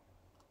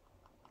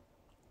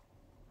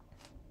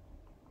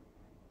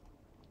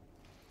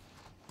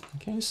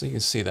 Okay, so you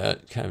can see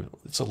that kind of,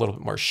 it's a little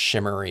bit more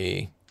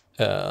shimmery.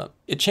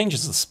 It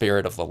changes the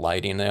spirit of the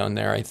lighting down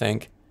there, I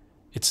think.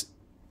 It's,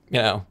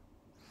 I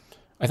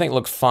think it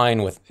looked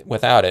fine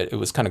without it. It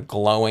was kind of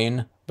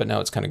glowing, but now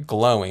it's kind of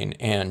glowing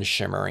and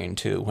shimmering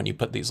too when you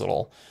put these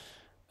little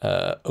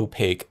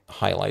opaque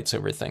highlights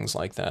over things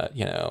like that.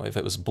 If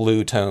it was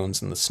blue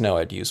tones in the snow,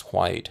 I'd use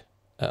white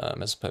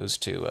as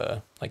opposed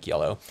to like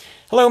yellow.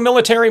 Hello,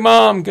 military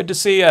mom. Good to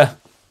see you.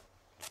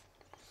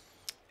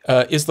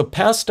 Is the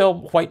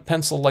pastel white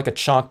pencil like a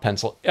chalk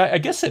pencil? I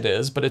guess it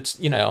is, but it's,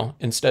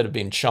 instead of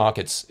being chalk,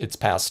 it's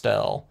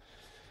pastel.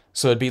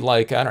 So it'd be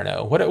like, I don't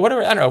know, what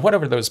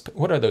are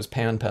those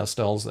pan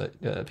pastels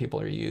that people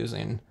are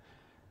using?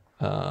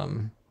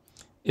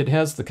 It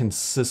has the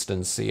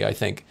consistency, I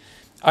think.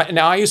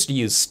 Now I used to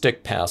use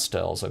stick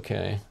pastels,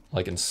 okay,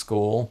 like in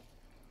school.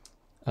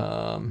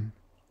 It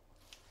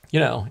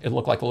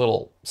looked like a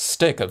little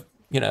stick of,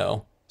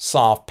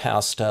 soft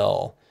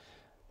pastel.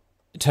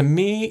 To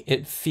me,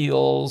 it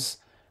feels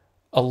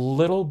a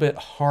little bit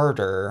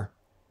harder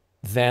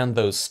than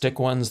those stick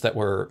ones that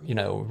were,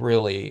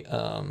 really,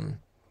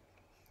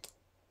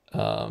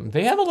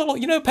 they have a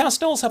little,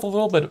 pastels have a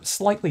little bit of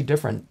slightly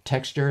different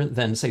texture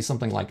than, say,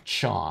 something like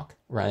chalk,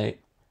 right?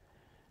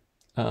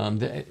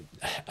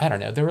 I don't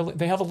know,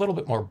 they have a little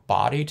bit more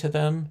body to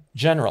them,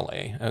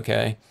 generally,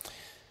 okay?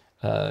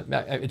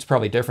 It's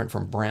probably different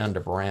from brand to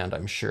brand,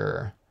 I'm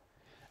sure.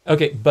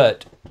 Okay,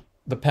 but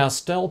the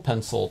pastel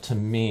pencil, to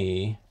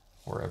me,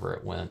 wherever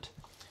it went,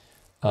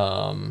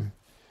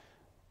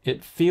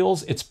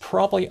 it's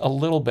probably a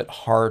little bit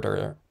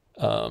harder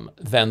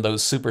than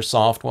those super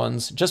soft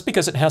ones, just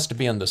because it has to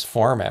be in this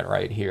format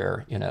right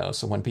here,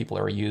 so when people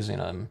are using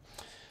them,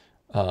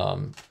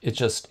 it's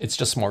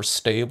just more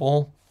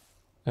stable,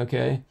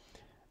 okay?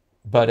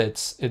 But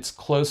it's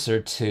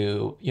closer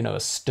to, a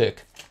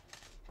stick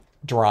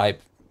dry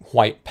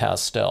white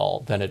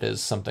pastel than it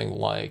is something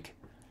like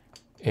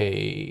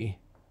a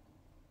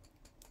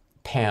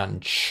pan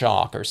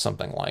chalk or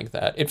something like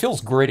that. It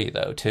feels gritty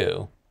though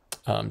too,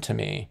 to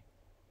me.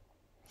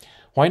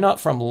 Why not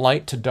from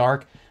light to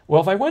dark?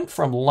 Well, if I went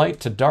from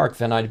light to dark,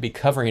 then I'd be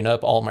covering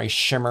up all my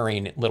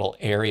shimmering little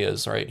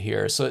areas right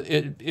here. So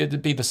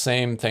it'd be the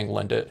same thing,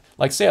 Linda.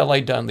 Like, say I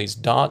laid down these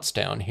dots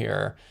down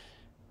here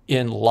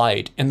in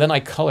light, and then I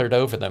colored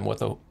over them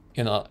with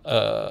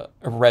a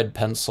red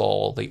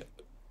pencil, the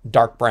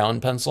dark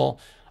brown pencil.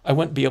 I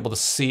wouldn't be able to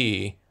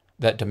see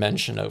that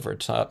dimension over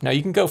top. Now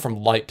you can go from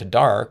light to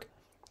dark,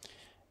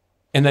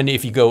 and then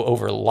if you go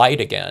over light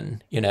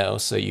again,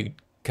 so you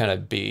kind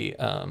of be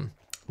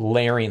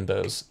layering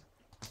those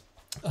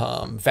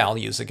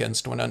values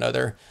against one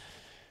another.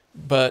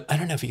 But I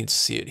don't know if you can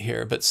see it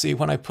here, but see,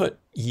 when I put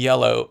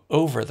yellow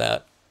over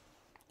that,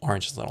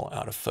 orange is a little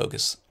out of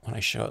focus when I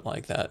show it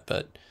like that,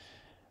 but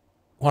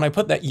when I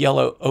put that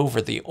yellow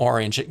over the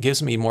orange, it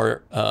gives me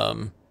more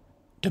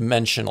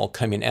dimensional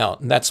coming out.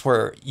 And that's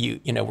where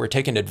we're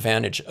taking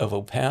advantage of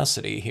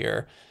opacity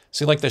here.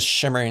 See, like this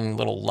shimmering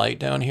little light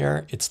down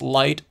here, it's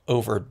light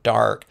over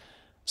dark,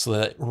 so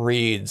that it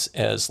reads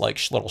as like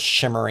little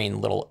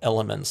shimmering little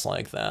elements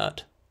like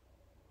that.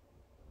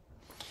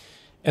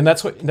 And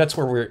that's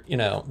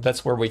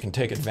where we can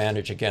take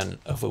advantage again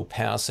of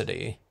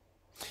opacity.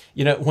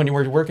 When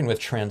we're working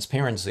with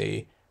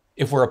transparency,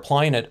 if we're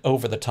applying it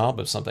over the top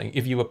of something,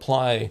 if you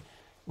apply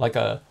like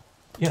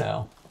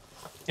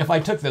if I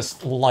took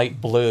this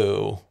light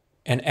blue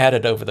and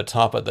added over the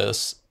top of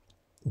this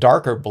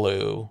darker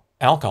blue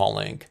alcohol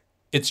ink,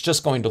 it's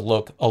just going to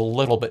look a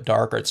little bit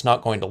darker. It's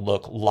not going to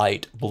look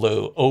light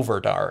blue over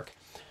dark.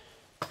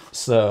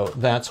 So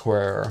that's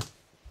where,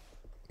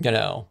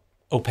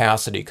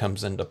 opacity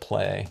comes into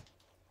play.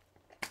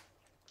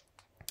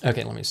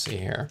 Okay, let me see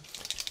here.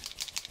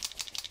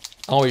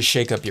 Always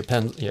shake up your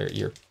pen,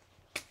 your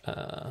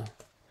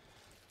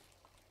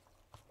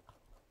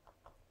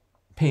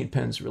paint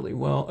pens really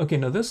well. Okay,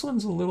 now this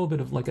one's a little bit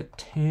of like a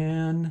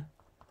tan.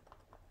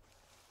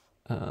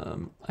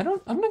 I'm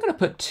not going to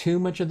put too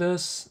much of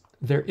this.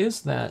 There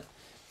is that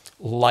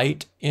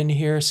light in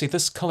here. See,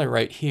 this color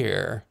right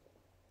here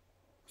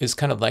is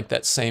kind of like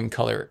that same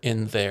color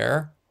in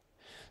there.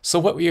 So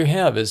what you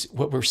have is,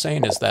 what we're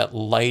saying is that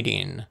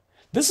lighting,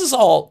 this is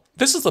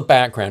the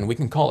background. We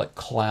can call it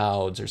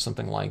clouds or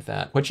something like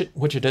that, which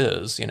it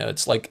is, you know,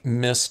 it's like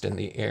mist in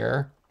the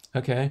air,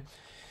 okay?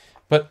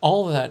 But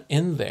all of that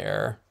in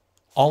there,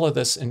 all of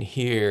this in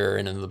here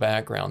and in the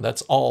background,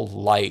 that's all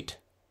light,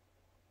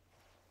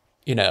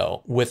 you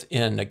know,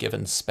 within a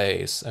given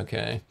space,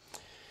 okay?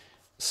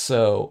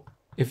 So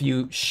if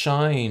you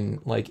shine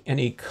like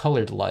any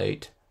colored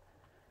light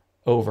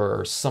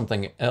over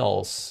something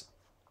else,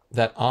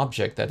 that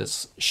object that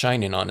it's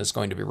shining on is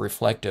going to be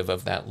reflective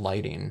of that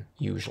lighting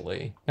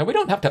usually. Now we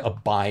don't have to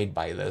abide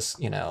by this,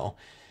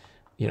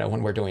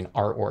 when we're doing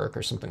artwork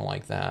or something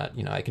like that.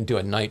 You know, I can do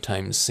a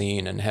nighttime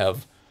scene and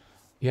have,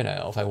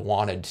 if I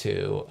wanted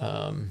to,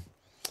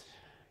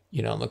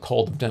 in the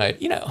cold of the night,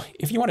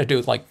 if you want to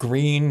do like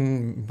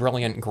green,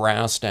 brilliant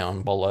grass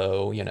down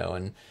below,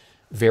 and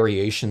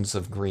variations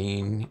of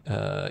green,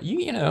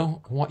 you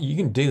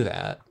can do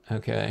that,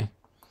 okay?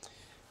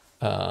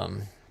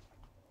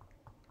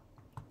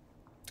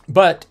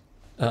 But,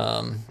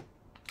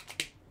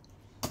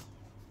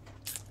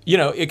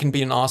 it can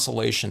be an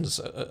oscillation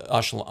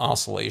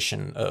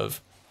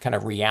of kind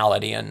of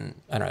reality and,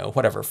 I don't know,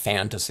 whatever,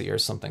 fantasy or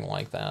something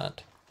like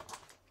that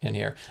in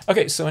here.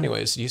 Okay, so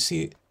anyways,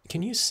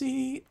 can you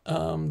see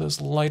those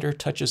lighter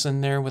touches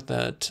in there with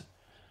that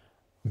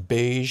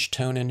beige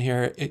tone in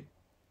here?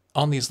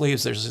 On these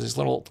leaves, there's these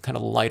little kind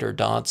of lighter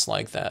dots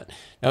like that.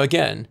 Now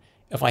again,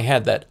 if I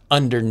had that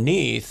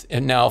underneath,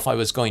 and now if I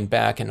was going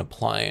back and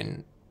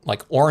applying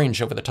like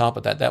orange over the top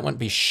of that, that wouldn't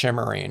be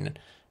shimmering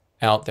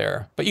out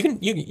there. But you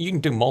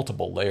can do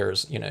multiple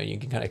layers. You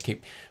can kind of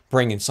keep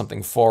bringing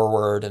something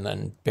forward and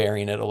then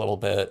burying it a little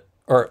bit.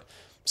 Or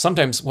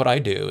sometimes what I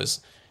do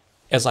is,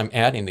 as I'm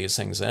adding these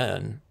things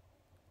in,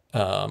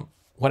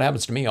 what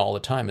happens to me all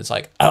the time is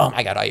like, oh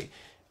my God, I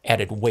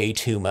added way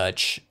too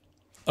much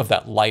of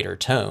that lighter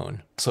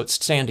tone, so it's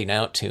standing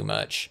out too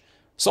much.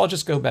 So I'll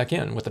just go back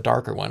in with a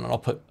darker one, and I'll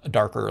put a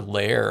darker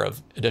layer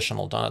of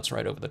additional dots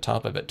right over the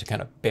top of it to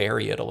kind of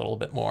bury it a little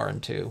bit more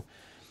and to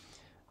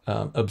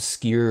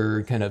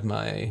obscure kind of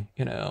my,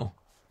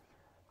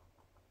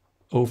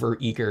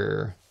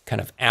 over-eager kind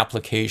of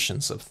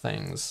applications of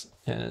things.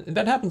 And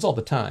that happens all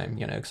the time,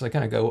 because I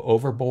kind of go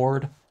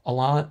overboard a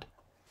lot,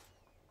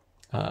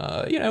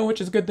 which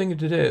is a good thing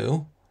to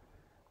do.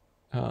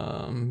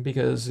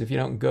 Because if you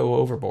don't go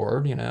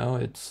overboard,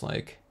 it's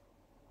like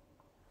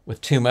with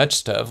too much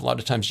stuff, a lot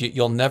of times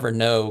you'll never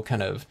know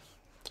kind of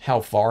how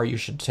far you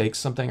should take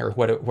something or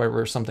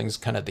whether something's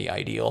kind of the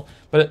ideal.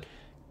 But,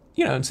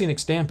 in scenic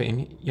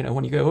stamping,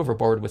 when you go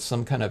overboard with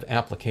some kind of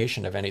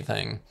application of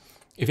anything,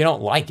 if you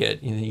don't like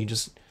it, you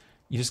just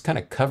kind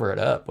of cover it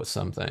up with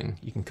something.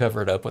 You can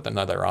cover it up with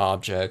another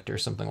object or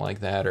something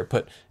like that, or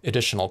put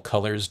additional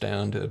colors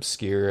down to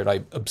obscure it.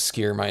 I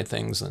obscure my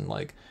things in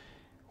like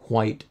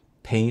white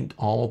paint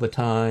all the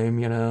time,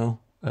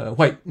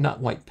 not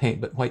white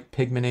paint, but white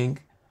pigment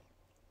ink.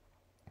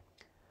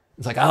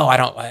 It's like, oh, I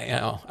don't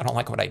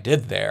like what I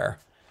did there.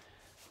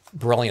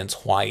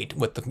 Brilliance white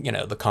with the,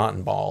 the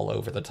cotton ball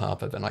over the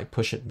top of it, and I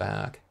push it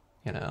back,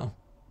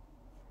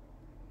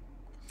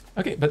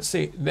 Okay, but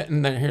see,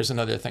 then here's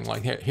another thing,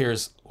 like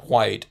here's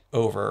white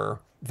over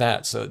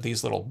that, so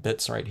these little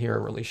bits right here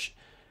are really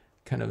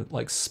kind of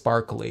like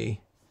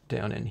sparkly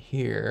down in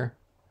here,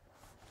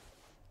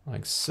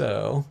 like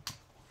so.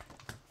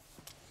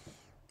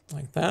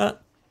 Like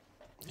that.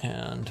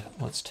 And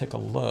let's take a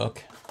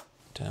look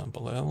down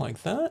below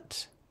like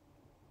that.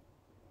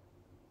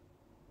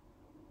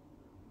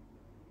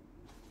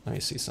 Let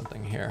me see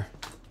something here.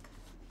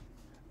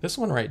 This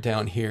one right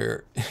down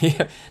here,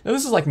 yeah, no,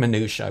 this is like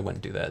minutia. I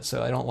wouldn't do that.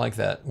 So I don't like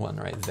that one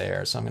right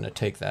there. So I'm going to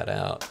take that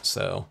out.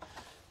 So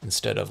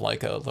instead of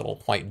like a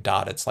little white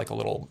dot, it's like a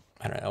little,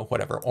 I don't know,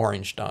 whatever,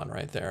 orange dot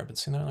right there. But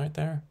see that right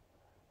there?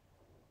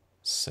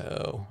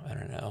 So I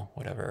don't know,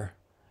 whatever.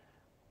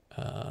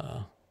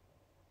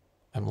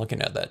 I'm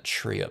looking at that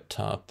tree up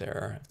top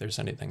there, if there's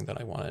anything that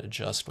I want to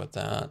adjust with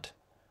that.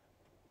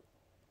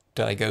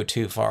 Did I go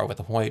too far with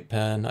a white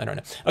pen? I don't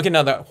know. Okay,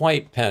 now that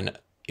white pen,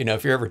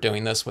 if you're ever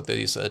doing this with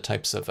these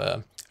types of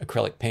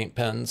acrylic paint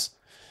pens,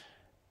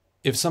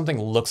 if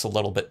something looks a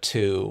little bit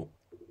too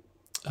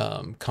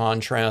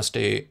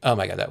contrasty, oh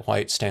my God, that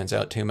white stands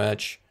out too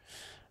much,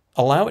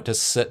 allow it to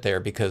sit there,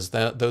 because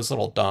those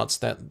little dots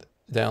that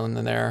down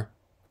in there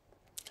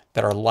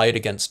that are light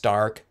against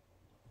dark,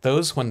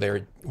 those when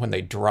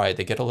they dry,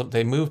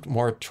 they move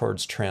more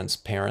towards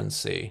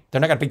transparency.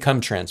 They're not going to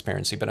become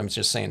transparency, but I'm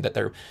just saying that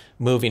they're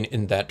moving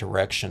in that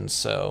direction.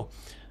 So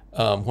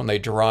when they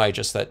dry,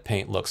 just that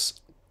paint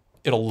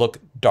it'll look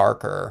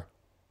darker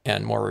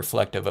and more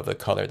reflective of the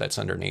color that's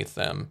underneath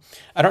them.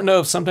 I don't know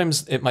if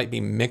sometimes it might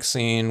be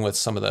mixing with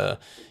some of the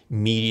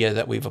media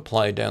that we've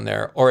applied down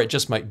there, or it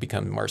just might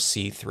become more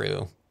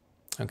see-through.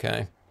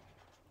 Okay.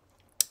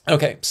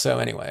 Okay, so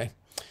anyway.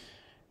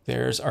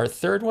 There's our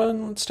third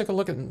one. Let's take a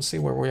look and see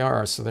where we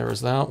are. So there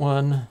was that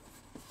one.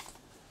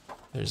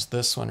 There's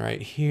this one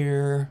right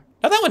here.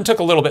 Now that one took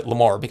a little bit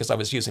more because I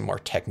was using more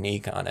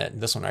technique on it.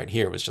 This one right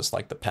here was just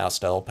like the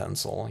pastel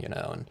pencil,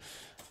 and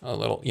a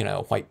little, you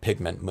know, white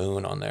pigment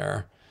moon on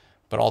there.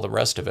 But all the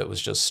rest of it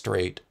was just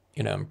straight,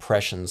 you know,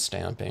 impression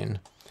stamping.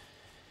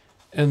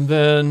 And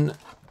then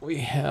we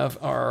have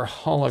our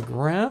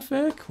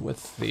holographic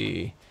with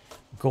the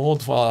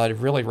gold. Well, I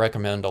really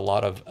recommend a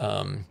lot of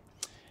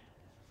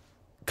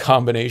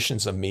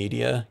combinations of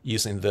media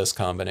using this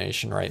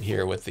combination right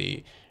here with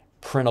the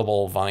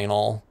printable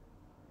vinyl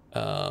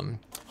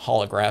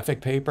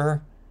holographic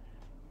paper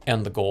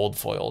and the gold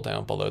foil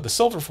down below. The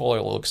silver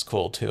foil looks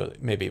cool too.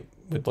 Maybe it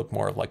would look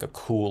more of like a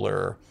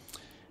cooler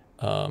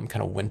kind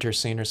of winter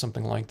scene or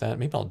something like that.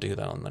 Maybe I'll do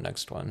that on the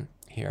next one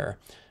here.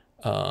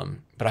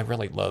 But I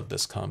really love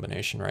this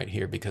combination right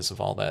here because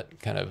of all that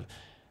kind of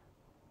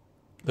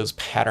those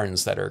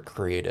patterns that are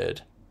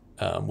created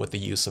with the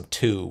use of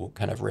two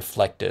kind of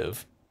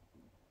reflective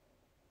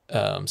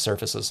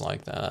surfaces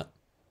like that.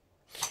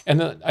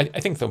 And I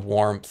think the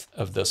warmth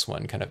of this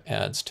one kind of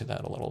adds to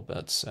that a little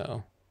bit.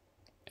 So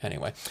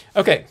anyway,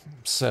 okay,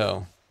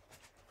 so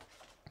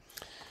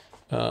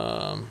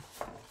thanks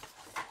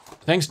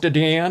to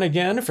Deanne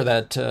again for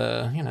that,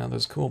 you know,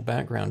 those cool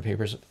background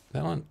papers.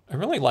 That one, I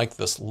really like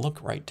this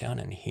look right down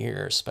in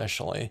here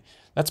especially.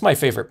 That's my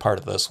favorite part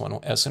of this one.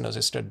 As soon as I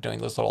started doing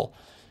those little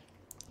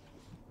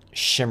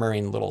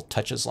shimmering little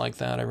touches like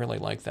that, I really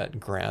like that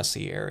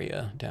grassy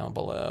area down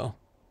below.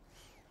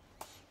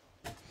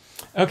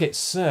 Okay,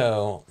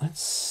 so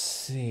let's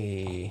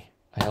see.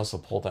 I also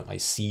pulled out my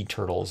sea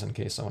turtles in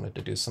case I wanted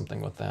to do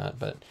something with that.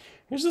 But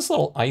here's this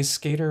little ice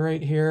skater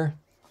right here.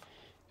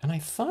 And I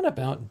thought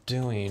about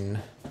doing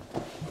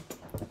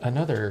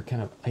another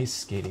kind of ice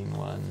skating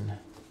one.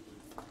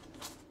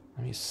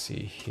 Let me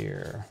see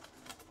here.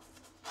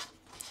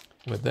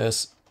 With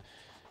this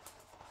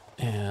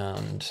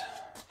and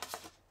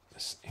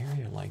this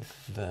area like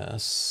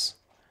this.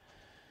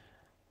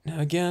 Now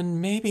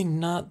again, maybe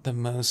not the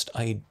most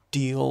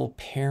ideal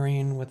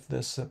pairing with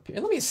this up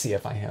here. Let me see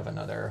if I have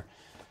another,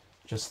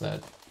 just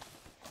that.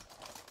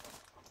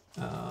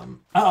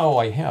 Oh,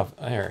 I have,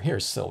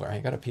 here's silver. I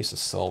got a piece of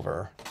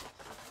silver.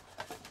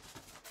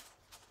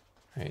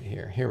 Right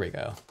here, here we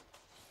go.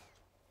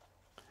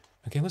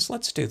 Okay,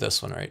 let's do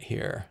this one right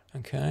here,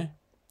 okay?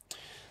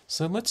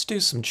 So let's do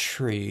some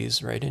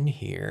trees right in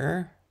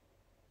here.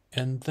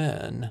 And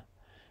then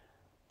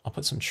I'll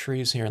put some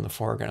trees here in the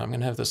foreground. I'm going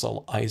to have this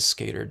little ice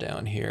skater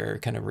down here,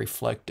 kind of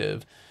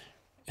reflective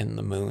in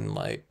the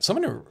moonlight.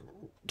 Someone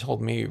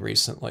told me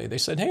recently, they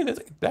said, hey,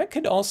 that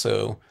could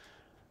also,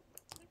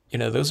 you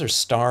know, those are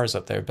stars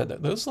up there,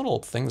 but those little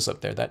things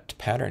up there, that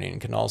patterning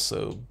can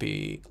also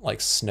be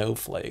like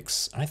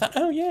snowflakes. And I thought,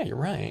 oh yeah, you're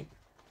right.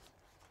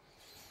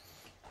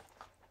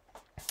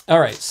 All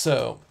right,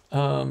 so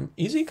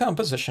easy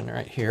composition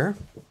right here.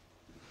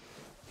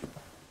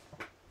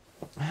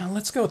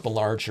 Let's go with the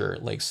larger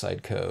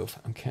Lakeside Cove,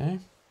 okay?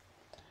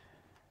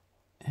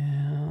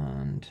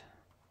 And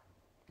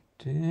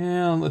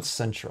down, let's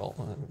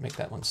central. Make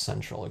that one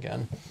central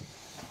again.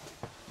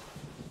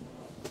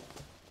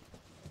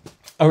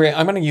 Okay,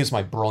 I'm going to use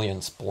my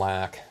Brilliance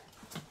Black.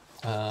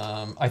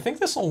 I think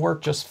this will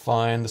work just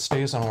fine. The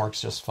StazOn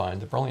works just fine.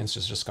 The Brilliance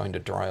is just going to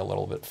dry a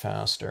little bit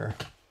faster.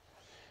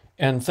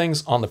 And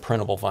things on the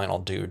printable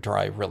vinyl do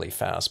dry really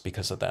fast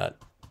because of that,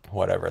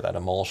 whatever, that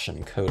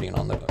emulsion coating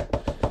on the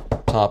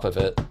top of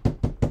it.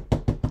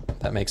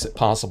 That makes it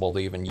possible to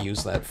even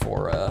use that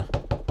for a,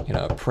 you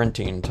know, a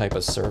printing type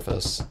of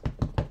surface.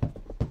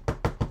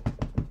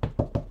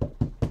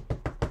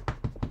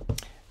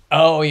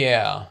 Oh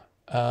yeah.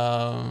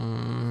 I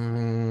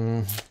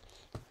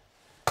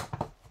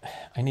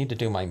need to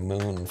do my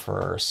moon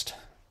first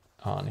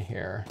on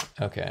here.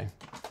 Okay.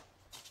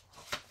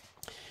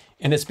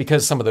 And it's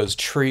because some of those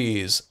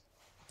trees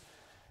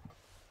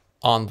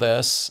on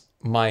this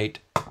might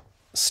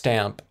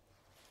stamp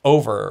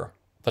over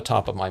the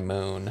top of my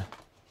moon.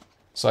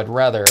 So I'd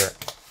rather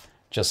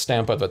just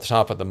stamp over the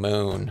top of the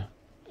moon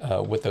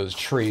with those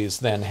trees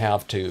than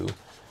have to,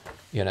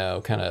 you know,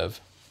 kind of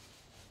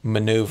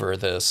maneuver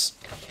this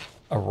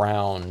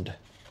around,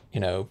 you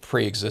know,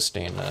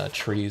 pre-existing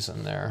trees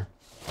in there.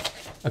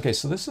 Okay,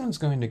 so this one's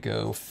going to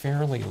go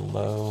fairly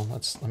low.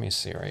 Let me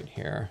see right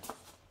here.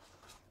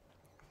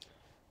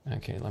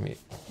 Okay, let me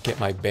get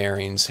my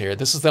bearings here.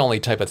 This is the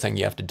only type of thing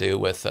you have to do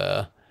with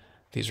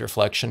these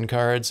reflection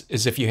cards,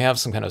 is if you have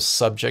some kind of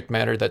subject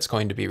matter that's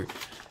going to be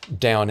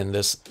down in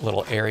this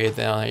little area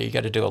down there, you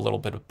got to do a little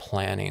bit of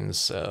planning.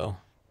 So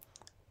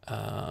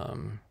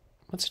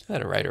let's do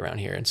that right around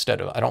here.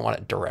 Instead of, I don't want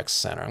it direct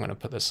center. I'm going to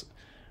put this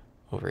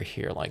over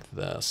here like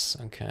this,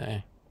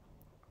 okay?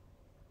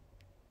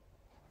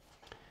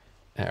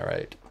 All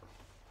right.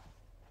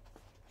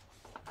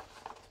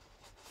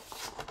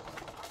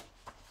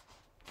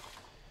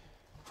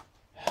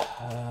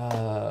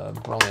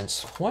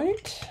 Brilliance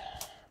White.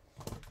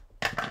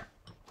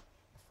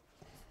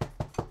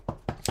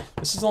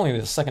 This is only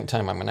the second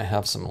time I'm going to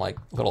have some like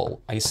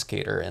little ice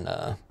skater in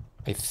a,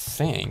 I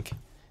think,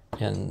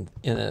 in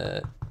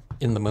the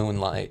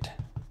moonlight.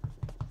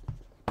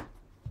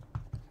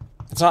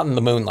 It's not in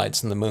the moonlight,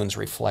 it's in the moon's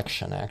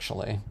reflection,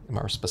 actually,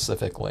 more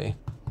specifically.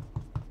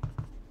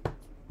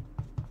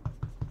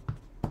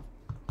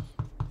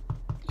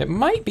 It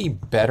might be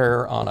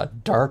better on a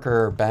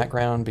darker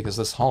background because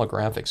this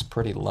holographic's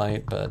pretty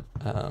light, but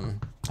I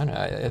don't know,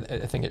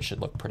 I think it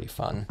should look pretty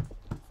fun.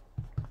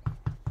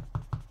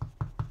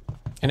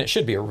 And it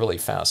should be a really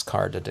fast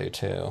card to do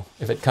too,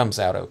 if it comes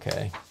out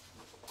okay.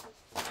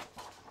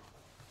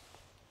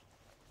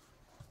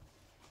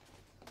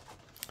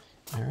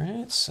 All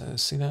right, so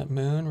see that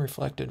moon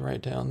reflected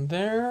right down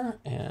there,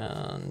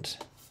 and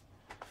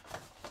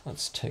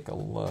let's take a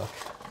look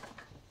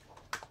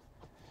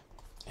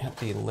at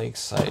the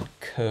Lakeside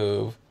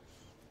Cove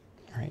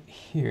right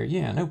here.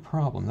 Yeah, no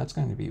problem. That's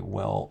going to be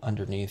well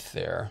underneath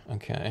there.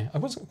 Okay, I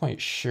wasn't quite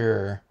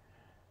sure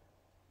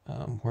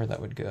where that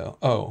would go.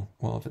 Oh,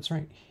 well, if it's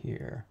right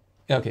here.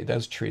 Okay,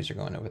 those trees are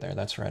going over there.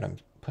 That's right. I'm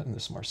putting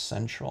this more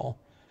central.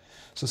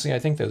 So see, I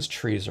think those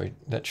trees are,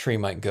 that tree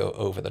might go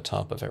over the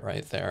top of it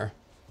right there.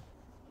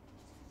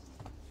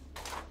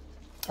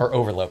 Or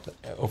overlap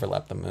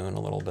the moon a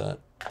little bit.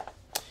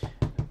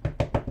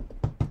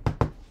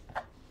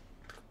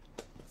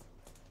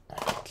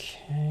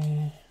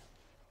 Okay.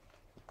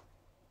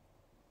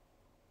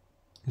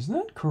 Is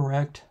that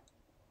correct?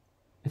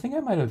 I think I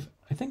might have,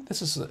 I think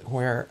this is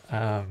where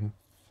I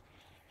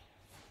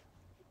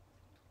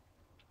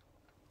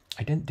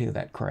didn't do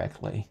that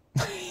correctly.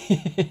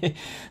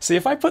 See,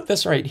 if I put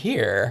this right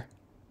here,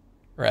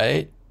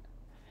 right,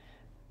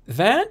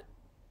 that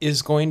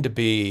is going to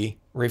be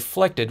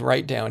reflected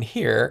right down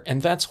here,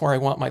 and that's where I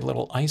want my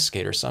little ice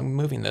skater. So I'm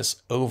moving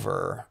this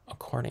over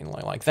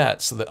accordingly like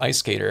that. So the ice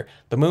skater,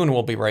 the moon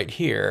will be right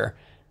here.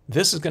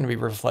 This is going to be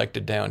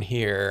reflected down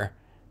here,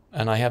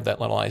 and I have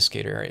that little ice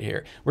skater right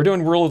here. We're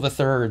doing rule of the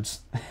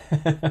thirds.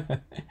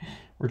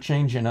 We're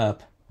changing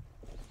up.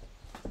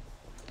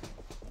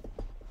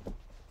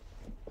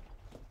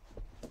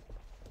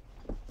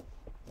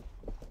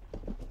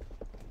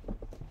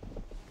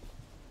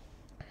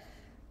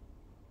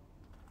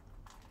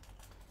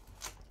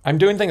 I'm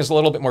doing things a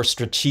little bit more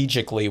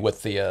strategically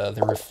with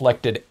the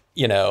reflected,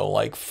 you know,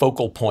 like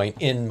focal point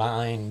in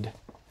mind.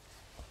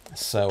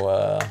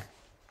 So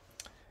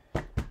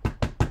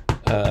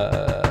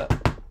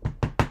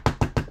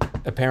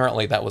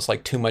apparently that was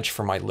like too much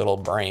for my little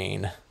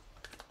brain.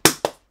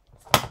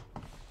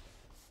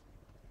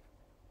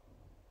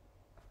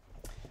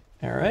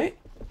 All right,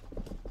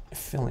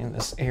 filling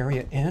this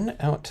area in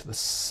out to the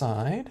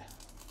side,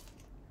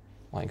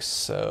 like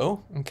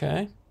so.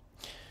 Okay.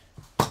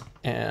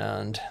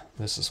 And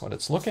this is what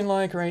it's looking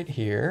like right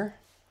here.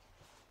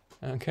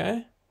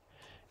 Okay.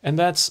 And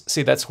that's,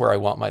 see, that's where I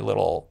want my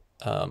little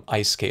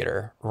ice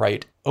skater,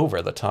 right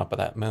over the top of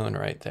that moon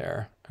right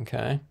there.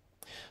 Okay.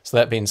 So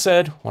that being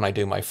said, when I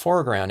do my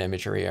foreground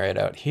imagery right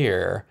out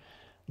here,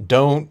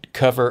 don't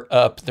cover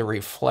up the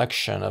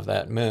reflection of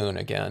that moon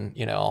again.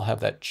 You know, I'll have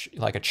that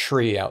like a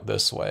tree out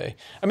this way.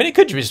 I mean, it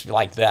could just be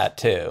like that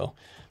too,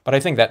 but I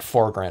think that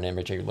foreground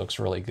imagery looks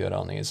really good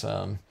on these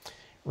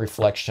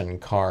reflection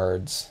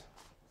cards.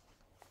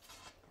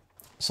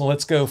 So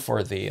let's go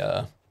for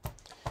the,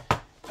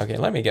 okay,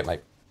 let me get my,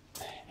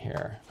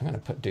 here, I'm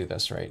going to do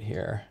this right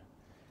here.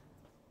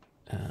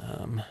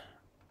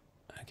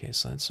 Okay,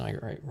 so that's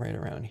right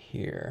around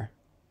here.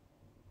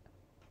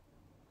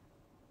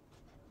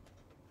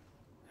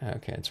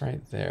 Okay, it's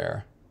right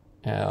there.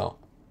 Now,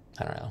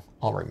 I don't know,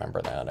 I'll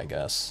remember that, I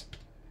guess.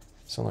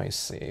 So let me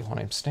see, when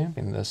I'm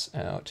stamping this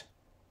out,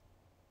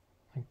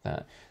 like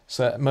that.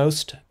 So at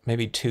most,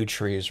 maybe 2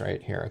 trees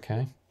right here,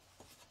 okay?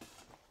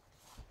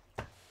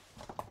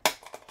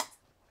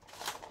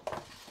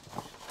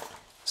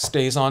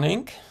 Stays on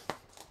ink.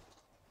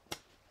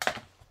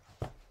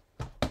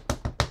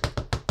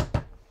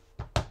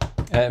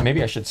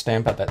 Maybe I should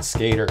stamp out that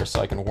skater so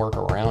I can work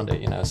around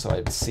it, you know, so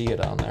I'd see it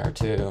on there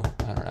too.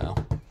 I don't know.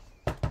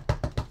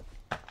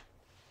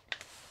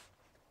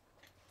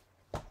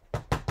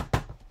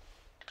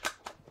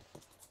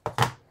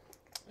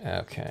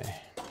 Okay.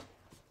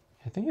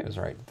 I think it was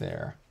right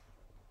there.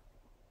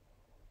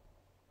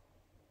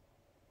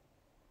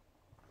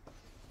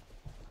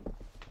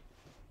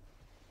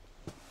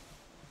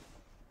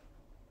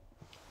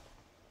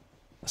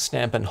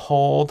 Stamp and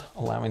hold,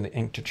 allowing the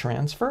ink to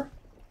transfer.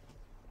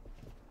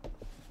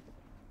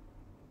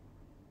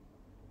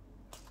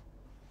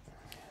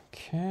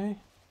 Okay.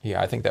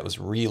 Yeah, I think that was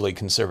really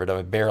conservative.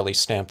 I barely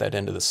stamped that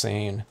into the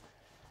scene.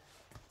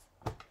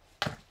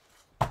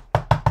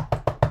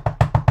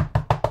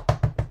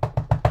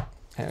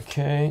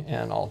 Okay,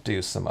 and I'll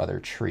do some other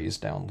trees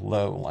down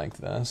low like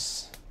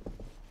this.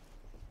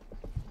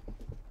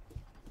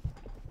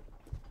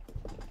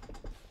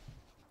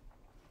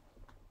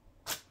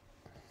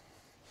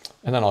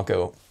 And then I'll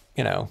go,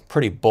 you know,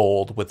 pretty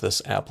bold with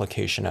this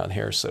application out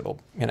here, so it'll,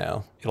 you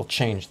know, it'll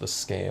change the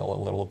scale a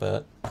little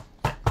bit.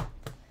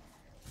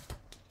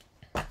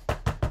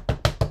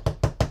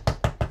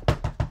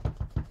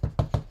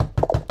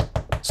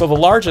 So the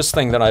largest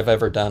thing that I've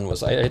ever done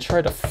was I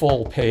tried a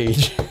full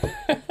page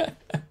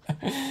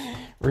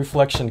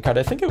reflection cut.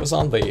 I think it was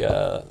on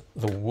the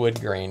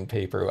wood grain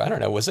paper. I don't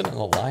know, was it in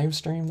the live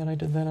stream that I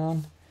did that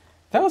on?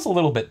 That was a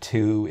little bit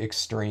too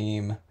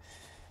extreme.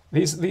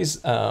 These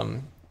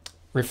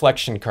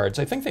reflection cards.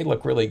 I think they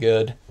look really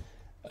good.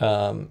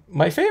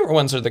 My favorite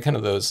ones are the kind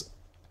of those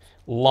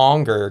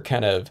longer,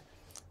 kind of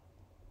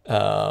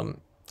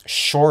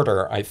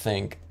shorter, I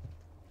think,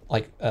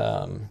 like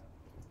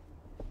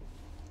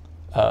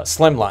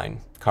slimline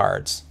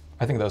cards.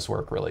 I think those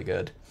work really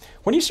good.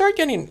 When you start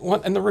getting,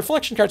 and the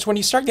reflection cards, when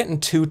you start getting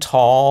too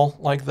tall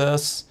like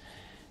this,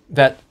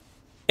 that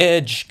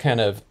edge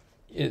kind of,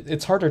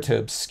 it's harder to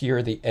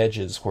obscure the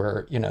edges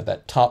where, you know,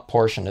 that top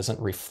portion isn't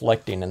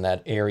reflecting in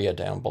that area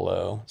down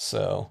below.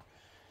 So,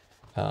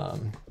 I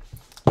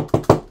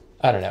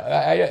don't know.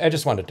 I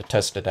just wanted to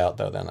test it out,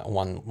 though, then that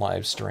one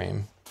live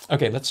stream.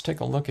 Okay, let's take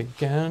a look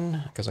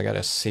again, because I got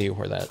to see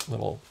where that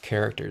little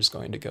character is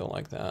going to go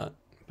like that.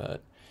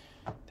 But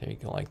there you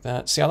go, like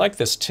that. See, I like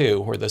this, too,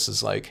 where this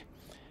is, like,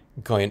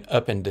 going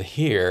up into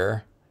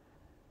here,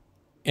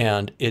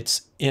 and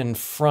it's in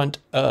front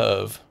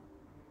of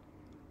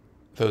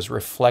those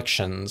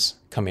reflections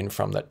coming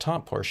from that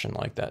top portion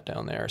like that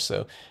down there.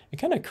 So it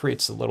kind of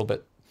creates a little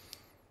bit,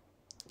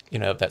 you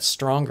know, that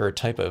stronger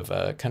type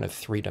of kind of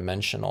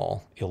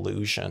three-dimensional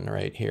illusion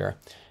right here.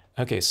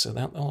 Okay, so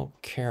that little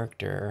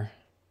character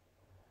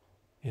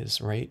is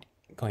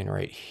going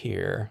right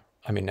here.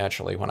 I mean,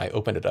 naturally, when I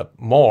open it up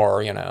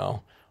more, you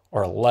know,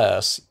 or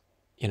less,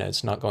 you know,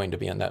 it's not going to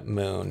be in that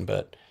moon,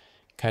 but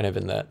kind of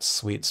in that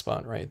sweet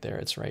spot right there.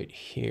 It's right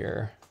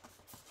here.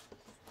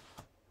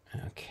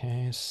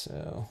 Okay,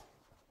 so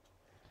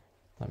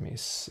let me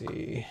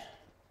see.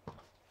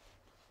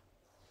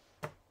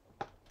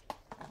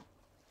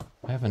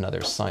 I have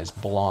another size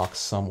block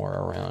somewhere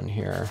around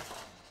here.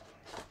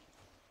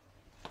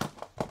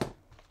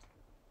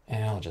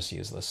 And I'll just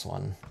use this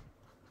one.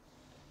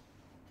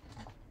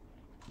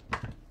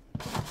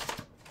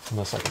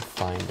 Unless I can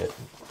find it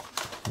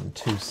in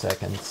 2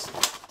 seconds.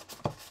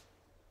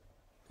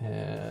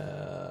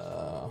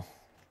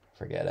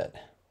 Forget it.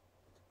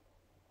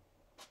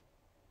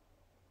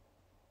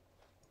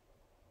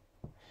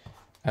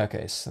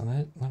 Okay, so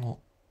that little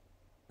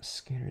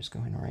skater is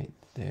going right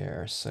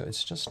there. So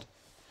it's just,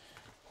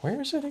 where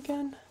is it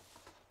again?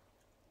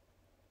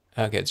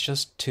 Okay, it's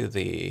just to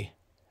the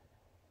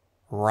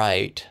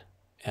right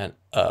and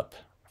up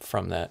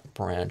from that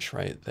branch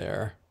right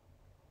there.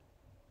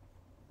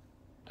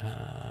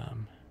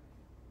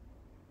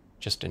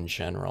 Just in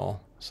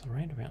general. So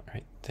right around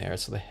right there.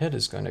 So the head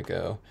is going to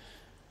go.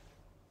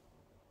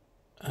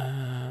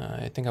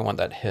 I think I want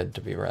that head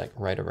to be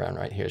right around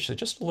right here. So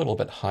just a little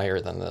bit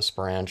higher than this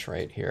branch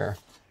right here.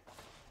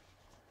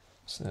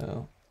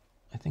 So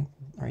I think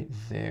right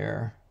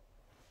there.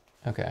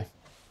 Okay.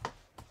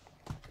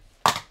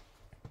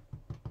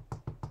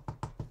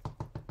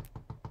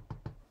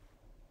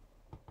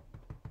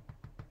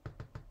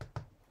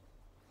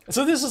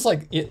 So this is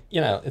like, you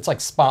know, it's like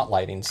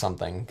spotlighting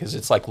something, because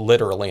it's like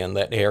literally in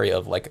that area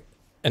of like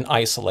an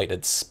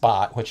isolated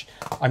spot, which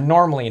I'm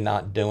normally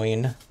not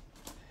doing.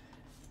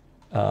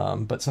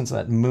 But since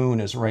that moon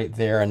is right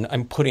there, and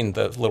I'm putting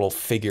the little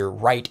figure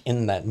right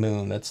in that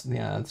moon, that's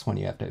when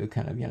you have to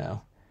kind of, you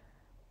know,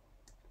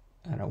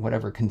 I don't know,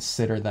 whatever,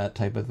 consider that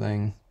type of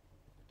thing.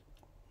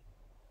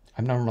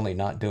 I'm normally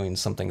not doing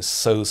something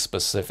so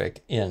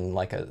specific in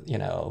like a, you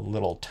know,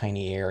 little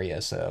tiny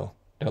area, so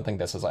I don't think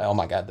this is like, oh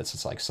my God, this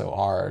is like so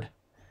hard.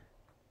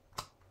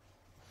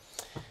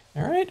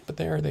 All right, but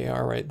there they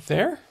are right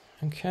there.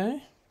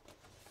 Okay.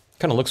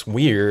 Kind of looks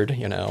weird,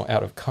 you know,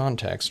 out of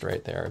context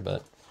right there,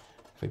 but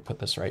if we put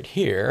this right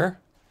here,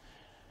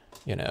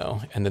 you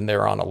know, and then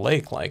they're on a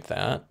lake like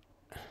that,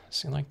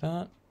 see, like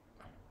that.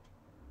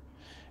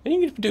 And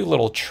you can do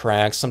little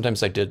tracks.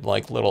 Sometimes I did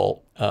like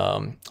little,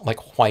 like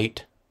a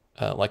white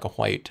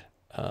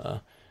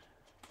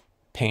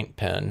paint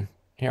pen.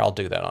 Here, I'll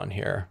do that on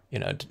here, you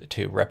know,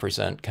 to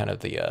represent kind of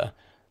the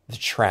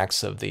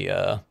tracks of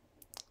the,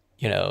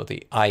 you know,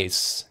 the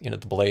ice, you know,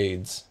 the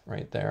blades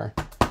right there.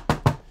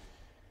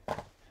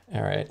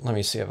 All right, let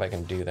me see if I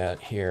can do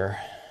that here.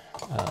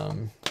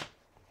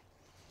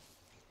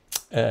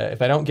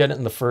 If I don't get it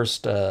in the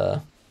first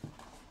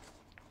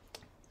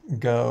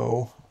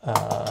go,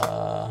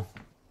 I'll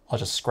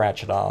just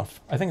scratch it off.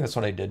 I think that's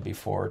what I did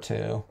before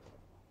too.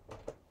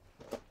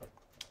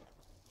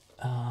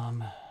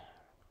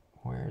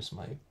 Where's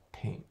my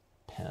paint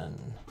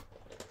pen?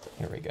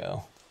 Here we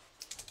go.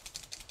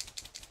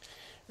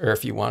 Or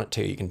if you want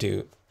to, you can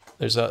do,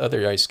 there's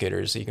other ice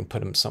skaters, you can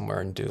put them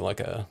somewhere and do like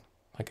a,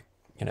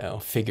 you know,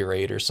 figure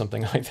eight or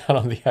something like that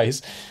on the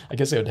ice. I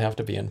guess it would have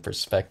to be in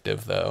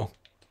perspective though.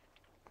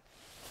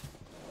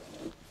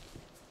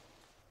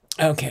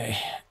 Okay.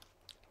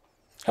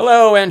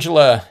 Hello,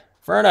 Angela.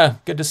 Verna,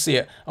 good to see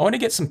you. I want to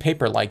get some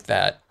paper like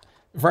that.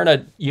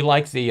 Verna, you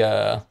like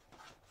the,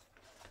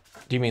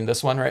 do you mean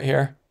this one right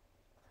here?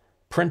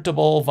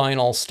 Printable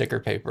vinyl sticker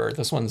paper.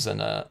 This one's in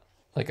a,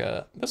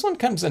 this one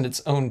comes in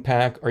its own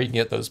pack, or you can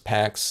get those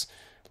packs,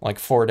 like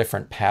 4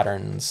 different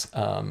patterns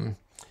of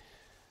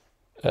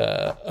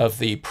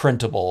the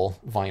printable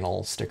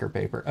vinyl sticker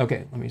paper.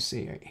 Okay, let me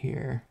see right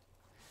here.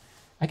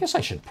 I guess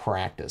I should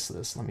practice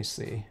this. Let me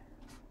see.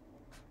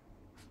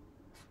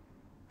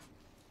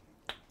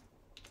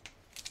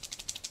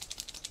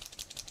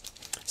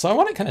 So I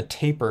want it kind of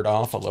tapered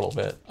off a little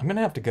bit. I'm going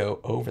to have to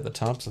go over the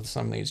tops of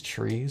some of these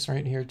trees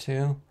right here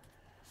too.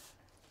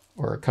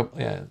 Or a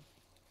couple, yeah,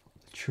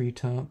 tree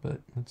top,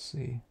 but let's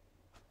see.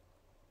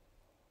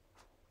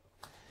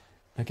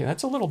 Okay,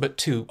 that's a little bit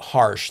too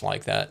harsh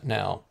like that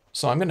now.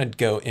 So I'm going to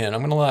go in,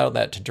 I'm going to allow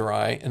that to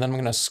dry, and then I'm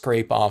going to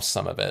scrape off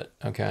some of it,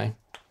 okay?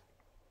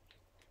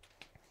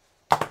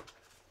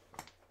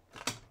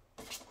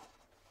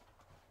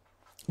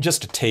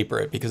 Just to taper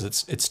it because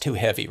it's too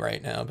heavy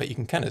right now, but you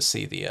can kind of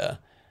see the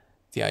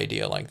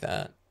idea like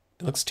that.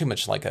 It looks too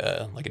much like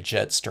a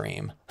jet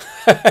stream.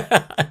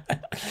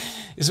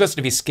 It's supposed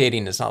to be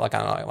skating. It's not like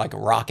on like a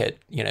rocket,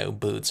 you know,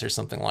 boots or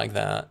something like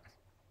that.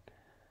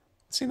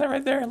 See that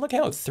right there? Look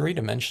how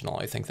three-dimensional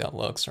I think that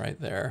looks right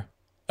there.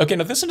 Okay,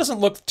 now this one doesn't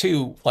look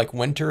too like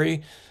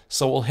wintry,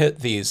 so we'll hit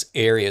these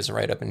areas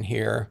right up in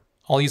here.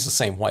 I'll use the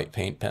same white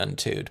paint pen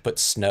too to put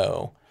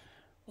snow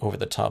over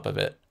the top of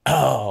it.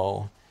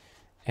 Oh,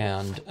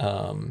 and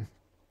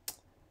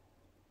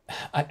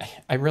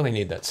I really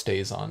need that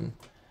stays on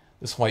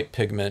this white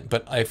pigment,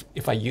 but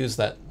if I use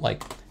that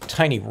like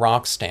tiny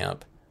rock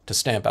stamp to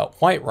stamp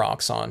out white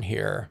rocks on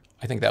here,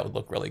 I think that would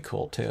look really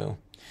cool too.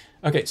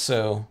 Okay,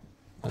 so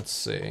let's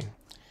see.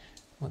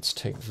 Let's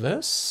take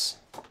this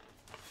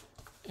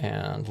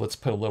and let's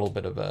put a little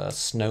bit of a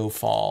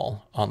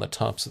snowfall on the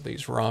tops of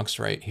these rocks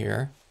right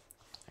here.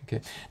 Okay.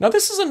 Now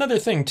this is another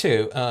thing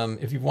too.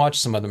 If you've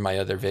watched some of my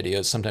other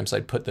videos, sometimes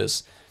I'd put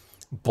this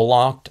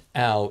blocked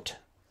out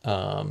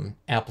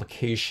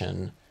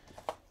application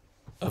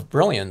of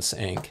Brilliance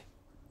ink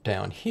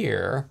down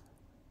here.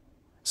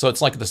 So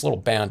it's like this little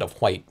band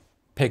of white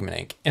pigment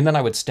ink. And then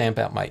I would stamp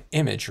out my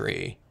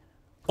imagery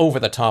over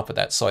the top of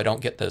that so I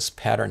don't get this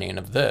patterning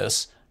of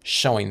this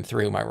showing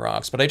through my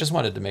rocks. But I just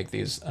wanted to make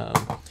these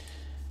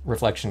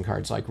reflection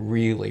cards like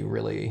really,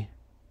 really,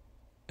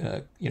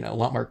 you know, a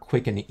lot more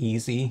quick and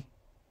easy.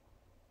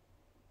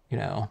 You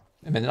know,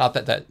 I mean, not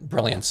that that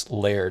Brilliance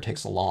layer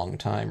takes a long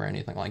time or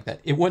anything like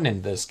that. It wouldn't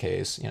in this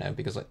case, you know,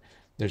 because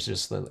there's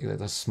just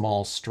the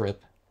small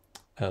strip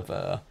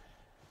of,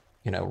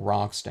 you know,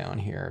 rocks down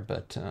here.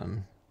 But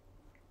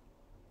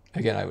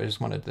again, I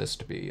just wanted this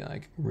to be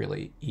like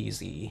really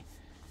easy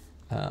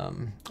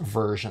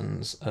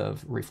versions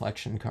of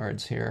reflection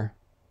cards here.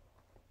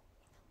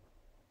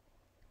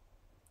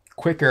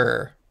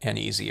 Quicker and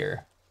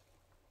easier.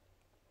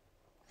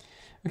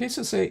 Okay,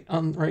 so say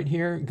right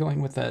here,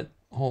 going with that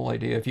whole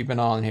idea, if you've been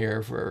on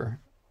here for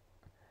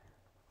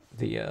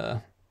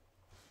the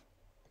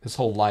this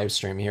whole live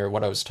stream here,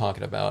 what I was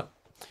talking about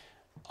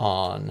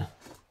on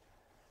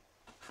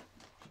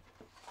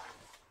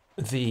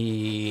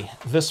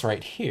this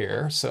right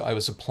here, so I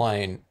was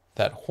applying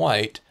that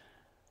white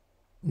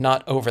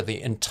not over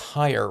the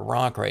entire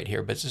rock right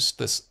here, but just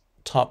this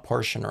top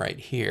portion right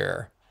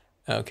here,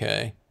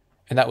 okay?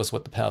 And that was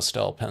with the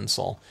pastel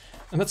pencil.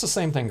 And that's the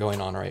same thing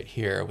going on right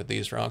here with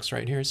these rocks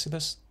right here. See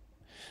this?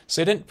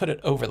 So I didn't put it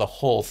over the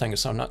whole thing,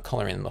 so I'm not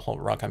coloring the whole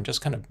rock. I'm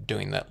just kind of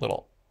doing that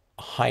little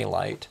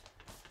highlight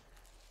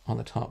on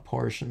the top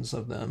portions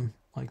of them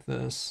like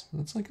this.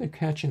 It's like they're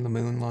catching the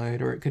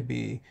moonlight, or it could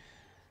be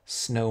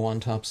snow on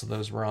tops of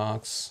those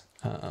rocks.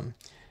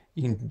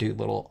 You can do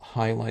little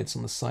highlights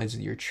on the sides of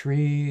your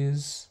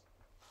trees.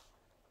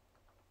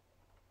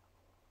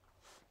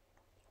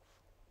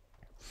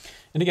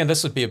 And again,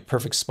 this would be a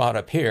perfect spot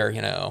up here,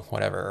 you know,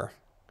 whatever,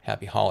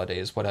 happy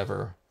holidays,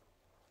 whatever,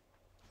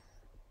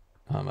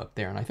 up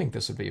there. And I think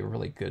this would be a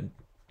really good,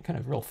 kind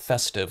of real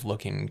festive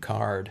looking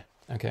card.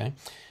 Okay,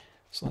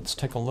 so let's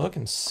take a look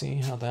and see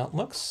how that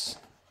looks.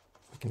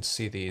 We can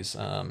see these,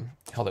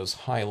 how those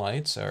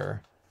highlights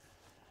are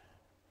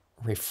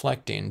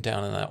reflecting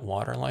down in that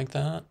water like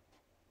that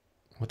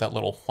with that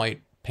little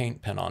white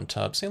paint pen on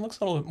top. See, it looks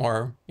a little bit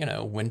more, you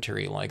know,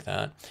 wintry like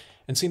that.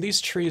 And see these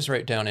trees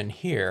right down in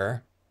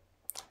here,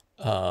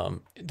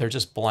 they're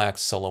just black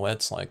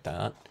silhouettes like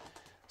that.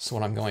 So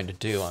what I'm going to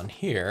do on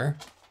here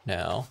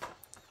now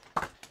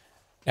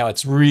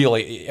it's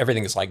really,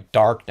 everything is like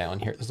dark down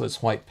here. So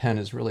this white pen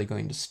is really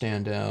going to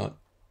stand out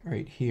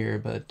right here,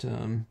 but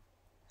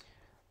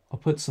I'll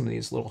put some of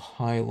these little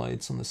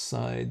highlights on the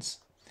sides.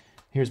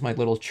 Here's my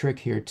little trick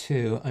here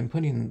too. I'm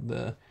putting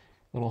the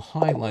little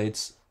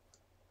highlights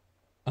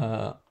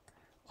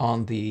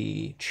on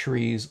the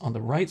trees on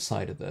the right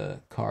side of the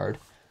card,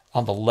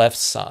 on the left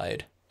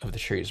side of the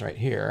trees right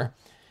here.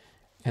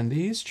 And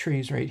these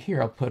trees right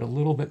here, I'll put a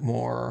little bit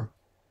more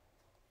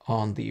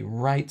on the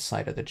right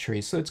side of the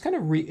tree. So it's kind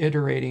of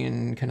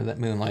reiterating kind of that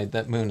moonlight.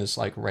 That moon is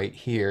like right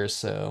here,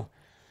 so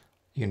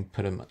you can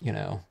put them, you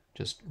know,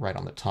 just right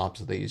on the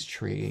tops of these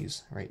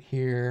trees right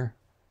here.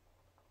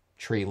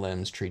 Tree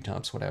limbs, tree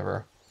tops,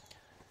 whatever,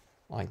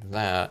 like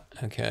that,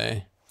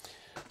 okay?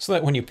 So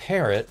that when you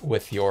pair it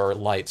with your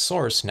light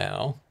source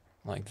now,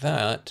 like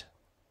that,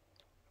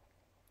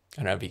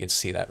 I don't know if you can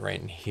see that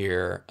right in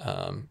here.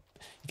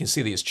 You can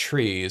see these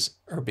trees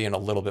are being a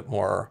little bit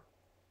more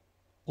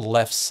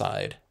left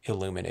side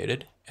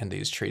illuminated, and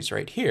these trees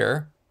right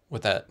here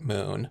with that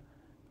moon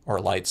or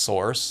light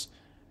source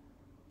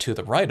to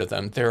the right of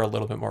them, they're a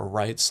little bit more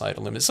right side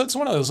illuminated. So it's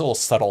one of those little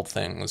subtle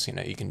things, you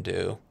know, you can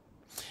do.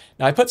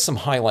 Now I put some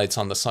highlights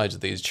on the sides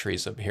of these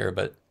trees up here,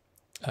 but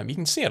you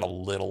can see it a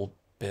little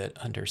bit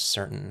under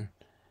certain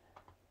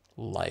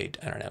light.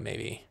 I don't know,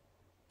 maybe.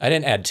 I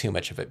didn't add too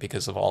much of it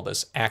because of all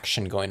this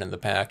action going in the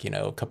back, you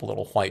know, a couple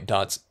little white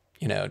dots,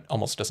 you know, it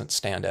almost doesn't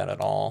stand out at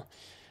all.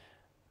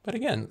 But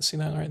again, see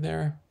that right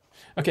there?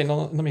 Okay, now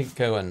let me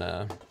go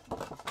and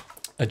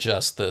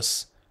adjust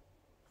this,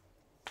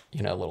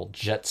 you know, little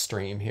jet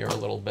stream here a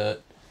little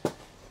bit.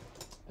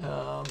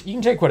 You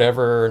can take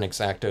whatever, an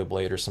X-Acto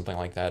blade or something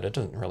like that. It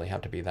doesn't really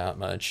have to be that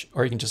much.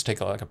 Or you can just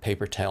take like a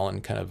paper towel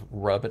and kind of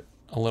rub it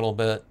a little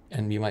bit,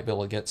 and you might be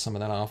able to get some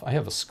of that off. I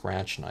have a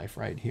scratch knife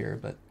right here,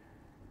 but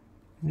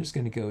I'm just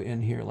going to go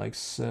in here like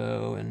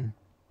so, and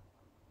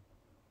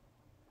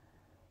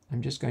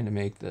I'm just going to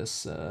make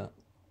this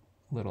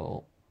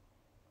little,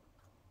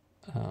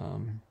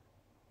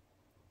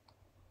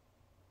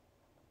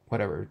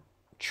 whatever,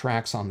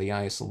 tracks on the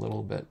ice a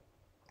little bit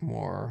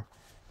more,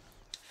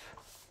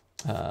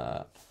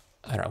 I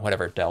don't know,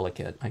 whatever,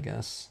 delicate, I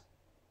guess.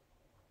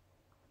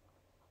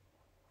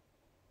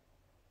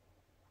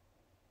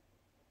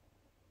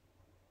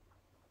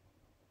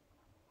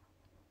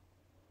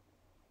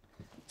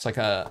 It's like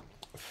a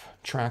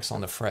tracks on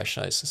the fresh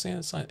ice.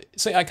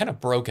 See, I kind of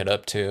broke it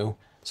up too,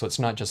 so it's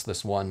not just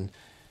this one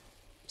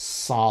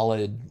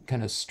solid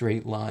kind of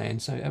straight line.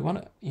 So I want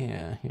to,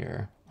 yeah,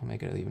 here, I'll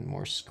make it even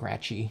more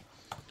scratchy,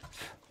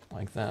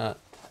 like that.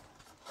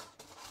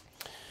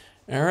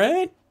 All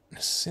right,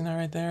 see that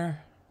right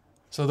there?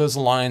 So those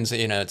lines,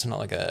 you know, it's not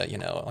like a, you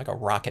know, like a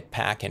rocket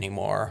pack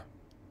anymore,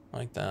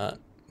 like that.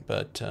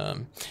 But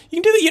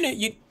you can do, you know,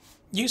 you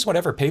use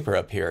whatever paper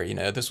up here. You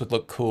know, this would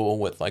look cool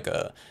with like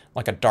a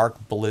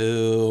dark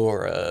blue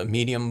or a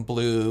medium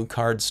blue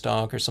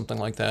cardstock or something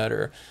like that,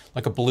 or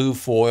like a blue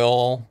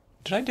foil.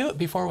 Did I do it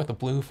before with a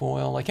blue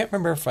foil? I can't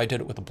remember if I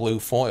did it with a blue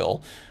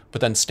foil,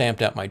 but then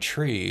stamped out my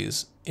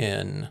trees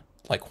in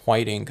like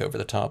white ink over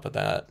the top of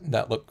that.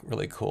 That looked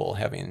really cool,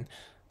 having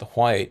the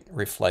white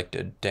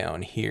reflected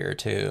down here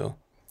too.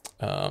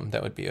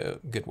 That would be a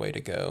good way to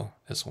go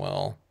as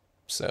well.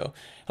 So,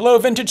 hello,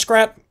 Vintage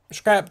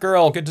Scrap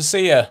Girl, good to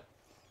see you.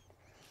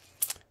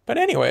 But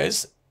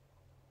anyways,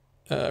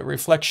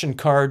 reflection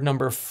card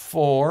number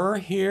 4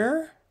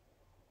 here.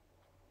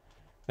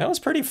 That was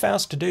pretty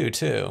fast to do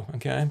too,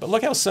 okay? But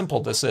look how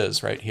simple this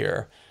is right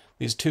here.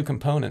 These 2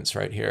 components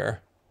right here.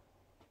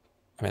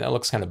 I mean, that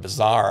looks kind of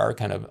bizarre,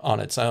 kind of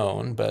on its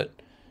own, but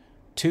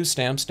 2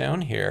 stamps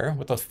down here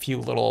with a few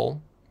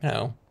little, you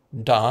know,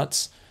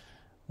 dots.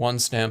 1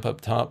 stamp up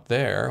top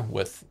there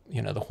with,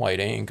 you know, the white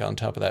ink on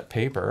top of that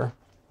paper.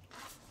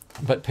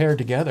 But paired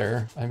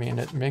together, I mean,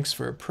 it makes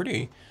for a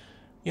pretty,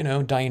 you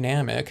know,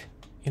 dynamic,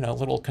 you know,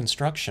 little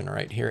construction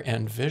right here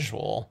and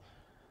visual.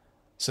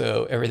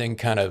 So everything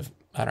kind of,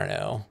 I don't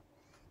know,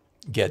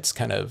 gets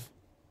kind of,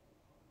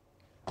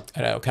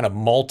 I don't know, kind of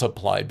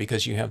multiplied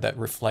because you have that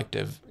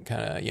reflective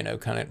kind of, you know,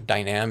 kind of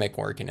dynamic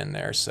working in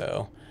there.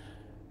 So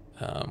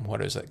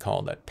what is it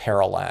called? That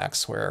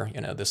parallax, where, you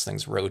know, this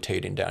thing's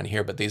rotating down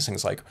here, but these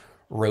things like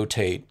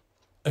rotate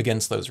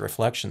against those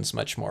reflections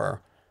much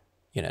more,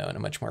 you know, in a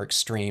much more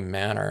extreme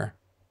manner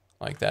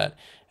like that.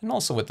 And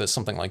also with this,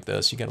 something like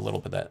this, you get a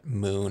little bit of that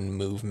moon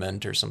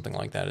movement or something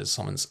like that as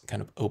someone's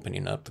kind of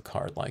opening up the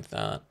card like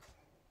that.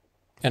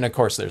 And of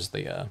course there's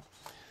the,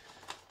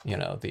 you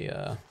know,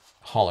 the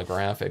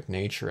holographic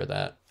nature of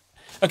that.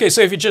 Okay,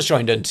 so if you just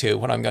joined in too,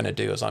 what I'm going to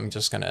do is I'm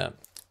just going to,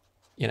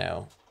 you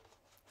know,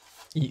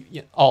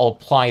 I'll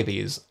apply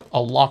these,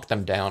 I'll lock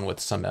them down with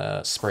some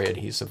spray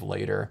adhesive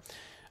later.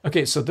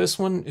 Okay, so this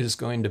one is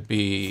going to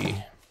be,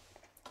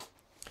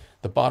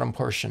 the bottom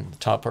portion, the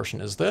top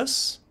portion is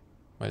this.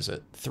 What is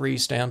it? 3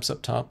 stamps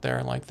up top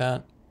there like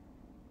that.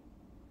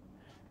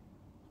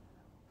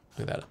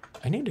 Look at that.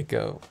 I need to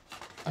go,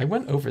 I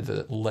went over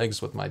the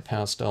legs with my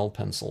pastel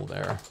pencil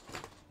there.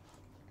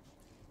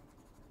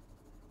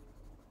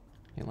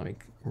 Okay, let me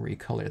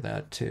recolor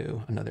that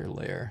too, another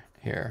layer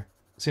here.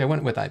 See, I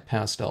went with that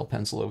pastel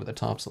pencil over the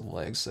tops of the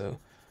legs, so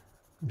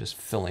I'm just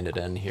filling it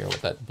in here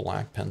with that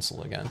black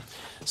pencil again.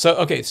 So,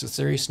 okay, so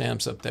 3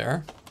 stamps up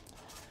there.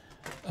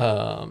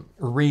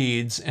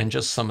 Reeds and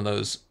just some of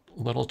those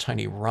little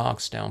tiny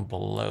rocks down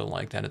below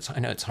like that. I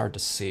know it's hard to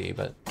see,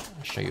 but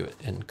I'll show you it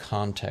in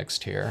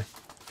context here.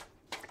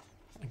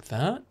 Like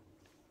that.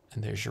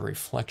 And there's your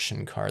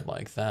reflection card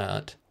like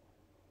that.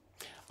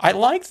 I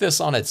like this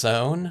on its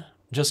own,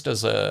 just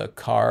as a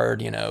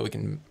card, you know, we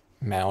can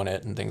mount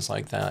it and things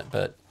like that,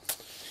 but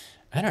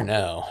I don't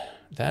know.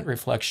 That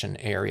reflection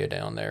area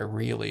down there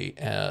really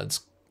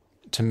adds,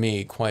 to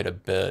me, quite a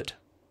bit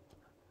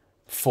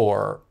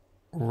for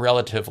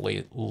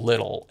relatively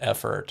little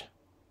effort,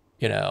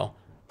 you know,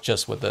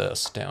 just with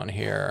this down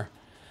here.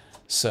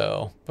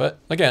 So, but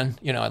again,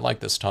 you know, I like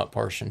this top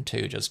portion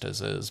too, just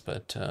as is,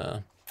 but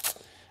I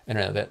don't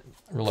know, that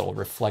little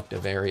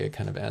reflective area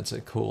kind of adds a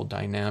cool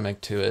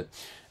dynamic to it.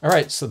 All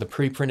right, so the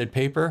pre-printed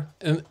paper,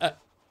 and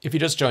if you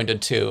just joined in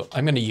too,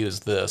 I'm going to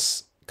use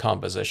this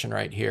composition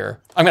right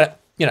here. I'm going to,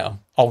 you know,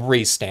 I'll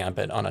re-stamp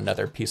it on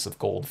another piece of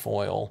gold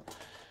foil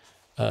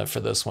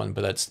for this one,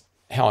 but that's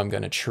how I'm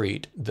going to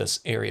treat this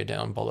area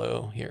down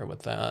below here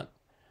with that.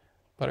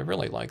 But I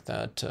really like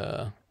that,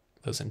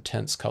 those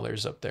intense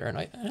colors up there. And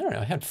I don't know,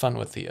 I had fun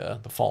with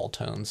the fall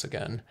tones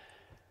again.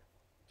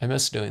 I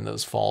miss doing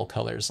those fall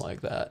colors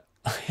like that.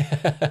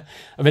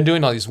 I've been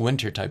doing all these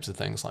winter types of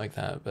things like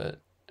that,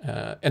 but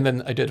and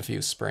then I did a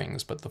few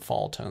springs, but the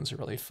fall tones are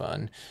really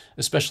fun,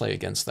 especially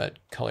against that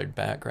colored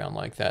background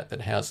like that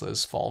that has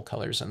those fall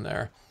colors in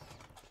there,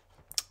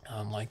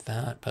 like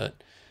that. But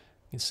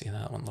you can see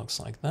that one looks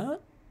like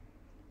that,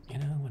 you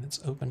know, when it's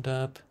opened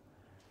up.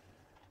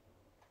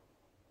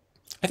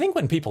 I think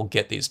when people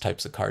get these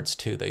types of cards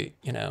too, they,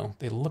 you know,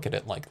 they look at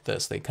it like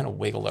this. They kind of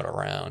wiggle it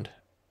around,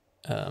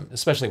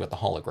 especially with the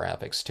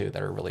holographics too,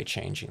 that are really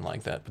changing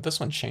like that. But this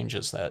one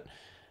changes that,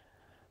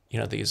 you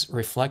know, these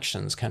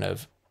reflections kind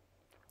of,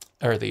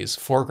 or these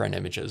foreground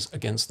images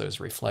against those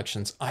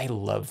reflections. I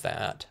love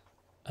that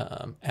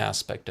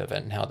aspect of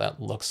it and how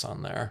that looks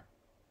on there.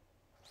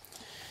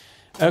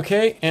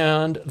 Okay,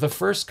 and the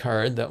first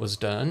card that was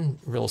done,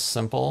 real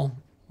simple,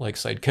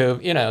 Lakeside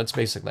Cove. You know, it's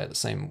basically the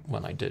same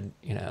one I did,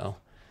 you know,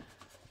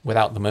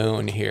 without the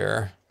moon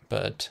here.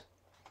 But,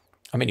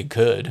 I mean, you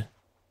could.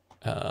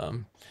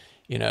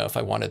 You know, if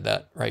I wanted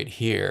that right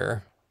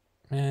here,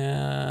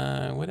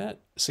 would that,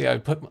 see, I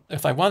would put,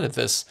 if I wanted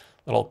this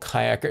little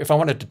kayaker, if I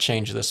wanted to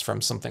change this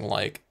from something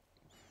like,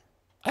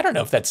 I don't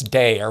know if that's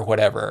day or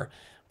whatever,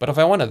 but if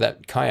I wanted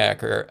that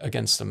kayaker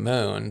against the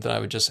moon, then I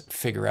would just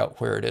figure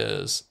out where it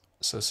is.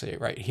 So say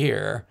right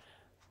here,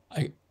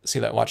 I see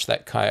that, watch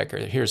that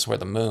kayaker, here's where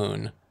the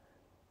moon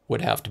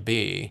would have to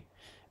be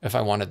if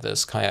I wanted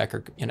this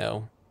kayaker, you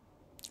know,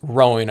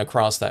 rowing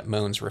across that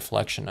moon's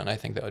reflection, and I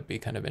think that would be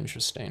kind of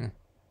interesting.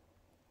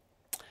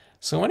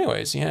 So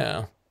anyways,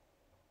 yeah.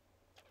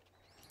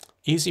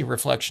 Easy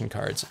reflection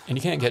cards, and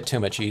you can't get too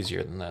much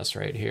easier than this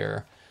right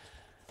here.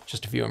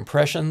 Just a few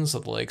impressions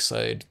of the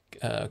Lakeside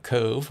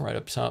Cove right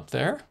up top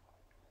there.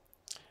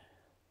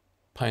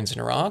 Pines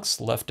and rocks,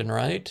 left and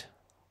right.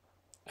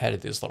 I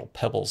added these little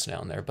pebbles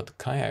down there, but the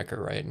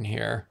kayaker right in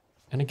here.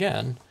 And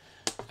again,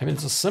 I mean,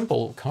 it's a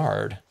simple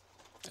card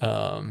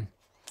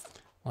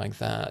like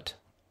that.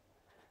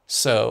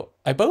 So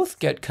I both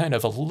get kind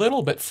of a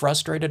little bit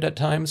frustrated at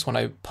times when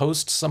I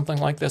post something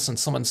like this and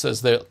someone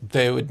says that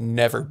they would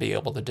never be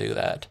able to do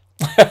that.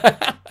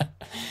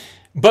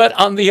 But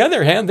on the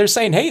other hand, they're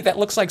saying, hey, that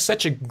looks like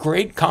such a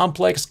great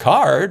complex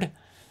card.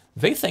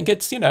 They think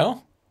it's, you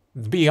know,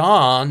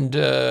 beyond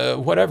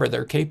whatever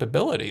their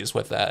capabilities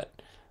with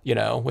that, you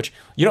know, which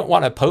you don't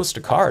want to post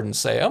a card and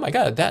say, oh my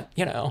God, that,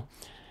 you know,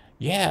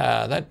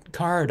 yeah, that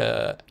card,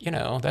 you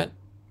know, that,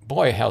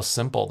 boy, how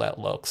simple that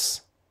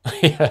looks.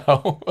 You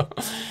know,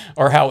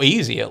 or how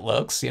easy it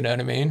looks, you know what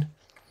I mean?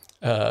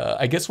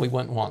 I guess we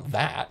wouldn't want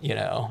that, you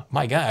know.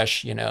 My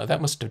gosh, you know, that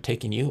must have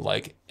taken you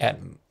like at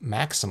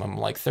maximum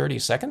like 30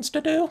 seconds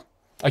to do.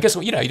 I guess,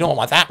 you know, you don't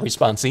want that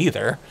response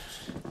either.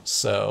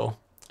 So,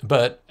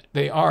 but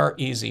they are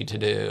easy to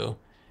do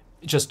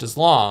just as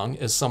long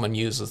as someone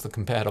uses the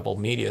compatible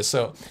media.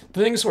 So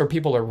the things where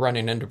people are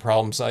running into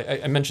problems,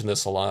 I mention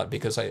this a lot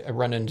because I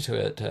run into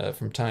it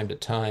from time to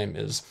time,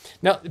 is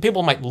now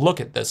people might look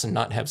at this and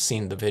not have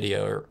seen the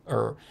video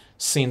or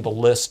seen the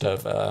list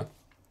of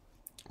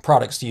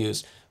products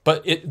used,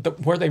 but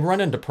where they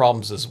run into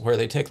problems is where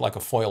they take like a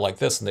foil like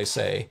this and they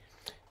say,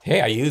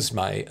 hey, I used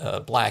my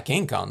black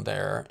ink on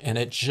there and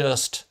it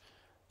just,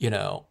 you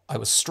know, I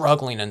was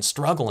struggling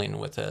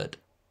with it.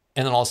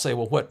 And then I'll say,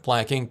 well, what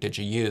black ink did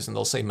you use? And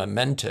they'll say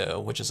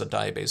Memento, which is a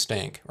dye-based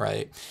ink,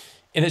 right?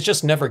 And it's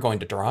just never going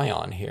to dry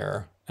on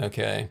here,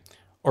 okay?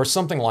 Or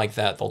something like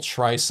that. They'll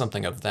try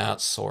something of that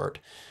sort.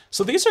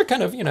 So these are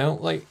kind of, you know,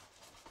 like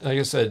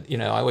I said, you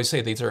know, I always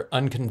say these are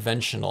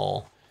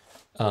unconventional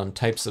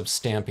types of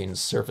stamping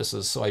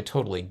surfaces, so I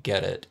totally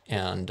get it.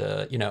 And,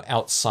 you know,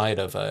 outside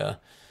of a,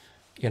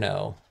 you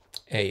know,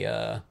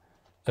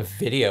 a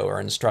video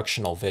or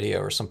instructional video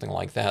or something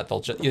like that,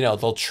 they'll just, you know,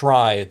 they'll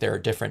try their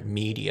different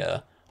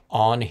media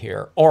on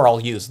here. Or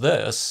I'll use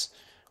this,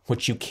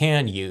 which you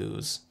can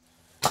use,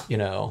 you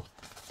know,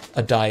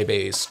 a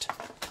dye-based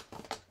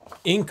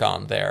ink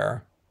on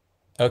there,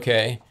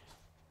 okay?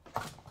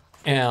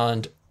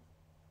 And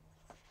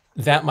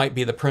that might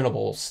be the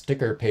printable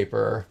sticker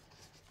paper,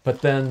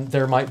 but then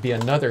there might be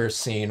another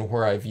scene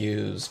where I've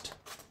used,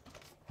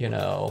 you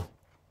know,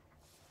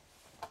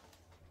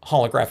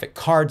 holographic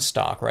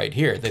cardstock right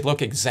here. They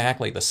look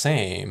exactly the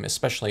same,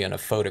 especially in a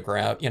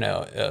photograph, you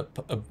know,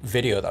 a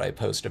video that I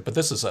posted. But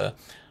this is a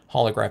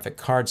holographic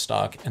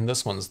cardstock, and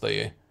this one's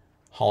the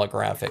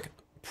holographic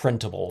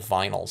printable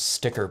vinyl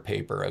sticker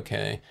paper,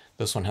 okay?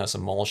 This one has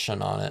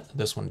emulsion on it.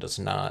 This one does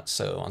not.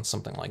 So on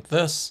something like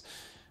this,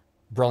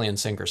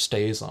 Brilliance Inker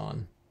stays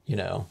on, you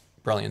know.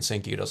 Brilliance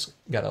Ink, you just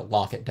got to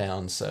lock it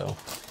down, so.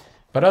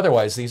 But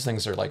otherwise, these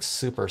things are like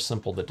super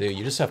simple to do.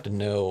 You just have to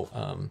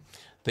know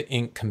the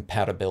ink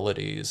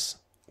compatibilities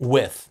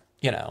with,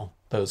 you know,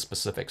 those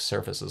specific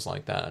surfaces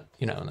like that.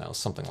 You know, now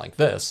something like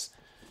this,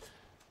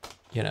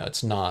 you know,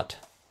 it's not,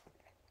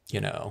 you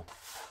know,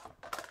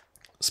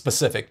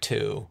 specific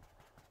to.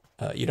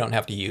 You don't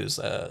have to use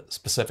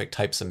specific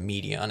types of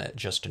media on it,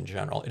 just in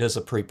general. It is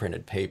a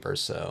pre-printed paper,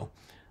 so,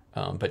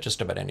 but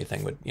just about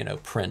anything would,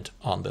 print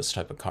on this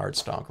type of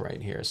cardstock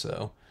right here.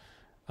 So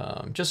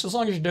just as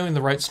long as you're doing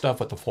the right stuff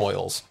with the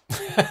foils.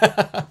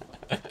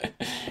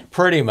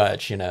 Pretty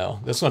much,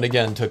 This one,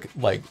 again, took,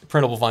 like,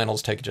 printable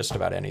vinyls take just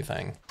about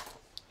anything.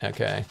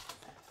 Okay.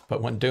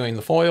 But when doing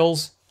the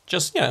foils,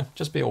 just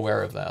be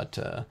aware of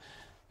that,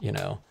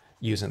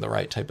 using the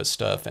right type of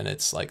stuff, and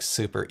it's like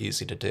super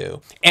easy to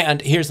do.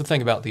 And here's the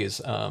thing about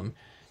these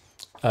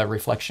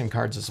reflection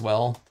cards as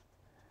well.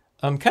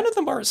 Kind of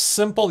the more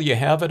simple you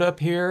have it up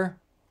here,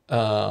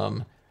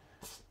 the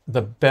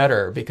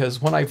better,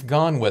 because when I've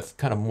gone with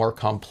kind of more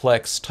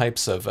complex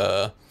types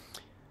of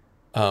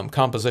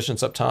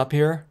compositions up top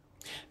here,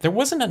 there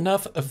wasn't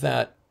enough of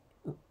that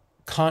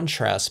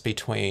contrast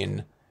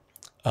between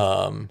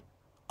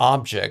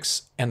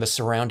objects and the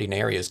surrounding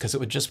areas, because it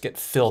would just get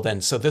filled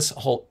in. So this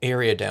whole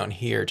area down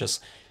here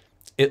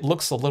it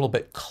looks a little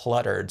bit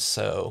cluttered.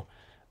 So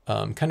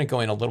kind of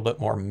going a little bit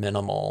more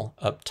minimal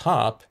up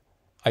top,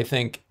 I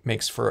think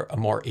makes for a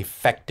more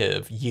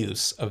effective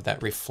use of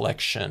that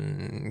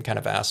reflection kind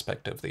of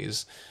aspect of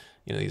these,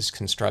 these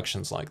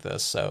constructions like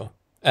this. So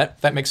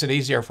that makes it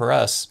easier for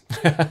us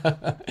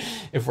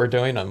if we're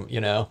doing them,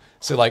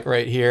 So like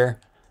right here,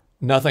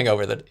 nothing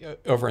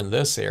over in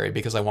this area,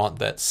 because I want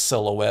that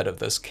silhouette of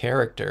this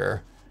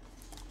character,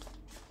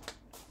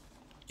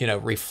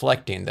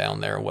 reflecting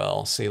down there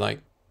well. See,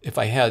 like if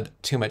I had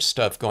too much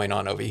stuff going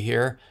on over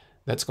here,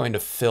 that's going to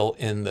fill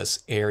in this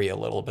area a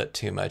little bit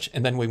too much.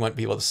 And then we won't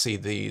be able to see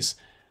these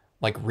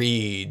like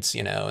reeds,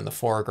 in the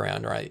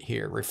foreground right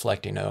here,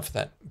 reflecting off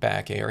that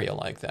back area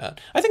like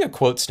that. I think a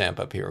quote stamp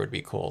up here would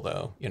be cool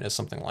though,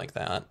 something like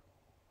that.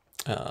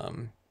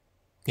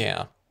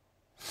 Yeah.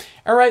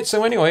 All right,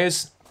 so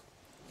anyways,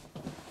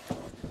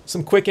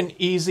 some quick and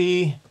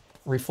easy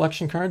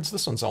reflection cards.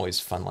 This one's always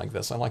fun like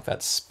this. I like that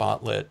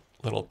spotlit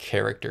little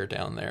character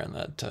down there in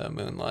that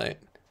moonlight.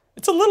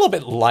 It's a little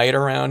bit light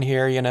around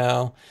here,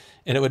 and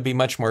it would be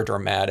much more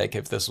dramatic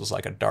if this was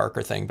like a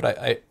darker thing.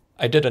 But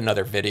I did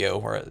another video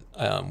where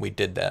we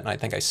did that, and I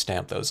think I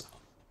stamped those,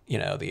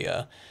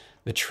 the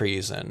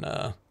trees in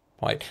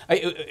white. I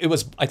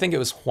think it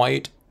was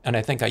white, and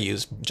I think I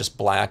used just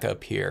black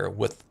up here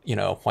with,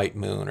 a white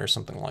moon or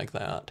something like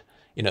that.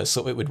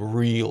 So it would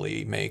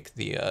really make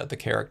the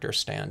character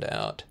stand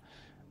out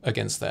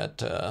against that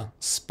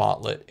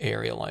spotlit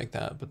area like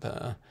that.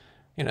 But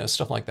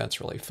stuff like that's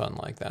really fun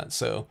like that.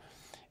 So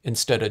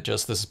instead of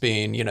just this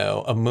being,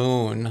 a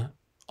moon,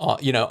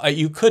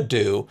 you could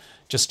do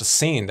just a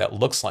scene that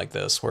looks like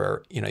this,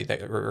 where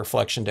that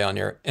reflection down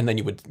here, and then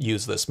you would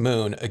use this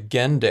moon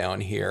again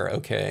down here,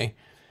 okay,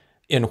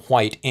 in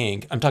white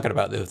ink. I'm talking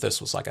about if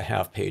this was like a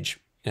half-page,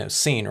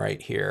 scene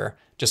right here,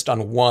 just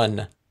on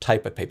one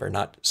type of paper,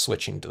 not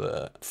switching to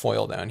the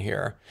foil down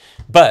here.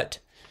 But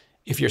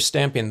if you're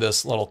stamping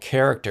this little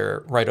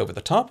character right over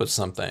the top of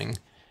something,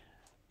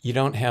 you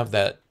don't have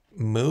that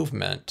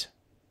movement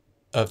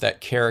of that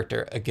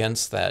character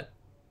against that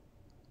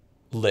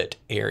lit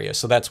area.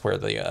 So that's where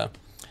the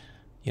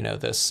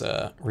this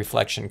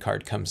reflection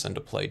card comes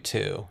into play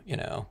too,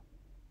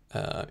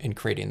 in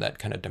creating that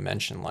kind of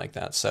dimension like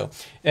that. So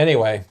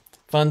anyway,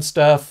 fun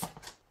stuff.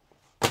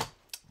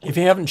 If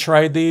you haven't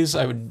tried these,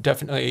 I would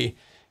definitely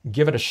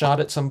give it a shot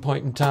at some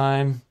point in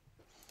time.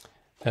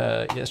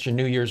 Yes, your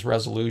New Year's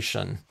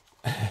resolution.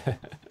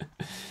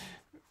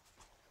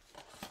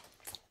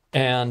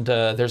 And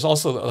there's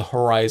also the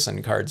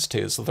horizon cards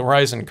too. So the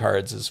horizon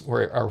cards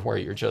are where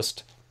you're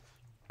just,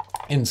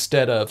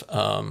 instead of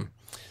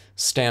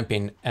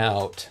stamping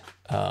out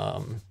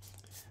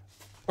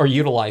or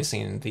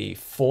utilizing the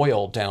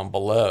foil down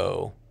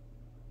below,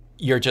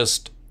 you're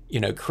just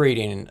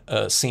creating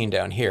a scene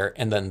down here,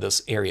 and then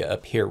this area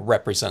up here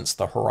represents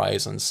the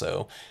horizon.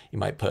 So you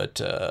might put,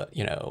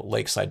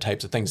 lakeside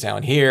types of things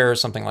down here,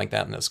 something like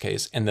that in this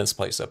case. And this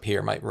place up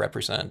here might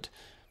represent,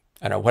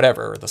 I don't know,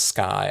 whatever, the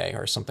sky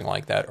or something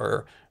like that,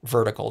 or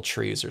vertical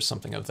trees or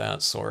something of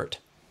that sort.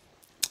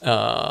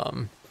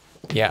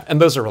 Yeah,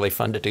 and those are really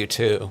fun to do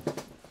too.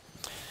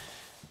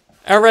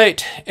 All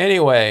right,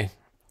 anyway,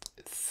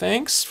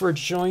 thanks for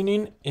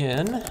joining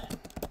in.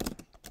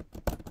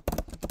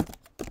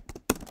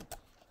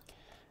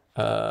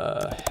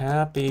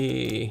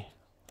 Happy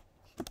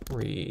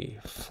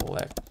reflections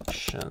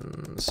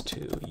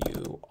to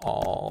you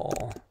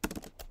all.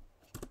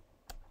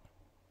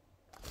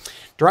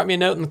 Drop me a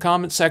note in the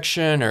comment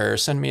section, or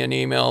send me an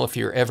email if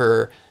you're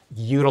ever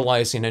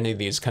utilizing any of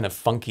these kind of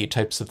funky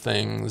types of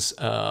things.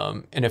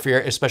 And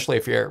especially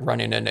if you're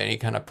running into any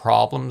kind of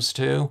problems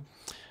too.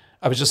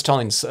 I was just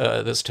telling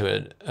this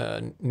to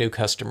a new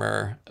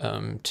customer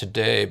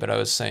today, but I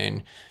was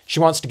saying she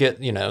wants to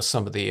get,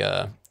 some of the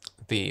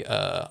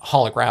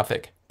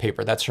holographic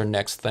paper. That's her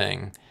next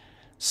thing.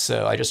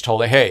 So I just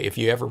told her, hey, if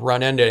you ever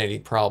run into any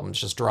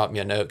problems, just drop me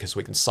a note, because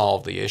we can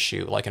solve the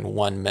issue like in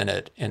 1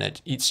 minute. And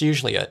it's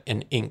usually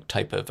an ink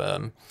type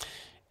of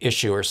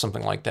issue or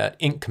something like that,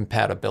 ink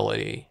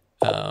compatibility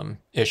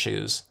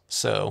issues.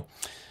 So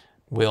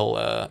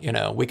we'll, you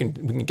know, we can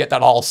get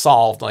that all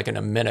solved like in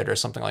a minute or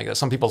something like that.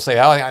 Some people say,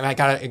 oh, I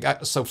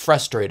got so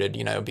frustrated,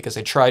 you know, because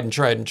they tried and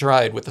tried and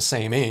tried with the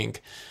same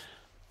ink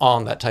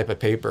on that type of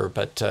paper,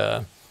 but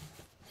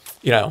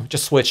you know,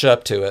 just switch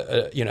up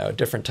to you know, a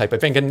different type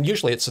of ink. And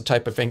usually it's the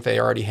type of ink they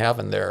already have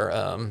in their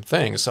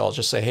thing. So I'll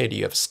just say, hey, do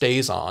you have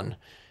stays on?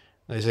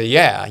 And they say,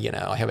 yeah, you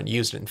know, I haven't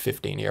used it in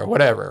 15 years or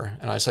whatever.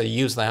 And I say,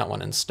 use that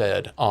one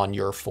instead on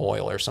your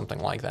foil or something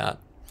like that.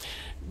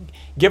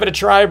 Give it a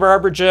try,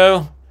 Barber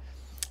Joe.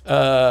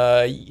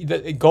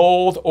 The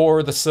gold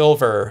or the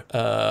silver,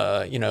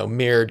 you know,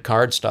 mirrored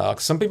cardstock.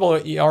 Some people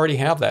already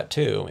have that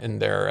too in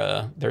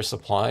their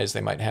supplies.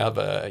 They might have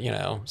you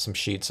know, some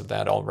sheets of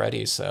that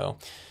already. So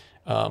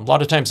a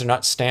lot of times they're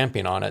not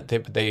stamping on it.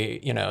 They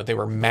you know, they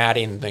were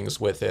matting things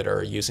with it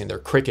or using their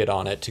Cricut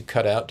on it to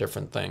cut out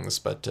different things.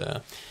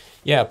 But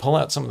yeah, pull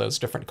out some of those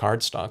different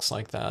cardstocks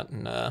like that,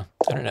 and I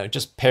don't know,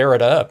 just pair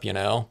it up, you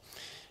know.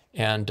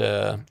 And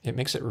it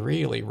makes it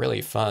really,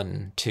 really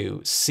fun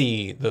to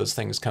see those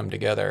things come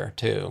together,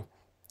 too.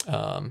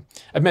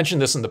 I've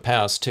mentioned this in the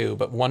past, too,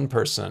 but one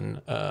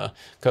person,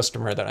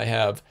 customer that I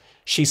have,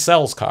 she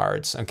sells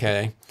cards,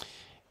 okay?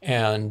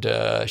 And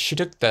she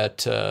took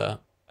that,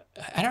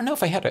 I don't know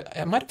if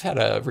I might have had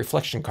a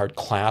reflection card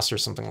class or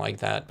something like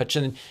that, but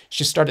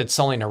she started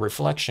selling her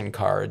reflection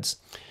cards.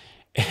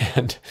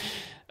 And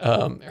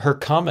her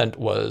comment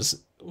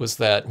was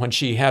that when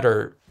she had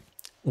her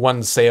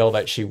one sale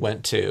that she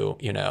went to,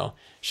 you know,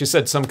 she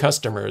said some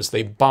customers,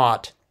 they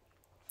bought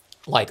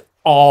like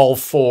all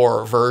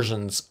 4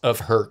 versions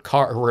of her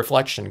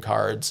reflection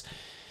cards.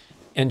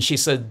 And she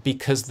said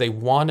because they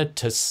wanted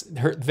to,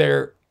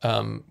 their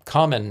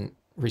common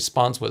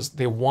response was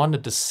they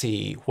wanted to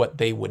see what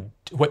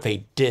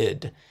they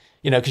did,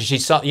 you know, because she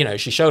saw, you know,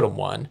 she showed them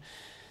one,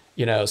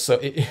 you know, so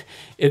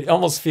it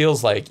almost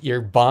feels like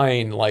you're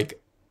buying like,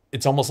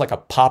 it's almost like a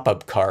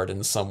pop-up card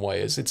in some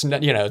ways. It's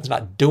not, you know, it's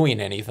not doing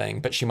anything,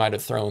 but she might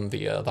have thrown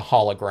the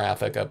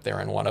holographic up there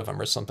in one of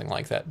them or something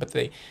like that. But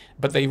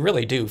they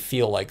really do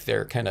feel like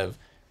they're kind of,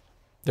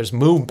 there's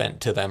movement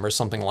to them or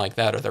something like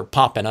that, or they're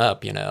popping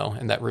up, you know,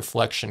 and that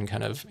reflection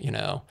kind of, you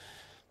know,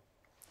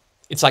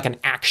 it's like an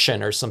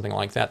action or something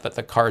like that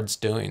the card's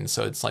doing.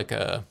 So it's like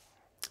a,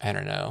 I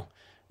don't know,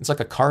 it's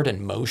like a card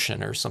in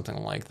motion or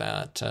something like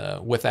that,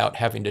 without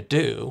having to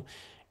do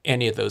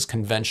any of those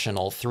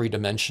conventional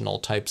 3-dimensional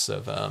types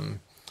of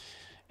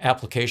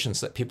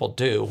applications that people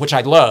do, which I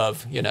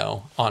love, you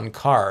know, on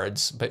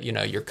cards, but, you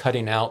know, you're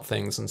cutting out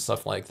things and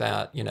stuff like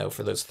that, you know,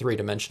 for those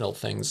 3-dimensional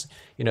things,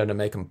 you know, to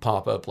make them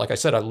pop up. Like I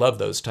said, I love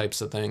those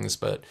types of things,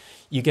 but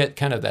you get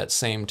kind of that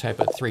same type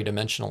of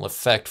 3-dimensional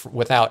effect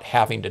without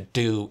having to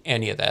do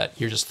any of that.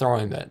 You're just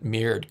throwing that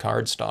mirrored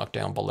cardstock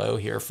down below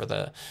here for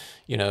the,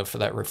 you know, for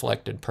that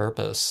reflected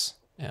purpose.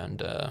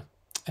 And I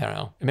don't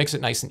know, it makes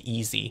it nice and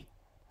easy.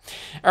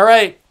 All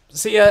right,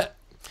 see ya.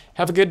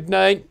 Have a good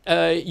night,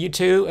 you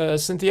too,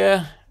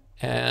 Cynthia.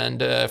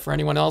 And for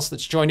anyone else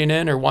that's joining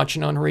in or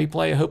watching on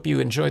replay, I hope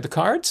you enjoy the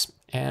cards,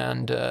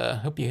 and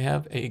hope you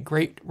have a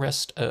great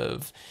rest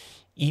of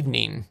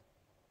evening.